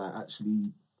stores, to like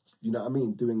actually, you know what I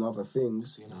mean, doing other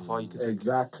things. Seeing how far you could take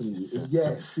Exactly.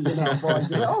 Yeah, seeing how far you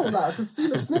can. Oh, like, I can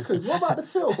steal a Snickers. What about the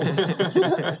till?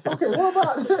 Okay, what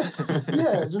about...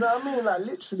 Yeah, do you know what I mean? Like,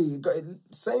 literally,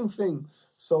 same thing.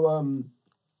 So,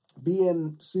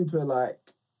 being super,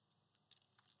 like,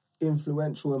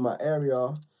 influential in my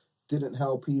area didn't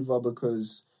help either,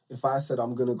 because if I said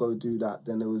I'm going to go do that,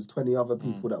 then there was 20 other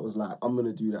people that was like, I'm going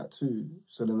to do that too.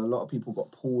 So then a lot of people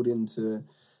got pulled into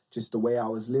just the way I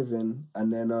was living.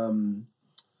 And then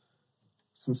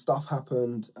some stuff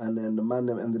happened, and then the man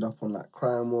them ended up on like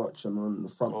Crime Watch and on the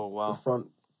front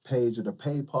page of the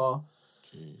paper.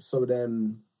 Jeez. So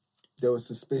then there were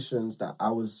suspicions that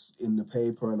I was in the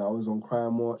paper and I was on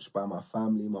Crime Watch by my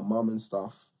family, my mum and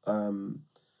stuff.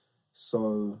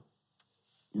 So,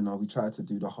 you know, we tried to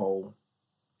do the whole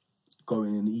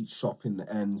going in each shop in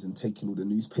the ends and taking all the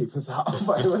newspapers out.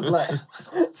 But it was like,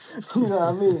 you know what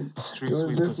I mean? Street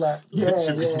sweepers. Just like,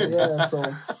 yeah.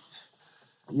 So,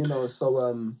 you know,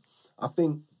 I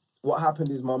think what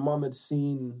happened is my mum had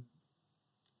seen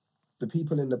the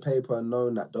people in the paper and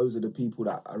known that those are the people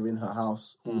that are in her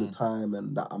house all the time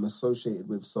and that I'm associated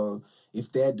with. So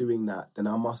if they're doing that, then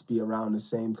I must be around the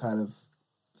same kind of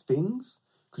things.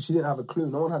 because she didn't have a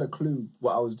clue. No one had a clue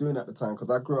what I was doing at the time,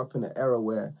 because I grew up in an era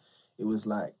where it was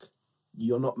like,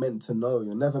 you're not meant to know.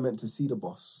 You're never meant to see the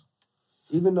boss.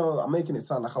 Even though I'm making it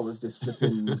sound like I was this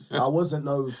flipping... I wasn't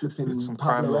no flipping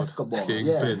Pablo Escobar.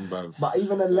 But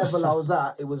even the level I was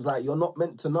at, it was like, you're not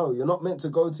meant to know. You're not meant to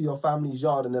go to your family's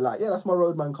yard and they're like, yeah, that's my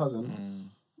roadman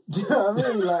cousin. Do you know what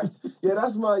I mean? Like,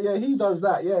 yeah, he does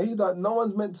that. Yeah, he does. No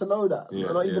one's meant to know that.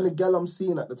 Not even the girl I'm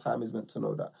seeing at the time is meant to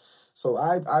know that. So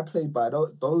I played by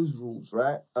those rules,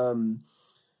 right?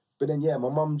 But then, my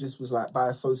mum just was like, by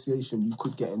association, you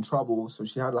could get in trouble. So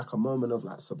she had like a moment of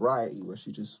like sobriety where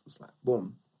she just was like,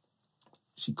 boom.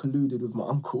 She colluded with my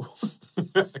uncle.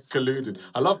 Colluded.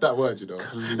 I love that word, you know.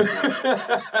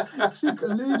 Colluded. She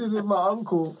colluded with my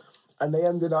uncle, and they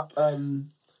ended up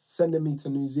sending me to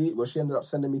New Zealand. Well, she ended up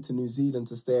sending me to New Zealand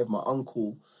to stay with my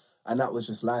uncle, and that was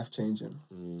just life-changing.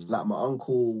 Like, my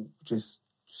uncle just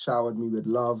showered me with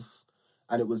love,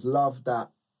 and it was love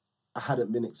that I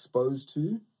hadn't been exposed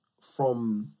to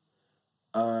from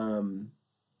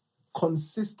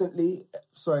consistently,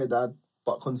 sorry Dad,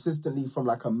 but consistently from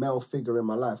like a male figure in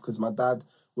my life, because my dad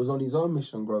was on his own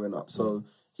mission growing up. So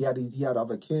he had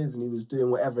other kids and he was doing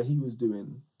whatever he was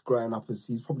doing growing up. As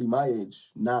he's probably my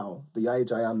age now, the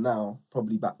age I am now,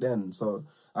 probably back then. So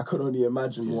I could only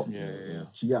imagine what... Do you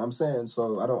get what I'm saying?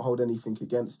 So I don't hold anything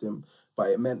against him, but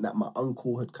it meant that my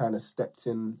uncle had kind of stepped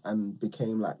in and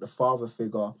became like the father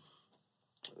figure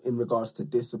in regards to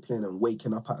discipline and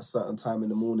waking up at a certain time in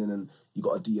the morning, and you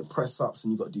got to do your press-ups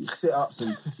and you got to do your sit-ups,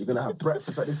 and you're going to have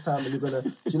breakfast at this time, and you're going to,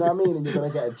 do you know what I mean? And you're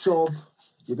going to get a job.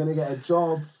 You're going to get a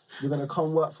job. You're going to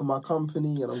come work for my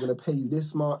company, and I'm going to pay you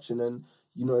this much. And then,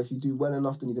 you know, if you do well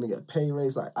enough, then you're going to get a pay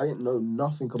raise. Like, I didn't know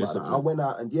nothing about discipline. That. I went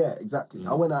out and,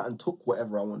 I went out and took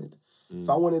whatever I wanted. If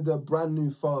I wanted a brand new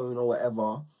phone or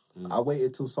whatever, I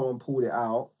waited till someone pulled it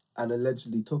out and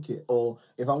allegedly took it. Or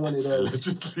if I wanted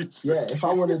if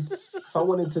I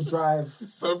wanted to drive...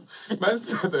 So, man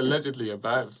said allegedly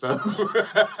about himself.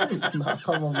 Nah,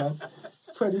 come on, man.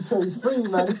 It's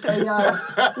 2023, man. It's AI.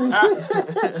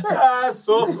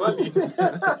 So funny.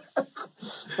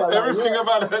 But everything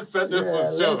about that sentence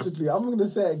was jokes. Allegedly. I'm going to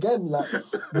say it again. Like,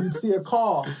 you'd see a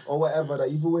car or whatever that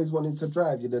you've always wanted to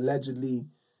drive, you'd allegedly...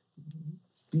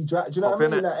 do you know what I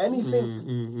mean? Like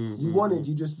anything you wanted,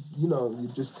 you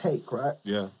just take, right?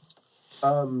 Yeah.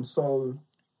 So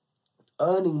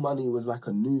earning money was like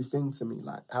a new thing to me.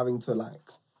 Like having to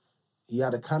he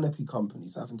had a canopy company,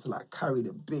 so having to carry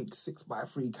the big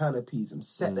 6x3 canopies and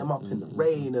set them up in the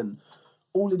rain and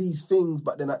all of these things.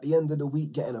 But then at the end of the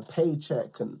week, getting a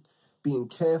paycheck and being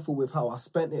careful with how I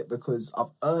spent it because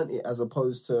I've earned it as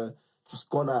opposed to just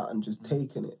gone out and just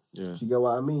taken it. Yeah. Do you get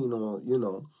what I mean? Or,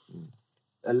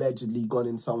 allegedly gone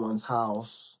in someone's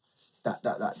house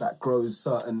that grows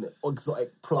certain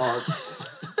exotic plants,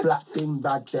 black thing,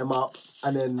 bag them up,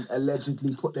 and then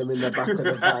allegedly put them in the back of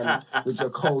the van with your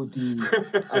Cody,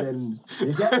 and then,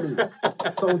 you get me,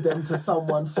 sold them to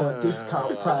someone for a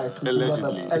discount price because you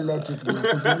never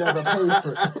paid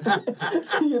for it.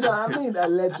 You know what I mean?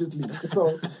 Allegedly.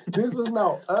 So this was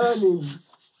now earning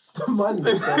money.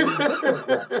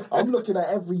 So I'm looking at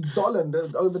every dollar.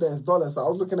 Over there's dollars. So I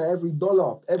was looking at every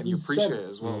dollar, every and you appreciate cent, it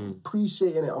as well.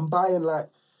 Appreciating it. I'm buying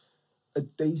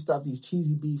they used to have these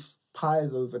cheesy beef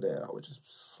pies over there that would just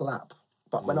slap.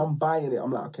 But when I'm buying it,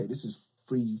 I'm like, okay, this is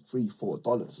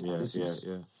 $3-4. Yeah, this is,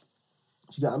 yeah. Do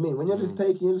you get what I mean? When you're just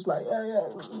taking, you're just like,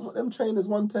 them trainers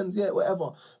 110s,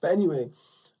 whatever. But anyway,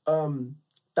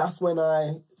 that's when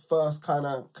I first kind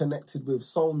of connected with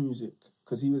soul music.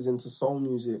 Because he was into soul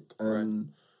music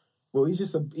and well, he's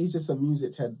just a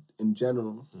music head in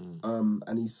general.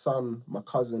 And his son, my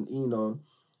cousin Eno,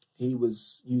 he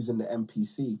was using the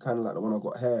MPC, kind of like the one I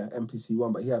got here, MPC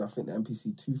 1, but he had, I think, the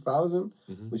MPC 2000,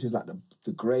 which is like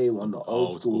the grey one, the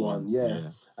old school one.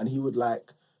 Yeah. And he would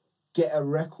get a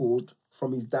record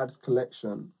from his dad's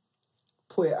collection,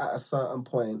 put it at a certain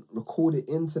point, record it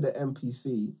into the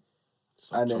MPC,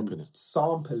 and then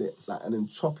sample it, and then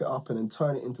chop it up and then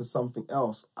turn it into something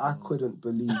else. I couldn't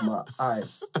believe my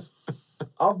eyes.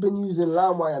 I've been using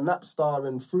LimeWire, Napstar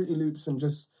and Fruity Loops and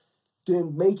just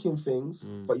making things,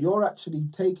 but you're actually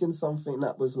taking something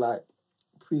that was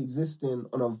pre-existing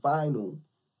on a vinyl.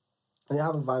 I didn't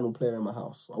have a vinyl player in my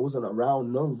house. I wasn't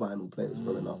around no vinyl players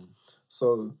growing up.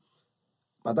 So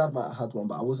my dad might have had one,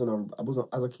 but I wasn't,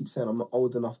 as I keep saying, I'm not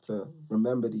old enough to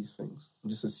remember these things. I'm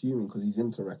just assuming because he's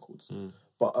into records.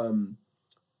 But,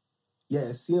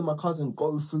 seeing my cousin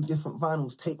go through different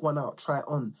vinyls, take one out, try it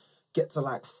on, get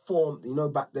to form,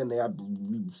 back then they had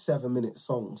 7-minute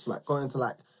songs, going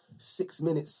to 6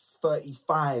 minutes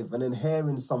 35 and then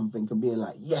hearing something and being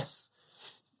yes,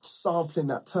 sampling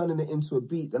that, turning it into a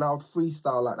beat. Then I would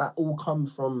freestyle. Like, that all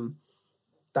comes from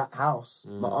that house,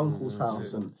 my uncle's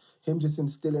house, and him just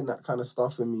instilling that kind of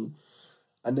stuff in me.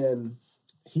 And then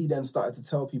he then started to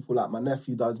tell people, like, my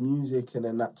nephew does music, and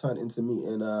then that turned into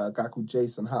meeting a guy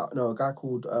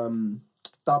called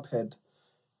Dubhead,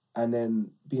 and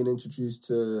then being introduced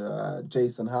to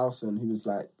Jason Housen, who was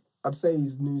like, I'd say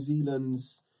he's New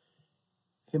Zealand's,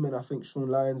 him and I think Sean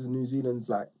Lyons are New Zealand's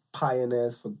like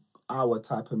pioneers for our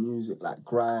type of music, like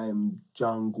grime,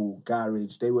 jungle,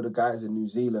 garage. They were the guys in New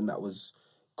Zealand that was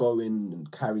going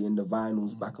and carrying the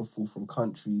vinyls back and forth from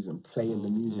countries and playing the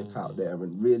music out there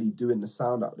and really doing the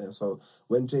sound out there. So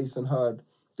when Jason heard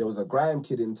there was a grime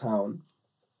kid in town,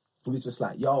 he was just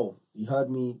like, yo, he heard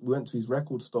me, we went to his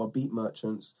record store, Beat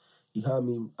Merchants, he heard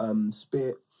me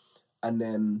spit, and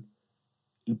then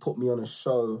he put me on a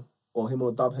show, or him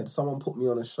or Dubhead, someone put me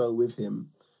on a show with him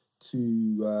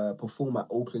to perform at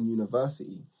Auckland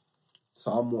University.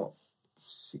 So I'm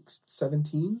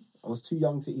 17? I was too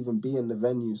young to even be in the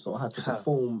venue, so I had to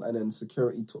perform, and then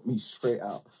security took me straight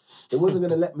out. It wasn't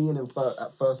going to let me in at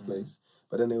first place,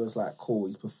 but then it was like, cool,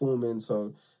 he's performing,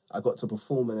 so I got to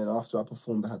perform, and then after I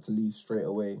performed, I had to leave straight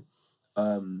away.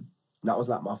 That was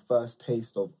like my first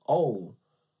taste of,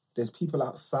 there's people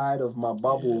outside of my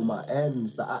bubble, my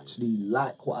ends, that actually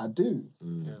like what I do.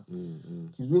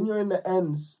 Because when you're in the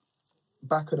ends,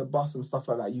 back of the bus and stuff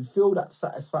like that, you feel that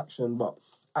satisfaction, but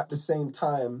at the same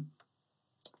time,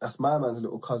 that's my man's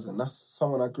little cousin. That's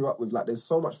someone I grew up with. Like, there's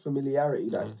so much familiarity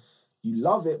that you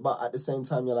love it, but at the same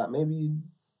time, you're like, maybe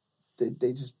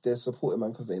they're supporting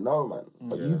man because they know, man.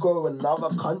 But you go to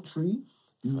another country,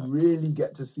 you really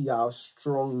get to see how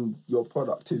strong your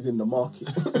product is in the market.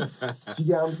 Do you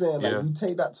get what I'm saying? Like, you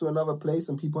take that to another place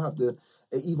and people have an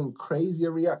even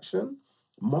crazier reaction,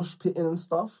 mosh pitting and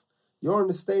stuff. You're on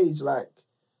the stage, like,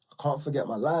 I can't forget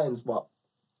my lines, but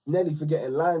nearly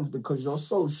forgetting lines because you're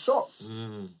so shocked.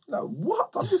 Like,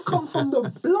 what? I've just come from the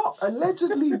block,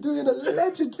 allegedly doing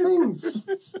alleged things.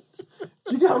 Do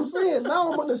you get what I'm saying?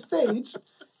 Now I'm on the stage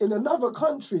in another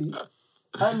country,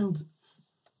 and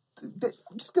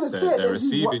I'm just going to say they're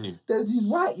receiving you. There's these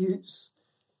white youths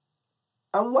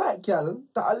and white gal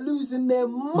that are losing their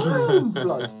mind,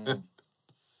 blood.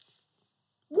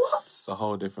 What? It's a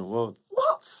whole different world.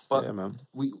 What? But yeah, man.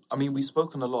 We've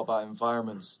spoken a lot about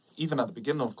environments. Even at the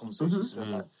beginning of the conversation, you said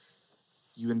like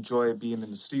you enjoy being in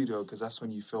the studio because that's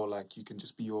when you feel like you can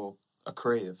just be a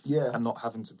creative, and not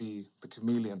having to be the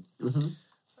chameleon.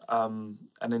 And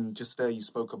then just there, you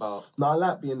spoke about. No, I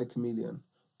like being the chameleon,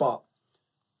 but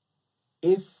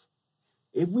if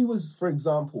we was, for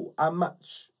example, I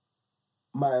match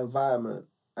my environment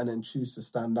and then choose to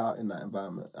stand out in that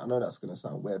environment. I know that's going to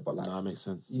sound weird, but like... No, that makes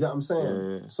sense. You get what I'm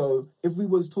saying? Yeah. So if we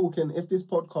was talking... If this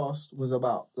podcast was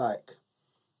about, like...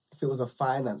 If it was a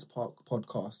finance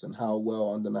podcast and how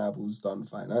well Undeniable's done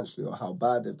financially or how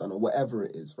bad they've done or whatever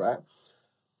it is, right?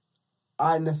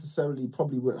 I necessarily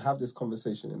probably wouldn't have this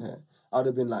conversation in here. I'd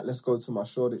have been like, let's go to my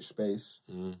Shoreditch space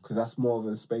because that's more of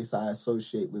a space I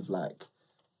associate with, like,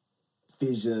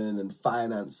 vision and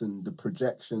finance and the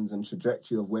projections and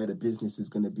trajectory of where the business is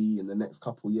going to be in the next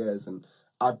couple of years, and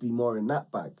I'd be more in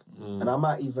that bag. And I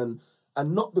might even,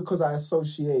 and not because I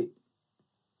associate,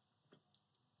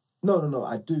 no,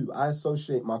 I do. I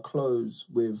associate my clothes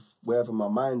with wherever my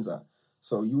mind's at.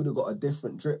 So you would have got a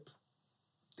different drip.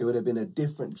 There would have been a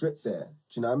different drip there.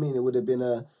 Do you know what I mean? It would have been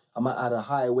I might add a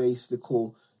high waist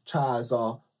little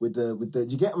trouser with the, do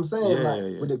you get what I'm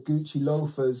saying? With the Gucci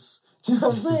loafers. Do you know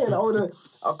what I'm saying? I would have,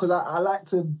 because I like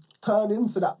to turn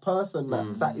into that person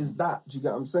that is that. Do you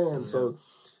get what I'm saying? So,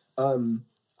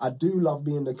 I do love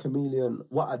being the chameleon.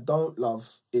 What I don't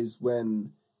love is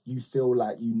when you feel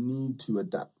like you need to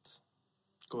adapt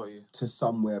to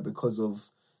somewhere because of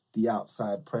the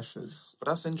outside pressures. But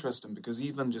that's interesting because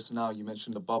even just now you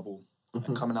mentioned the bubble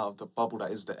and coming out of the bubble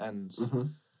that is the ends.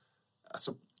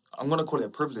 I'm going to call it a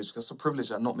privilege because it's a privilege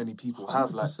that not many people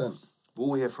have. Like, we're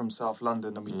all here from South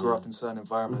London and we grew up in certain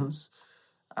environments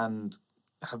and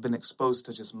have been exposed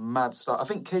to just mad stuff. I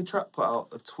think K-Trap put out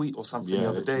a tweet or something the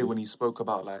other day when he spoke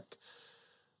about, like,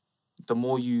 the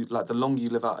longer you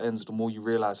live out ends, the more you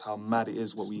realise how mad it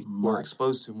is what we were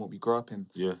exposed to and what we grew up in.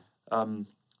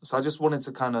 So I just wanted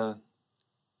to kind of,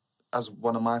 as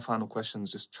one of my final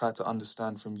questions, just try to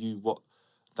understand from you what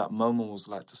that moment was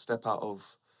like to step out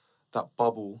of that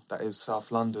bubble that is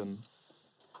South London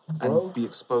and be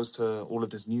exposed to all of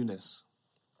this newness.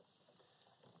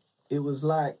 It was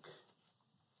like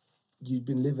you'd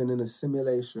been living in a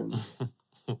simulation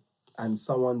and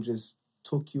someone just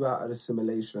took you out of the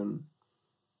simulation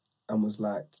and was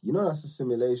like, you know that's a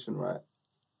simulation, right?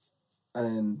 And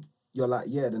then you're like,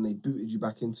 yeah, then they booted you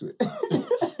back into it.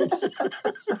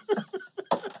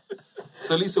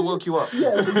 So at least it woke you up.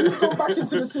 Yeah, so you go back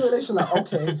into the simulation like,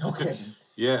 okay.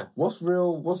 Yeah. What's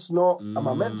real? What's not? Am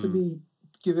I meant to be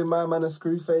giving my man a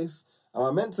screw face? Am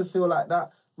I meant to feel like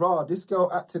that? Rah, this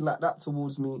girl acted like that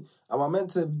towards me. Am I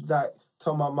meant to like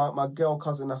tell my girl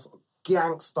cousin that's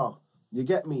gangster? You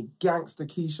get me? Gangster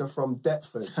Keisha from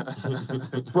Deptford.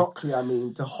 Broccoli, I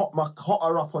mean, to hot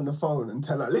her up on the phone and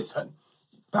tell her, listen,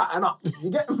 batten up. You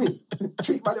get me?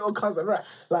 Treat my little cousin right.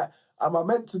 Like, am I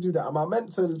meant to do that? Am I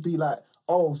meant to be like,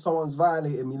 oh, someone's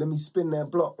violated me, let me spin their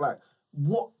block? Like,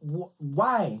 what,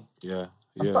 why? Yeah.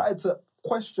 I started to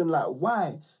question, like,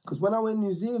 why? Because when I went to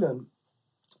New Zealand,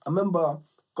 I remember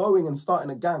going and starting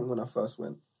a gang when I first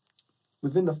went.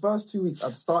 Within the first 2 weeks,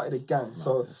 I'd started a gang.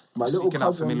 So my little seeking out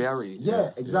cousin... familiarity.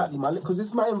 Yeah, exactly. Because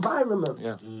it's my environment.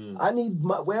 Yeah. I need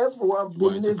wherever I've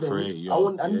been living,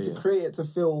 I need to create it to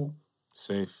feel...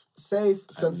 Safe,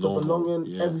 sense of belonging,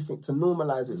 yeah. everything, to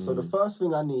normalise it. So the first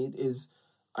thing I need is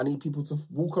I need people to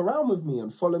walk around with me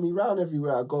and follow me around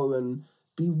everywhere I go and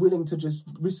be willing to just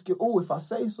risk it all if I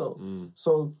say so.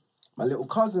 So my little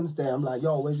cousin's there, I'm like,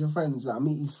 yo, where's your friends? Like, I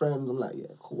meet his friends, I'm like,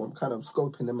 yeah, cool. I'm kind of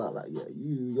scoping them out, like, yeah,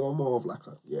 you're more of like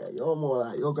you're more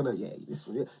like, you're gonna, this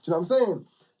one, yeah. Do you know what I'm saying?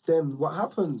 Then what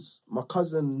happens? My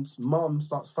cousin's mum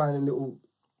starts finding little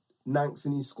nanks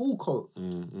in his school coat.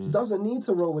 He doesn't need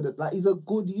to roll with it. Like, he's a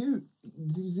good youth.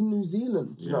 He's in New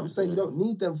Zealand. Do you know what I'm saying? You don't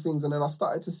need them things. And then I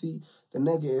started to see the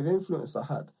negative influence I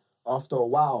had after a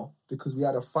while because we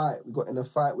had a fight. We got in a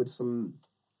fight with some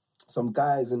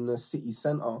guys in the city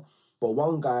centre. But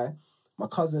one guy, my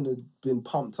cousin had been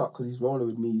pumped up because he's rolling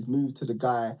with me. He's moved to the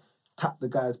guy, tapped the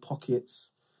guy's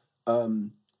pockets.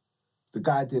 The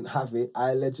guy didn't have it.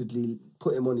 I allegedly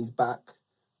put him on his back.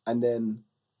 And then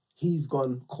he's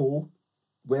gone, cool.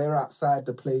 We're outside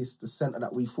the place, the centre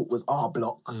that we thought was our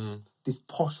block. This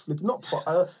posh flip, no,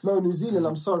 New Zealand,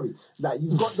 I'm sorry. Like,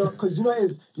 you've got because you know it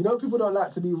is, people don't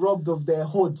like to be robbed of their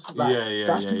hood. Like,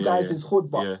 that's you guys'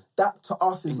 hood, but that to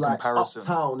us is in like comparison.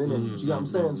 Uptown, innit? Do you know what I'm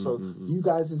saying? So you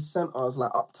guys' centre is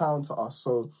like uptown to us.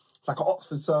 So it's like an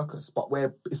Oxford Circus, but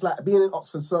it's like being in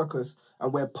Oxford Circus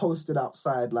and we're posted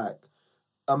outside like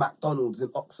a McDonald's in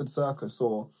Oxford Circus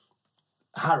or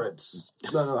Harrods.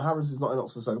 No, Harrods is not in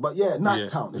Oxford Circus. But yeah,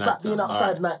 Nighttown. It's like being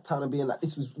outside Nighttown and being like,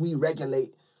 we regulate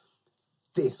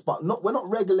this. But we're not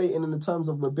regulating in the terms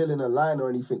of we're building a line or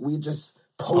anything. We just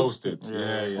post it.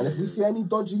 And if we see any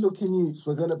dodgy looking youths,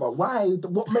 we're going to, but why?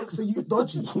 What makes a youth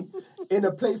dodgy in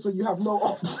a place where you have no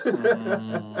ops?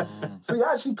 So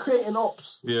you're actually creating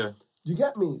ops. Yeah. You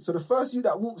get me? So the first youth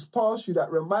that walks past you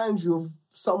that reminds you of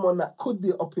someone that could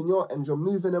be up in your end, you're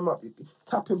moving them up,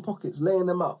 tapping pockets, laying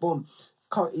them out, boom.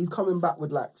 He's coming back with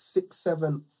like 6,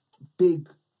 7 big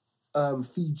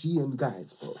Fijian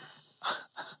guys, bro.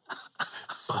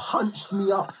 Punched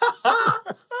me up.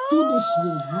 Finished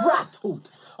me, rattled.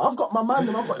 I've got my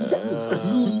man, I've got, you get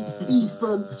me?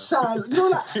 Ethan, Shine,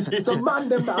 like the man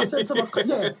them that I said to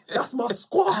my, that's my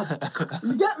squad.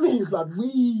 You get me? Like,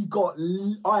 we got,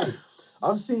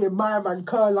 I'm seeing my man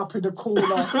curl up in the corner.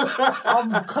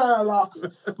 I'm curl up.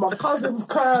 My cousin's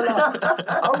curl up.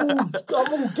 I'm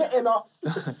all getting up.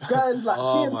 Going, like,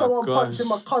 seeing someone punching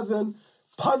my cousin,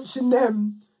 punching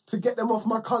them to get them off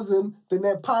my cousin. Then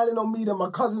they're piling on me. Then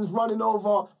my cousin's running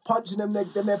over, punching them. Then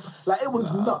they're, like, it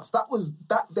was nuts.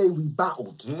 That day we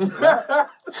battled. Right?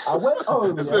 I went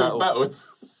home.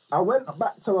 I went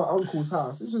back to my uncle's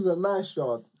house, which is a nice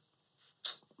yard.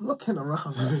 Looking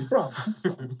around, like, bro.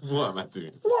 What am I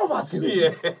doing? Yeah.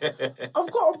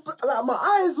 I've got, like, my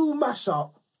eyes all mash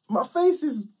up. My face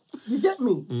is, you get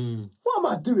me? What am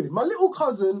I doing? My little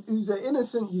cousin, who's an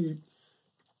innocent youth,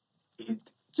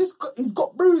 he's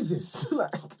got bruises.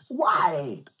 Like,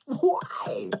 why?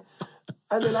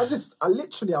 And then I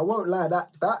literally, I won't lie,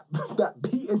 that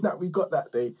beating that we got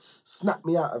that day snapped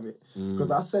me out of it.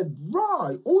 Because I said,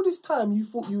 right, all this time you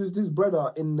thought you was this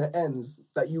brother in the ends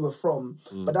that you were from,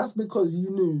 but that's because you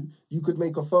knew you could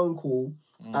make a phone call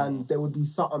and there would be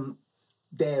something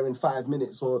there in 5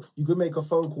 minutes, or you could make a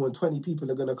phone call and 20 people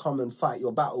are going to come and fight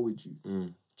your battle with you.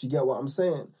 Do you get what I'm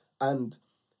saying? And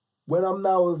when I'm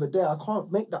now over there, I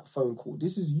can't make that phone call.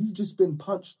 You've just been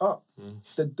punched up.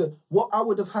 What I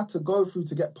would have had to go through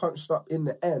to get punched up in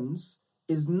the ends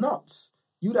is nuts.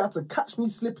 You'd have to catch me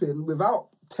slipping without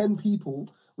 10 people,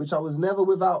 which I was never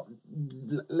without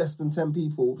less than 10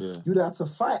 people. Yeah. You'd have to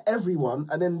fight everyone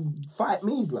and then fight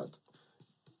me, blood.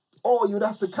 Or you'd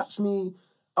have to catch me.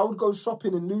 I would go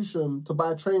shopping in Lewisham to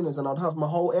buy trainers and I'd have my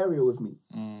whole area with me.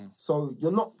 So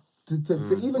you're not...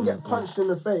 To even get punched in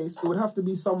the face, it would have to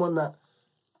be someone that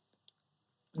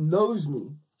knows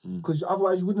me because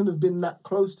otherwise you wouldn't have been that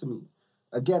close to me.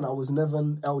 Again, I was never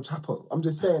an El Chapo. I'm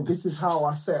just saying this is how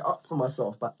I set up for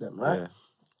myself back then, right?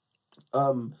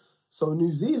 Yeah. So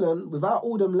New Zealand, without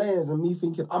all them layers and me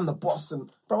thinking I'm the boss, and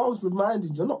bro, I was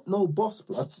reminded you're not no boss,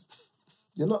 blood.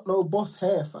 You're not no boss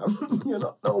hair, fam. You're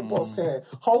not no boss hair.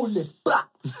 Hold this, blah.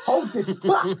 Hold this,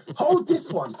 blah. Hold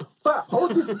this one, blah.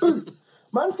 Hold this boot.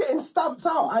 Man's getting stamped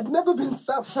out. I'd never been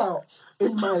stamped out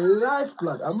in my life,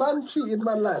 blood. A man treated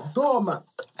man like doormat.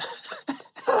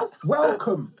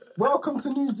 Welcome to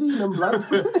New Zealand, blood.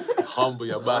 Humble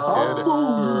your back,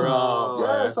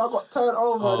 yeah. So I got turned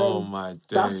over. Oh, and then my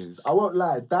days. I won't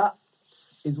lie. That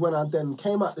is when I then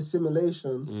came out the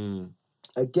simulation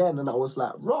again, and I was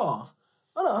like, raw.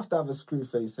 I don't have to have a screw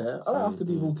face here. I don't have to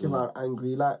be walking around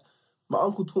angry. Like, my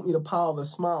uncle taught me the power of a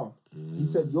smile. He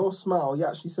said, your smile, he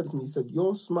actually said it to me, he said,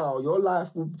 your smile, your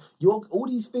life, all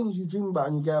these things you dream about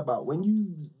and you get about, when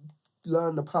you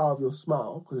learn the power of your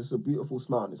smile, because it's a beautiful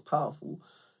smile and it's powerful,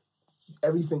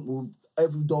 every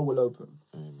door will open.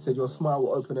 He said, your smile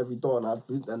will open every door,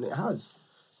 and it has.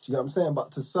 Do you get what I'm saying?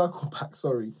 But to circle back,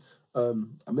 sorry,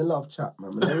 I'm in love chat,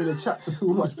 man. I'm not really chat to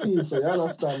too much people. You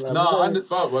understand?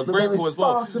 Like, we're grateful as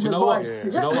well. Do you know what? voice.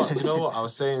 Do you know what? I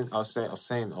was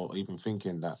saying, or even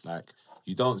thinking that, like,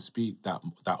 you don't speak that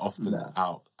often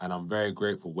out, and I'm very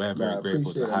grateful. We're very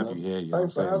grateful to have you here. You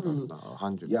Thanks know for having me.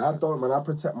 100%. Yeah, I don't, man. I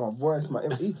protect my voice.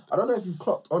 I don't know if you've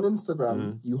clocked on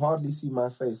Instagram. You hardly see my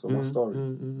face on my story.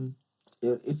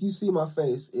 If you see my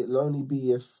face, it'll only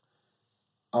be if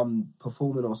I'm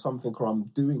performing or something, or I'm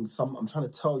doing I'm trying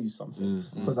to tell you something,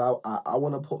 because I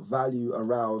want to put value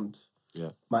around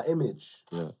my image.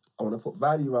 Yeah. I want to put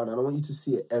value around it, and I want you to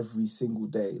see it every single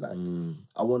day. Like,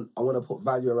 I want to put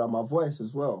value around my voice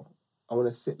as well. I want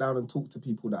to sit down and talk to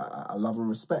people that I love and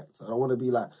respect. I don't want to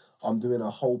be like, I'm doing a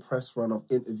whole press run of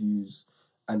interviews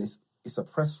and it's a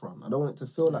press run. I don't want it to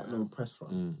feel like no press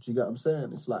run. Do you get what I'm saying?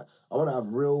 It's like, I want to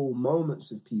have real moments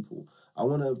with people. I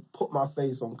want to put my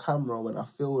face on camera when I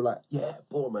feel like, yeah,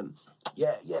 Borman,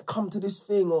 yeah, come to this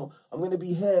thing, or I'm going to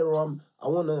be here, or I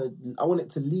want it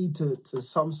to lead to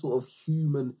some sort of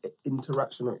human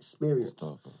interaction or experience.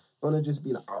 I want to just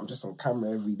be like, I'm just on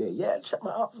camera every day. Yeah, check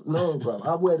my outfit. No, bro.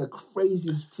 I wear the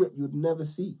craziest drip you'd never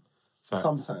see. Facts.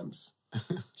 Sometimes.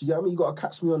 Do you get what I mean? You got to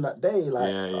catch me on that day.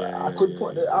 Like, I could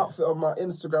put the outfit on my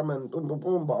Instagram and boom, boom,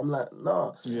 boom, but I'm like,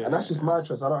 nah. And that's just my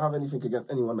choice. I don't have anything against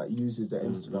anyone that uses their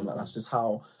Instagram. Like, that's just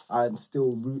how I'm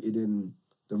still rooted in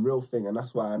the real thing. And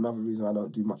that's why another reason I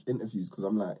don't do much interviews, because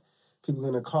I'm like, people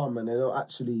are going to come and they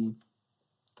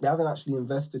haven't actually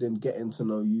invested in getting to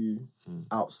know you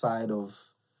outside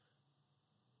of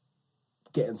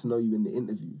getting to know you in the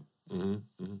interview. Do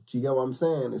you get what I'm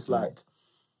saying? It's like,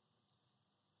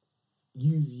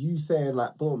 you saying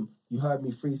like, boom, you heard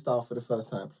me freestyle for the first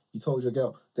time, you told your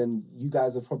girl, then you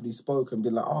guys have probably spoken,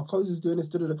 been like, oh, Koder's doing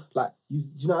this, like, do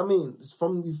you know what I mean? It's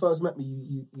from you first met me,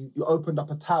 you opened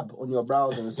up a tab on your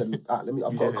browser and said, I've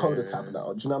got a Koder tab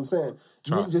now. Do you know what I'm saying?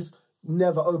 You didn't just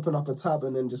never open up a tab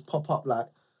and then just pop up like,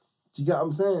 do you get what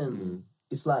I'm saying?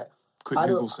 It's like, quick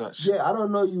Google search. Yeah, I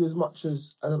don't know you as much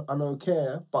as I know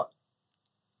Care, but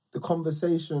the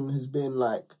conversation has been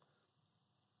like,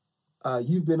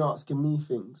 you've been asking me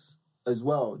things as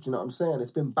well. Do you know what I'm saying? It's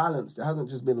been balanced. It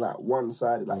hasn't just been like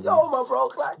one-sided, like, yo, my bro,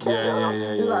 like,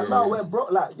 it's like, no, we're bro,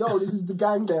 like, yo, this is the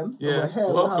gang them. Yeah, we're here,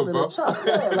 we're having a chat.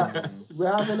 Yeah, like,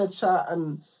 we're having a chat,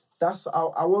 and that's,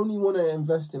 I only want to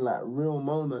invest in like real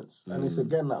moments. And it's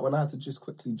again, like, when I had to just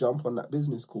quickly jump on that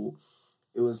business call,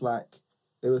 it was like,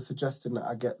 they were suggesting that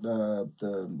I get the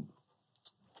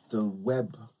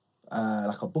web,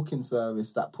 like a booking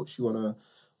service that puts you on a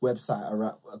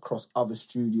website across other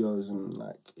studios, and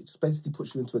like it just basically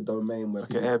puts you into a domain where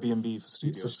like an Airbnb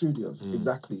for studios.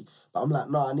 Exactly. But I'm like,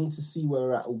 no, I need to see where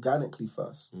we're at organically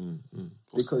first.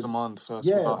 What's the demand first?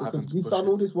 Yeah, because we've done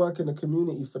all this work in the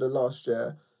community for the last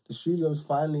year. The studio's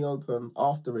finally open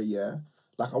after a year.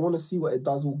 Like, I want to see what it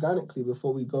does organically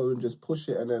before we go and just push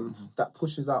it, and then that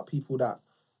pushes out people that,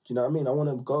 do you know what I mean? I want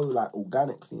to go like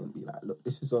organically and be like, look,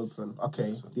 this is open.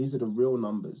 Okay, these are the real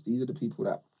numbers. These are the people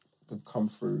that have come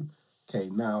through. Okay,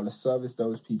 now let's service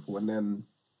those people and then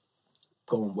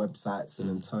go on websites and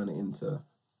then turn it into,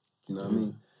 you know what I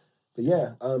mean? But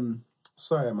yeah,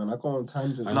 sorry, man, I go on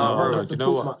tangents. No, I don't get to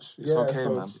talk much. It's okay,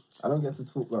 man. I don't get to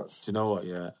talk much. Do you know what?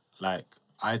 Yeah, like,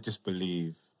 I just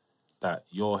believe that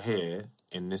you're here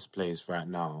in this place right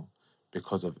now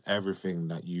because of everything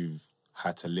that you've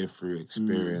had to live through,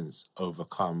 experience,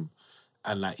 overcome.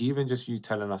 And like, even just you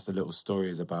telling us the little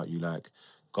stories about you, like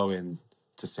going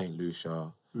to St.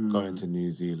 Lucia, going to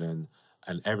New Zealand,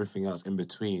 and everything else in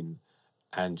between.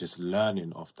 and just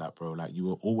learning off that, bro. Like, you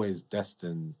were always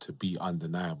destined to be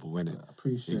undeniable, innit? I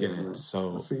appreciate it, man.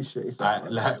 So I appreciate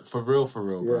that. like, for real,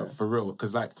 bro. Yeah. For real.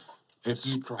 Because, like, if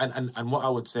you and what I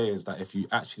would say is that if you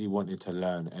actually wanted to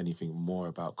learn anything more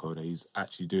about Koder, he's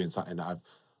actually doing something that I've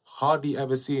hardly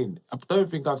ever seen. I don't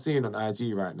think I've seen on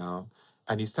IG right now.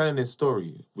 And he's telling his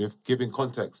story with giving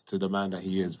context to the man that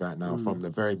he is right now from the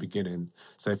very beginning.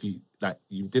 So if you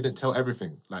didn't tell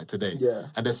everything like today. Yeah.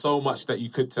 And there's so much that you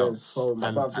could tell. There's so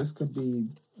much. Bruv, this could be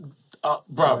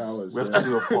bruv, We have to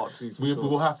do a part 2 for sure.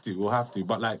 We'll have to.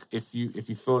 But like, if you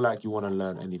feel like you want to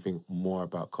learn anything more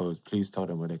about codes, please tell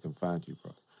them where they can find you,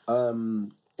 bro.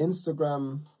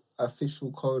 Instagram,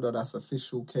 official Koder, that's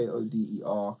official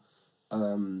Koder.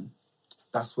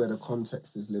 That's where the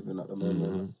context is living at the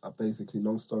moment. I basically,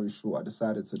 long story short, I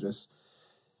decided to just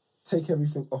take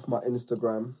everything off my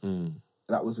Instagram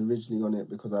that was originally on it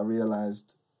because I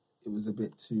realised it was a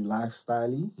bit too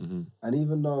lifestyle-y. And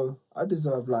even though I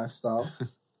deserve lifestyle,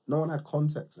 no one had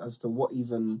context as to what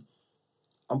even...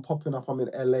 I'm popping up, I'm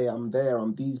in LA, I'm there,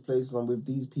 I'm these places, I'm with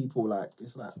these people. Like,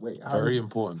 it's like, wait... Very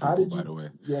important people, by the way.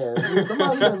 Yeah, the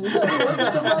Muslim,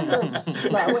 the Muslim. It's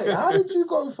like, wait, how did you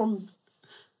go from...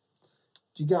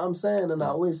 Do you get what I'm saying? And I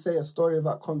always say a story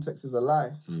without context is a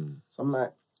lie. So I'm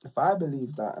like, if I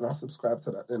believe that and I subscribe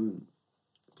to that, then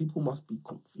people must be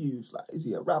confused. Like, is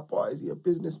he a rapper? Is he a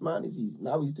businessman?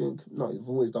 Now he's doing... No, he's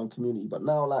always done community. But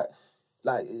now, like,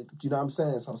 do you know what I'm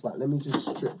saying? So I was like, let me just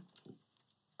strip.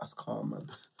 That's calm, man.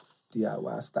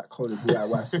 DIY, stack Koder,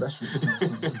 DIY special.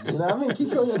 You know what I mean?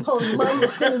 Keep it on your toes. Man, you're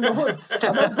still in the hood.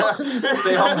 I know broccoli...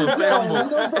 Stay humble.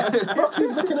 You know,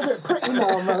 broccoli's looking a bit pretty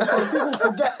now, man. So people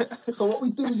forget. So what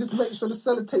we do is just make sure the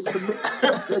sellotapes a bit...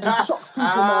 So it just shocks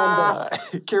people, man.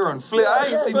 Kieran, flip. I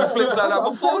ain't seen you flips like that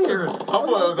before, Kieran. I thought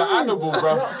it was an animal,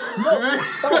 bro.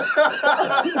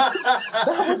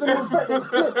 That was an emphatic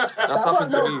flip. That's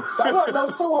happened to me. That wasn't no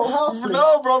Soho House flip.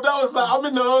 No, bro, that was like, I'm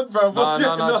in the hood, bro.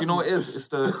 No. Do you know what it is? It's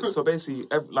so basically,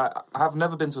 I have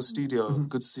never been to a studio,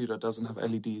 good studio that doesn't have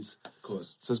LEDs. Of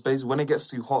course. So it's basically when it gets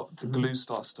too hot, the glue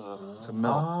starts to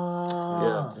melt.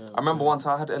 Yeah. I remember once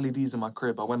I had LEDs in my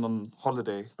crib. I went on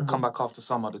holiday, come back after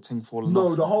summer, the thing falling off.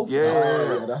 No, the whole...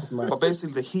 Yeah. That's mad. But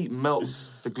basically, the heat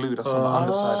melts the glue that's on the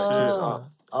underside and keeps it up.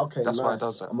 Okay, that's nice. why it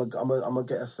does that. I'm gonna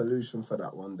get a solution for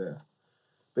that one there.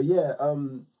 But yeah,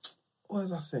 what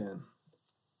was I saying?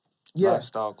 Yeah.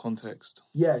 Lifestyle, context.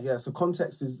 Yeah. So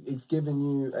context is giving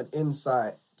you an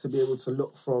insight to be able to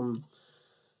look from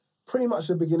pretty much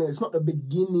the beginning. It's not the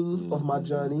beginning of my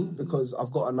journey because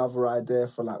I've got another idea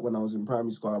for like when I was in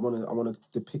primary school. I wanna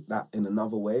depict that in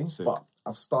another way. Sick. But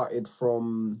I've started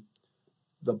from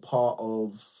the part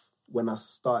of when I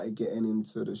started getting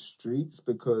into the streets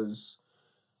because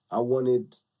I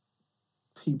wanted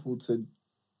people to...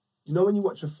 You know when you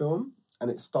watch a film and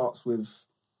it starts with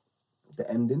the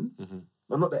ending?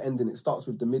 Well, not the ending, it starts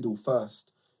with the middle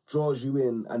first, draws you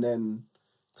in and then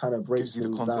kind of breaks Gives you the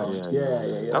things context. down.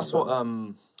 Yeah. That's what...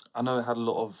 I know it had a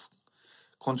lot of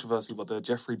controversy, but the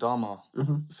Jeffrey Dahmer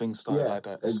thing started like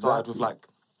that. It started with like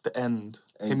the end,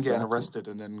 him getting arrested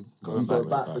and then going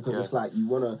back. Because it's like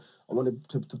I wanted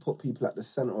to put people at the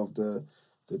centre of the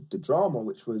drama,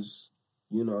 which was,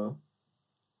 you know,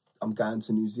 I'm going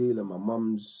to New Zealand, my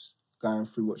mum's going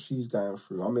through what she's going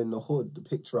through. I'm in the hood. The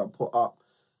picture I put up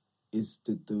is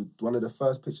the one of the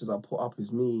first pictures I put up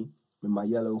is me with my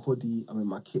yellow hoodie. I'm in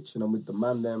my kitchen. I'm with the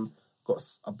man them.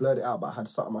 I blurred it out, but I had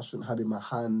something I shouldn't have had in my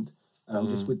hand. And I'm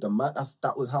just with the man.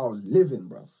 That was how I was living,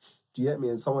 bruv. Do you get me?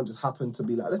 And someone just happened to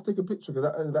be like, let's take a picture.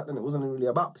 Because back then it wasn't really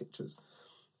about pictures.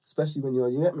 Especially when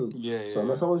you get me? Yeah.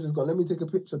 So someone's just gone, let me take a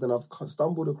picture. Then I've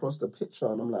stumbled across the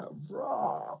picture and I'm like,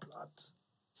 raw blood.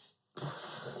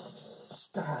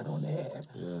 Stand on it.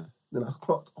 Yeah. Then I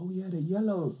clocked, oh yeah, the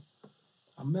yellow.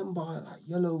 I remember like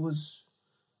yellow was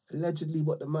allegedly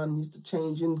what the man used to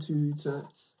change into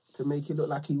to make it look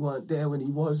like he weren't there when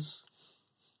he was.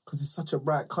 Because it's such a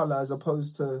bright colour as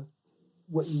opposed to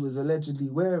what he was allegedly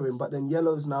wearing. But then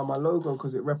yellow's now my logo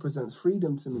because it represents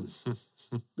freedom to me.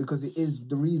 Because it is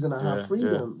the reason I have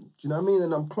freedom. Yeah. Do you know what I mean?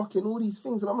 And I'm clocking all these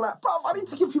things and I'm like, bruv, I need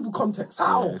to give people context.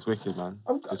 How? Yeah, it's wicked, man.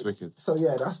 It's wicked. So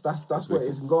yeah, that's what it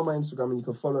is. You can go on my Instagram and you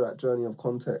can follow that journey of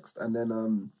context. And then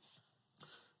I'm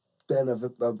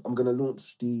going to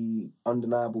launch the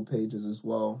Undeniable pages as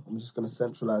well. I'm just going to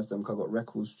centralise them because I've got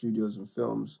records, studios and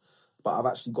films. But I've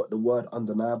actually got the word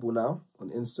Undeniable now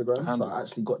on Instagram. So I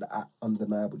actually got the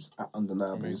 @Undeniable, just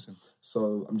 @Undeniable. Amazing.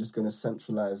 So I'm just going to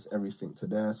centralise everything to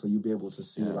there. So you'll be able to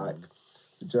see like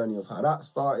the journey of how that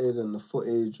started and the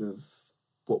footage of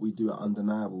what we do at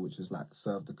Undeniable, which is like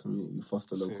serve the community,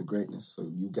 foster local greatness. So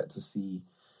you get to see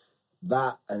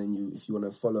that, and then if you want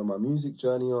to follow my music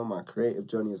journey or my creative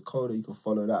journey as Koder, you can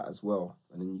follow that as well.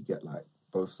 And then you get like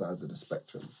both sides of the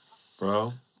spectrum.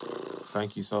 Bro,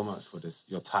 thank you so much for this,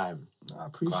 your time. I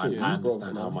appreciate it. I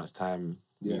understand how much time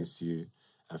means to you.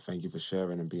 And thank you for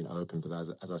sharing and being open,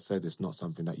 because as I said, it's not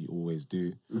something that you always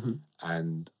do. Mm-hmm.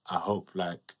 And I hope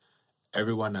like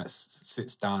everyone that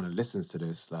sits down and listens to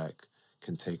this, like,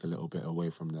 can take a little bit away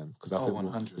from them. Because I think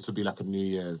 100. this will be like a New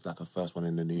Year's, like a first one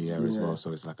in the New Year as well.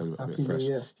 So it's like a little bit Happy fresh. New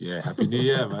Year. Yeah, Happy New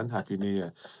Year, man. Happy New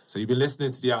Year. So you've been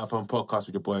listening to the Out of Home podcast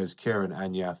with your boys, Kieran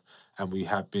and Yaf. And we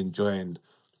have been joined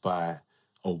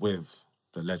with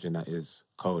the legend that is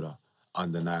Koder.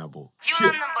 Undeniable. You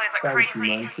London boys are Thank crazy.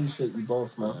 you, man. Appreciate you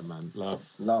both, man. Yeah, man.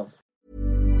 Love. Love.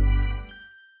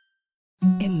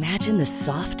 Imagine the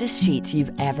softest sheets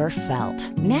you've ever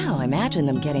felt. Now imagine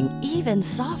them getting even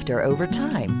softer over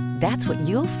time. That's what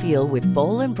you'll feel with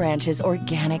Boll & Branch's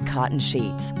organic cotton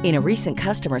sheets. In a recent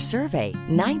customer survey,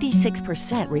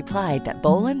 96% replied that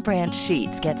Boll & Branch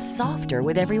sheets get softer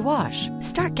with every wash.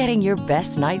 Start getting your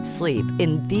best night's sleep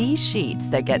in these sheets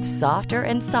that get softer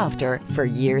and softer for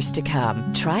years to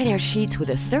come. Try their sheets with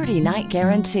a 30-night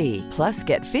guarantee. Plus,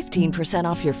 get 15%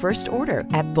 off your first order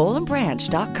at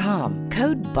bollandbranch.com.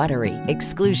 Code BUTTERY.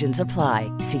 Exclusions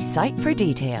apply. See site for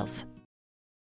details.